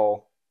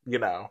original,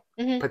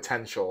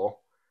 potential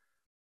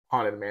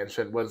Haunted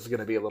Mansion was going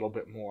to be a little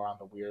bit more on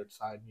the weird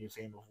side,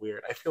 Museum of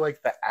Weird. I feel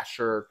like the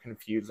Escher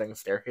confusing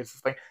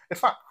staircases thing,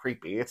 it's not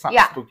creepy. It's not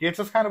spooky. It's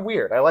just kind of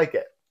weird. I like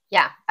it.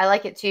 Yeah, I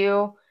like it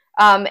too.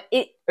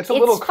 It's a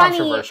little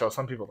controversial.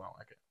 Some people don't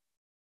like it.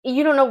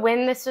 You don't know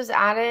when this was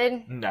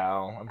added?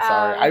 No, I'm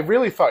sorry. I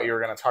really thought you were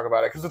going to talk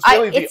about it because it's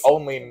really the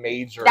only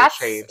major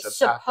change that's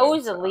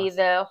supposedly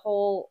the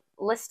whole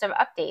list of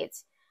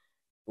updates.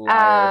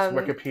 Liars.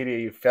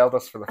 Wikipedia, you failed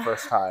us for the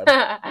first time.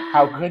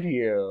 How could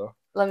you?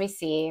 Let me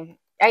see.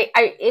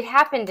 It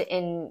happened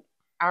in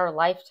our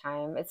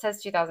lifetime. It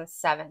says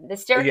 2007. The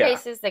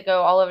staircases that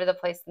go all over the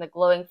place and the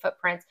glowing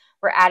footprints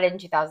were added in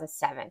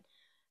 2007.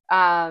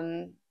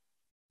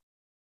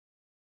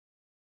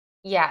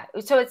 Yeah,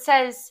 so it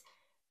says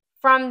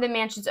from the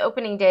mansion's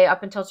opening day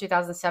up until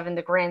 2007,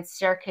 the grand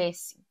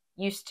staircase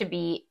used to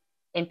be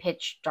in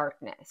pitch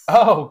darkness.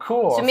 Oh,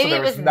 cool. So maybe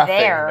it was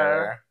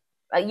there.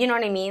 You know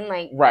what I mean?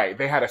 Right,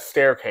 they had a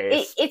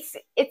staircase.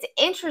 It's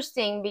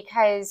interesting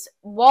because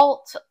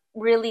Walt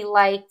really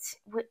liked.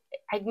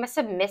 I must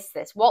have missed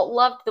this. Walt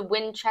loved the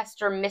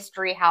Winchester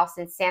Mystery House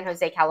in San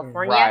Jose,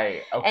 California,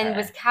 right, okay. And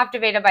was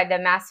captivated by the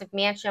massive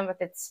mansion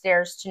with its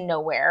stairs to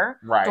nowhere,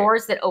 right.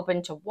 Doors that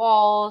open to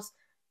walls,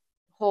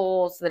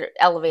 holes that are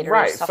elevators,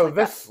 right. Stuff so like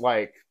this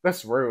that.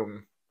 This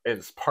room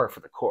is par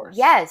for the course.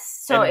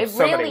 Yes, so it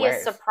so really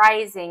is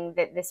surprising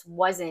that this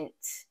wasn't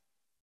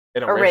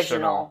an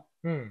original.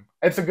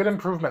 It's a good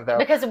improvement, though.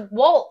 Because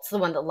Walt's the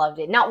one that loved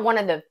it, not one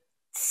of the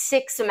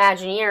 6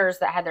 Imagineers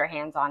that had their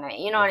hands on it.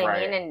 You know what I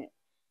mean? And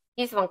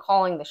he's the one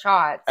calling the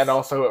shots. And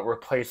also it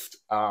replaced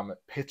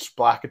pitch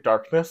black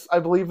darkness, I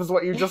believe is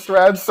what you just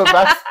read. So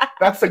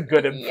that's a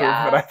good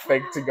improvement, I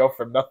think, to go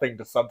from nothing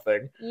to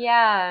something.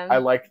 Yeah. I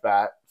like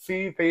that.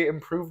 See, they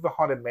improved the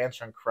Haunted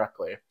Mansion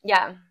correctly.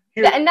 Yeah.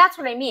 And that's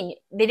what I mean.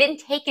 They didn't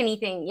take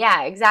anything.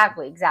 Yeah,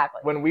 exactly.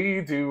 When we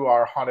do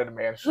our Haunted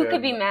Mansion, who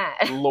could be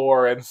mad?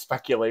 Lore and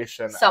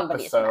speculation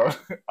Somebody's episode.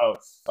 Mad. Oh,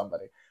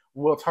 somebody.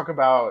 We'll talk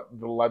about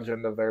the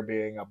legend of there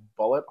being a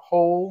bullet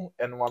hole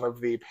in one of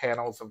the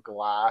panels of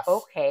glass.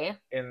 Okay.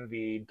 In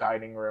the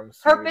dining room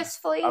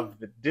purposefully of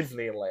the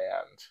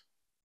Disneyland.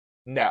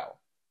 No.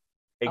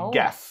 A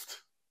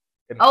guest.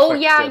 Oh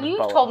yeah, you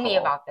told me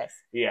about this.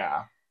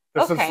 Yeah.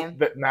 This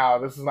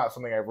is not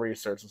something I've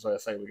researched, so I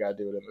say we gotta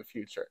do it in the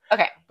future.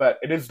 Okay. But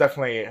it is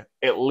definitely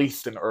at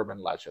least an urban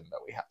legend that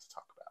we have to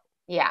talk about.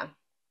 Yeah.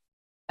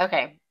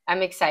 Okay.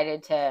 I'm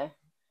excited to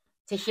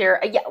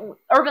hear.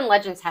 Urban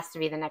legends has to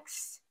be the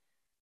next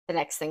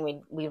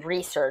thing we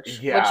research.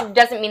 Yeah. Which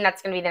doesn't mean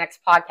that's going to be the next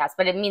podcast,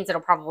 but it means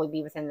it'll probably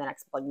be within the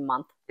next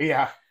month.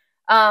 Yeah.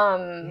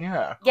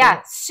 Yeah. Cool.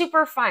 Yeah.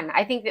 Super fun.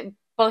 I think that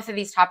both of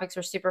these topics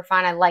were super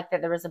fun. I like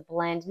that there was a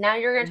blend. Now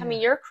you're going to tell me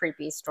your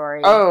creepy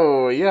story.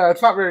 Oh yeah,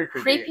 it's not very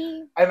creepy.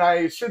 Creepy.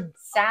 And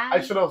sad.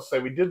 I should also say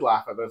we did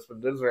laugh at this, but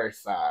it is very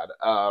sad.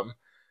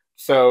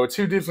 So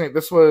to Disney,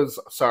 this is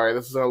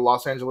a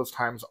Los Angeles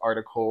Times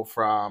article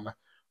from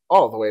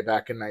all the way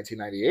back in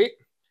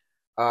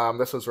 1998.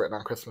 This was written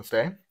on Christmas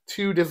Day.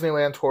 2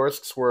 Disneyland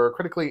tourists were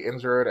critically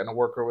injured and a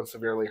worker was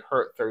severely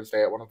hurt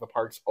Thursday at one of the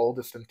park's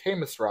oldest and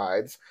tamest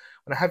rides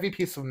when a heavy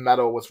piece of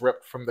metal was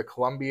ripped from the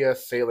Columbia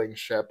sailing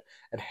ship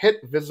and hit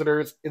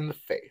visitors in the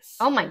face.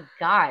 Oh my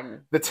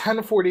God. The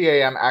 10:40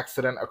 a.m.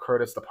 accident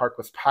occurred as the park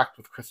was packed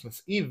with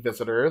Christmas Eve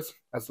visitors,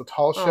 as the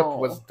tall ship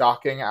was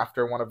docking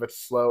after one of its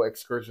slow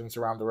excursions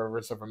around the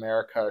Rivers of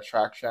America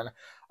attraction.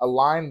 A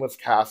line was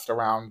cast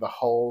around the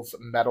hull's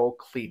metal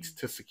cleat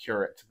to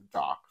secure it to the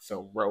dock,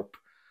 so rope,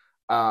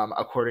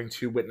 according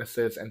to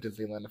witnesses and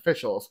Disneyland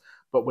officials.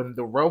 But when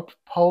the rope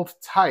pulled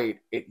tight,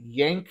 it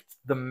yanked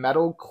the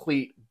metal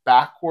cleat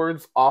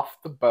backwards off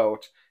the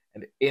boat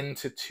and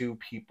into 2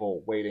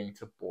 people waiting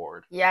to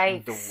board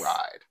the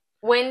ride.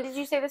 When did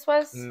you say this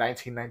was?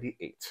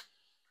 1998.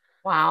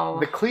 Wow.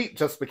 The cleat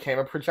just became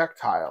a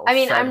projectile. I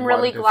mean, I'm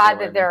really glad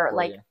that they're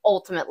like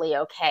ultimately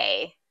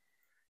okay.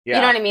 Yeah.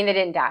 You know what I mean? They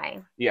didn't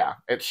die. Yeah.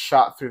 It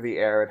shot through the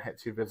air and hit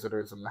 2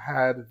 visitors in the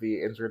head.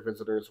 The injured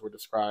visitors were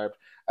described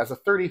as a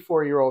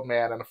 34-year-old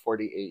man and a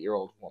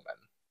 48-year-old woman.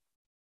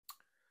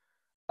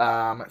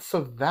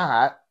 So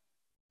that,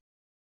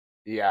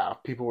 yeah,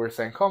 people were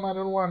saying, call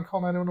 911,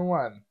 call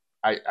 911.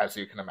 As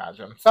you can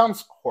imagine.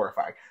 Sounds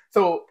horrifying.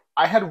 So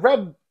I had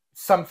read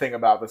something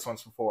about this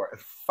once before and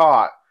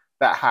thought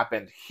that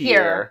happened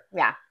here.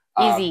 Yeah.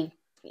 Easy.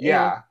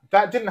 Yeah.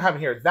 That didn't happen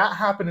here. That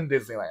happened in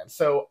Disneyland.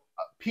 So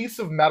a piece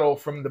of metal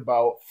from the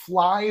boat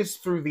flies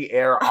through the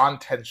air on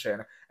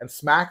tension and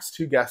smacks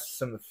 2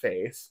 guests in the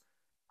face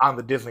on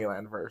the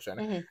Disneyland version.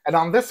 Mm-hmm. And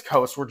on this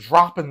coast, we're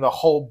dropping the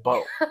whole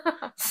boat.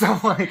 So,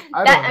 like,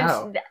 I don't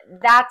know.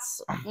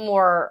 That's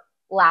more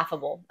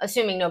laughable,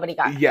 assuming nobody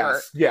got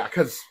hurt. Yeah,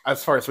 because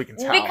as far as we can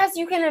tell. Because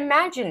you can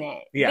imagine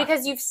it. Yeah.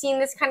 Because you've seen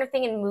this kind of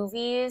thing in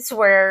movies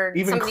where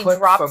even somebody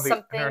drops on the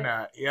something.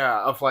 Internet,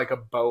 of like a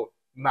boat.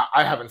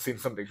 I haven't seen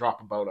somebody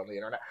drop a boat on the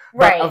internet,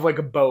 but of like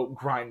a boat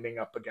grinding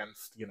up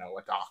against, a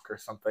dock or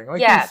something.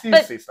 Like, you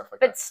see stuff like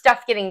that. But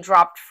stuff getting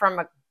dropped from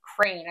a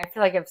crane, I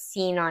feel like I've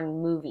seen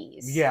on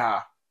movies.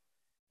 Yeah.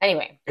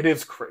 Anyway, it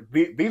is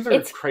these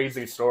are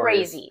crazy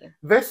stories. Crazy.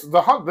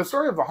 The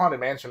story of the Haunted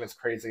Mansion is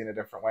crazy in a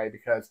different way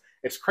because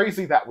it's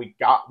crazy that we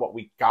got what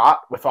we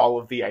got with all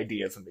of the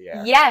ideas in the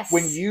air. Yes.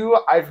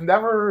 I've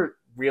never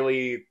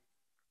really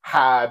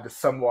had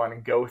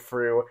someone go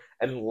through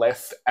and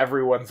list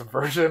everyone's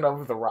version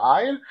of the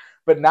ride,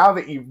 but now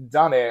that you've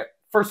done it,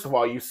 first of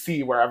all, you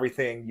see where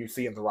everything you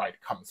see in the ride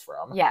comes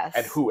from. Yes.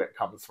 And who it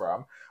comes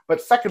from. But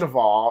second of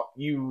all,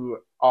 you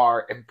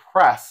are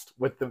impressed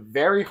with the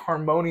very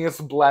harmonious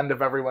blend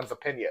of everyone's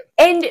opinion.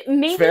 And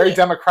maybe it's very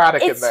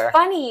democratic in there. It's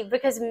funny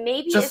because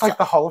maybe just like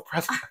the Hall of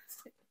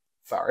Presidents.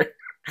 Sorry.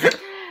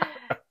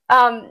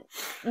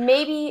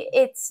 Maybe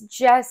it's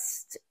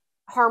just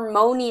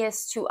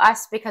harmonious to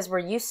us because we're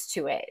used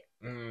to it.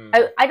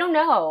 I don't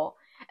know.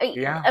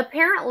 Yeah.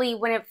 Apparently,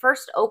 when it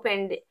first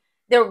opened,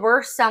 there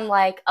were some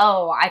like,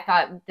 oh, I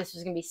thought this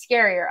was going to be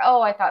scary, or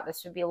oh, I thought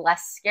this would be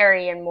less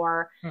scary and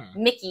more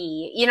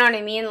Mickey. You know what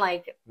I mean?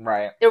 Like,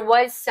 right. There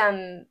was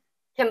some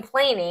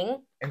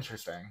complaining.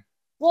 Interesting.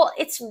 Well,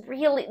 it's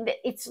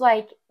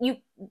like you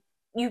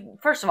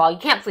first of all, you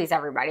can't please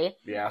everybody.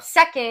 Yeah.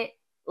 Second,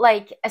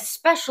 like,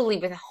 especially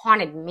with a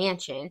Haunted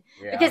Mansion,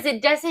 because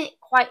it doesn't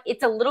quite,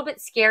 it's a little bit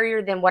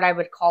scarier than what I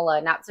would call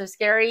a not so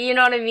scary, you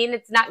know what I mean?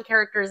 It's not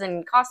characters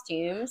and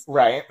costumes.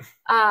 Right.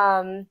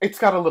 It's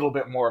got a little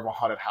bit more of a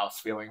haunted house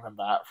feeling than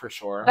that, for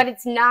sure. But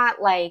it's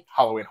not like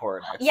Halloween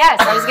Horror Nights.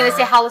 Yes, I was going to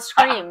say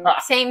Halloween.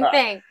 Same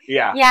thing.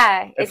 Yeah.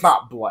 Yeah. It's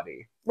not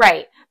bloody.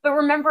 Right. But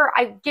remember,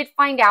 I did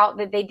find out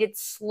that they did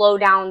slow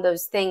down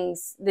those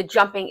things, the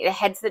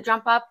heads that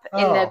jump up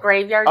in the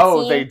graveyard scene.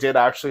 Oh, they did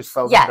actually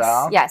slow them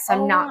down? Yes,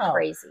 I'm not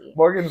crazy.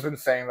 Morgan's been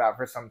saying that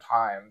for some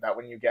time, that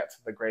when you get to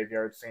the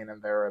graveyard scene and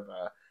there are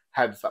the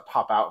heads that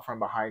pop out from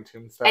behind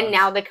tombstones. And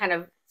now they kind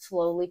of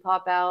slowly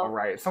pop out. Oh,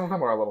 right. Some of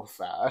them are a little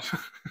sad.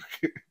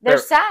 They're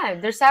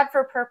sad. They're sad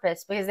for a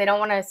purpose because they don't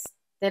want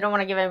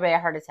to give anybody a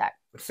heart attack.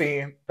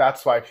 See,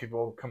 that's why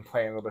people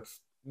complain that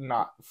it's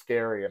not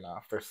scary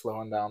enough. They're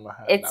slowing down the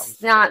head.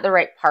 It's not the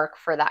right park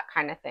for that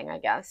kind of thing, I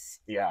guess.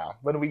 Yeah.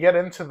 When we get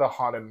into the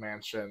Haunted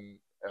Mansion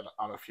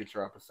on a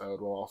future episode,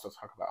 we'll also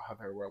talk about how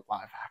there were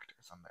live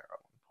actors on there at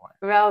one point.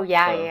 Oh,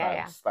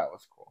 yeah. That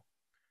was cool.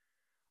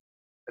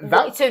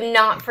 So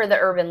not for the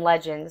Urban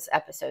Legends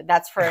episode.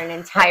 That's for an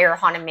entire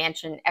Haunted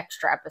Mansion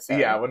extra episode.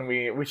 Yeah, when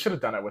we should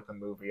have done it with the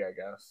movie, I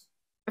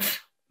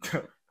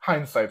guess.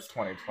 Hindsight's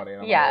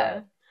 2020.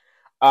 Yeah.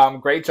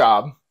 Great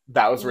job.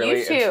 That was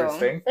really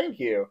interesting. Thank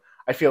you.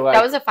 I feel like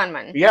that was a fun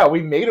one. Yeah,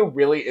 we made a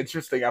really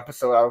interesting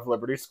episode out of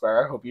Liberty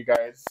Square. I hope you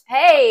guys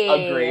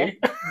agree.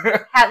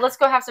 Let's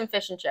go have some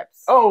fish and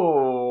chips.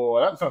 Oh,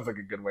 that sounds like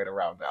a good way to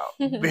round out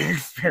the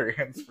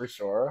experience for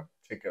sure.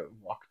 Take a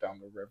walk down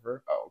the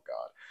river. Oh,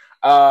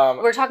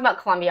 God. We're talking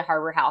about Columbia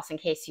Harbor House in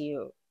case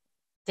you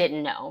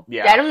didn't know.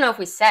 Yeah. I don't know if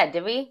we said,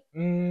 did we?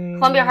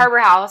 Columbia Harbor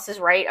House is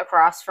right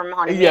across from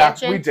Haunted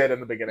Mansion. Yeah, we did in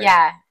the beginning.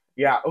 Yeah.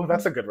 Yeah. Oh,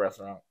 that's a good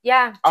restaurant.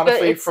 Yeah.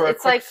 Honestly, for a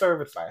quick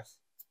service, nice.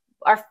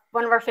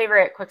 one of our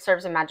favorite quick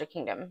serves in Magic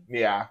Kingdom.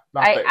 Yeah,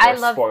 not that I we're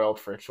love spoiled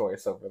for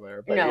choice over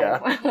there, but no,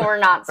 yeah, we're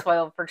not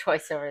spoiled for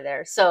choice over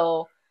there.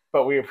 So,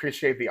 but we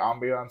appreciate the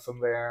ambiance in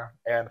there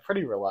and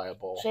pretty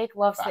reliable. Jake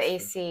loves the food.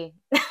 AC.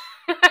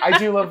 I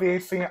do love the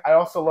AC. I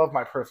also love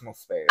my personal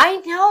space. I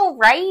know,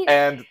 right?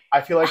 And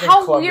I feel like how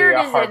in Columbia weird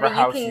is Harbor it that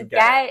House, you can you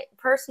get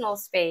personal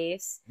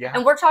space? Yeah.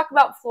 And we're talking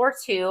about floor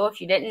 2.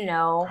 If you didn't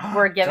know,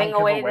 we're giving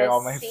Don't away give away the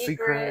all my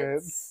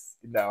secrets.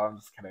 No, I'm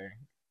just kidding.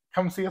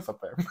 Come see us up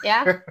there.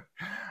 Yeah.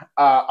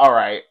 All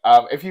right.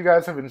 If you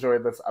guys have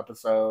enjoyed this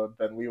episode,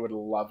 then we would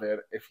love it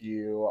if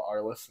you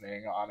are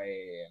listening on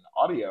an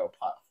audio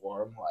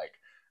platform like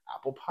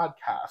Apple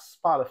Podcasts,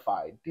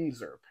 Spotify,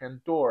 Deezer,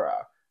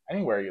 Pandora,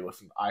 anywhere you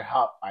listen.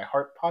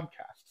 iHeart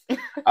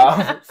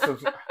Podcasts. So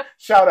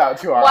shout out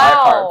to our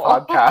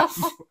iHeart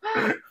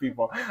Podcasts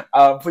people.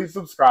 Please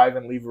subscribe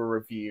and leave a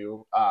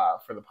review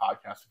for the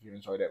podcast if you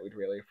enjoyed it. We'd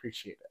really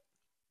appreciate it.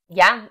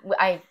 Yeah,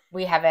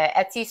 we have an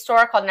Etsy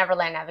store called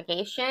Neverland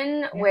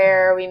Navigation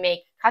where we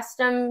make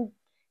custom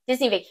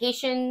Disney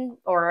Vacation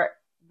or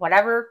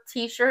whatever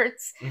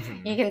t-shirts.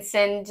 Mm-hmm. You can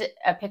send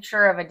a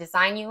picture of a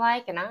design you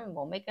like, and I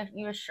will make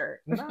you a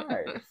shirt.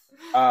 Nice.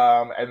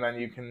 And then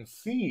you can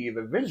see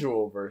the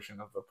visual version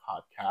of the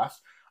podcast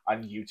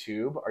on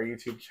YouTube. Our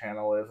YouTube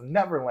channel is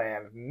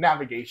Neverland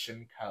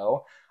Navigation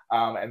Co.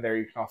 And there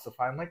you can also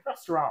find like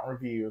restaurant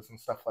reviews and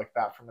stuff like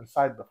that from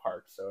inside the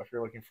park. So if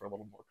you're looking for a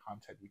little more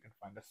content, you can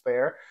find us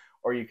there.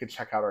 Or you can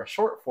check out our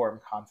short form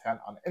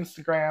content on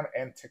Instagram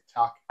and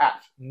TikTok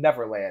at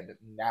Neverland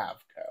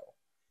Navco.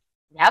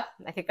 Yep,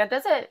 I think that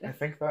does it. I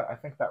think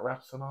that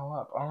wraps it all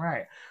up. All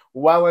right.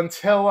 Well,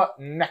 until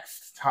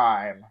next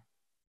time,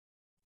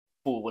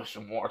 foolish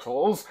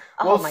immortals,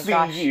 we'll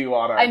see you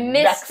on our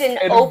next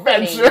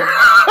adventure.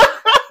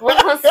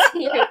 We'll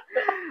see you.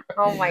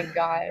 Oh my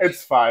gosh.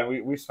 It's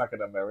fine. We snuck it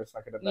in there.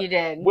 You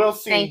did. We'll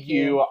see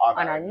you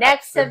on our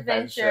next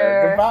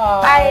adventure.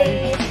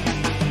 Goodbye. Bye.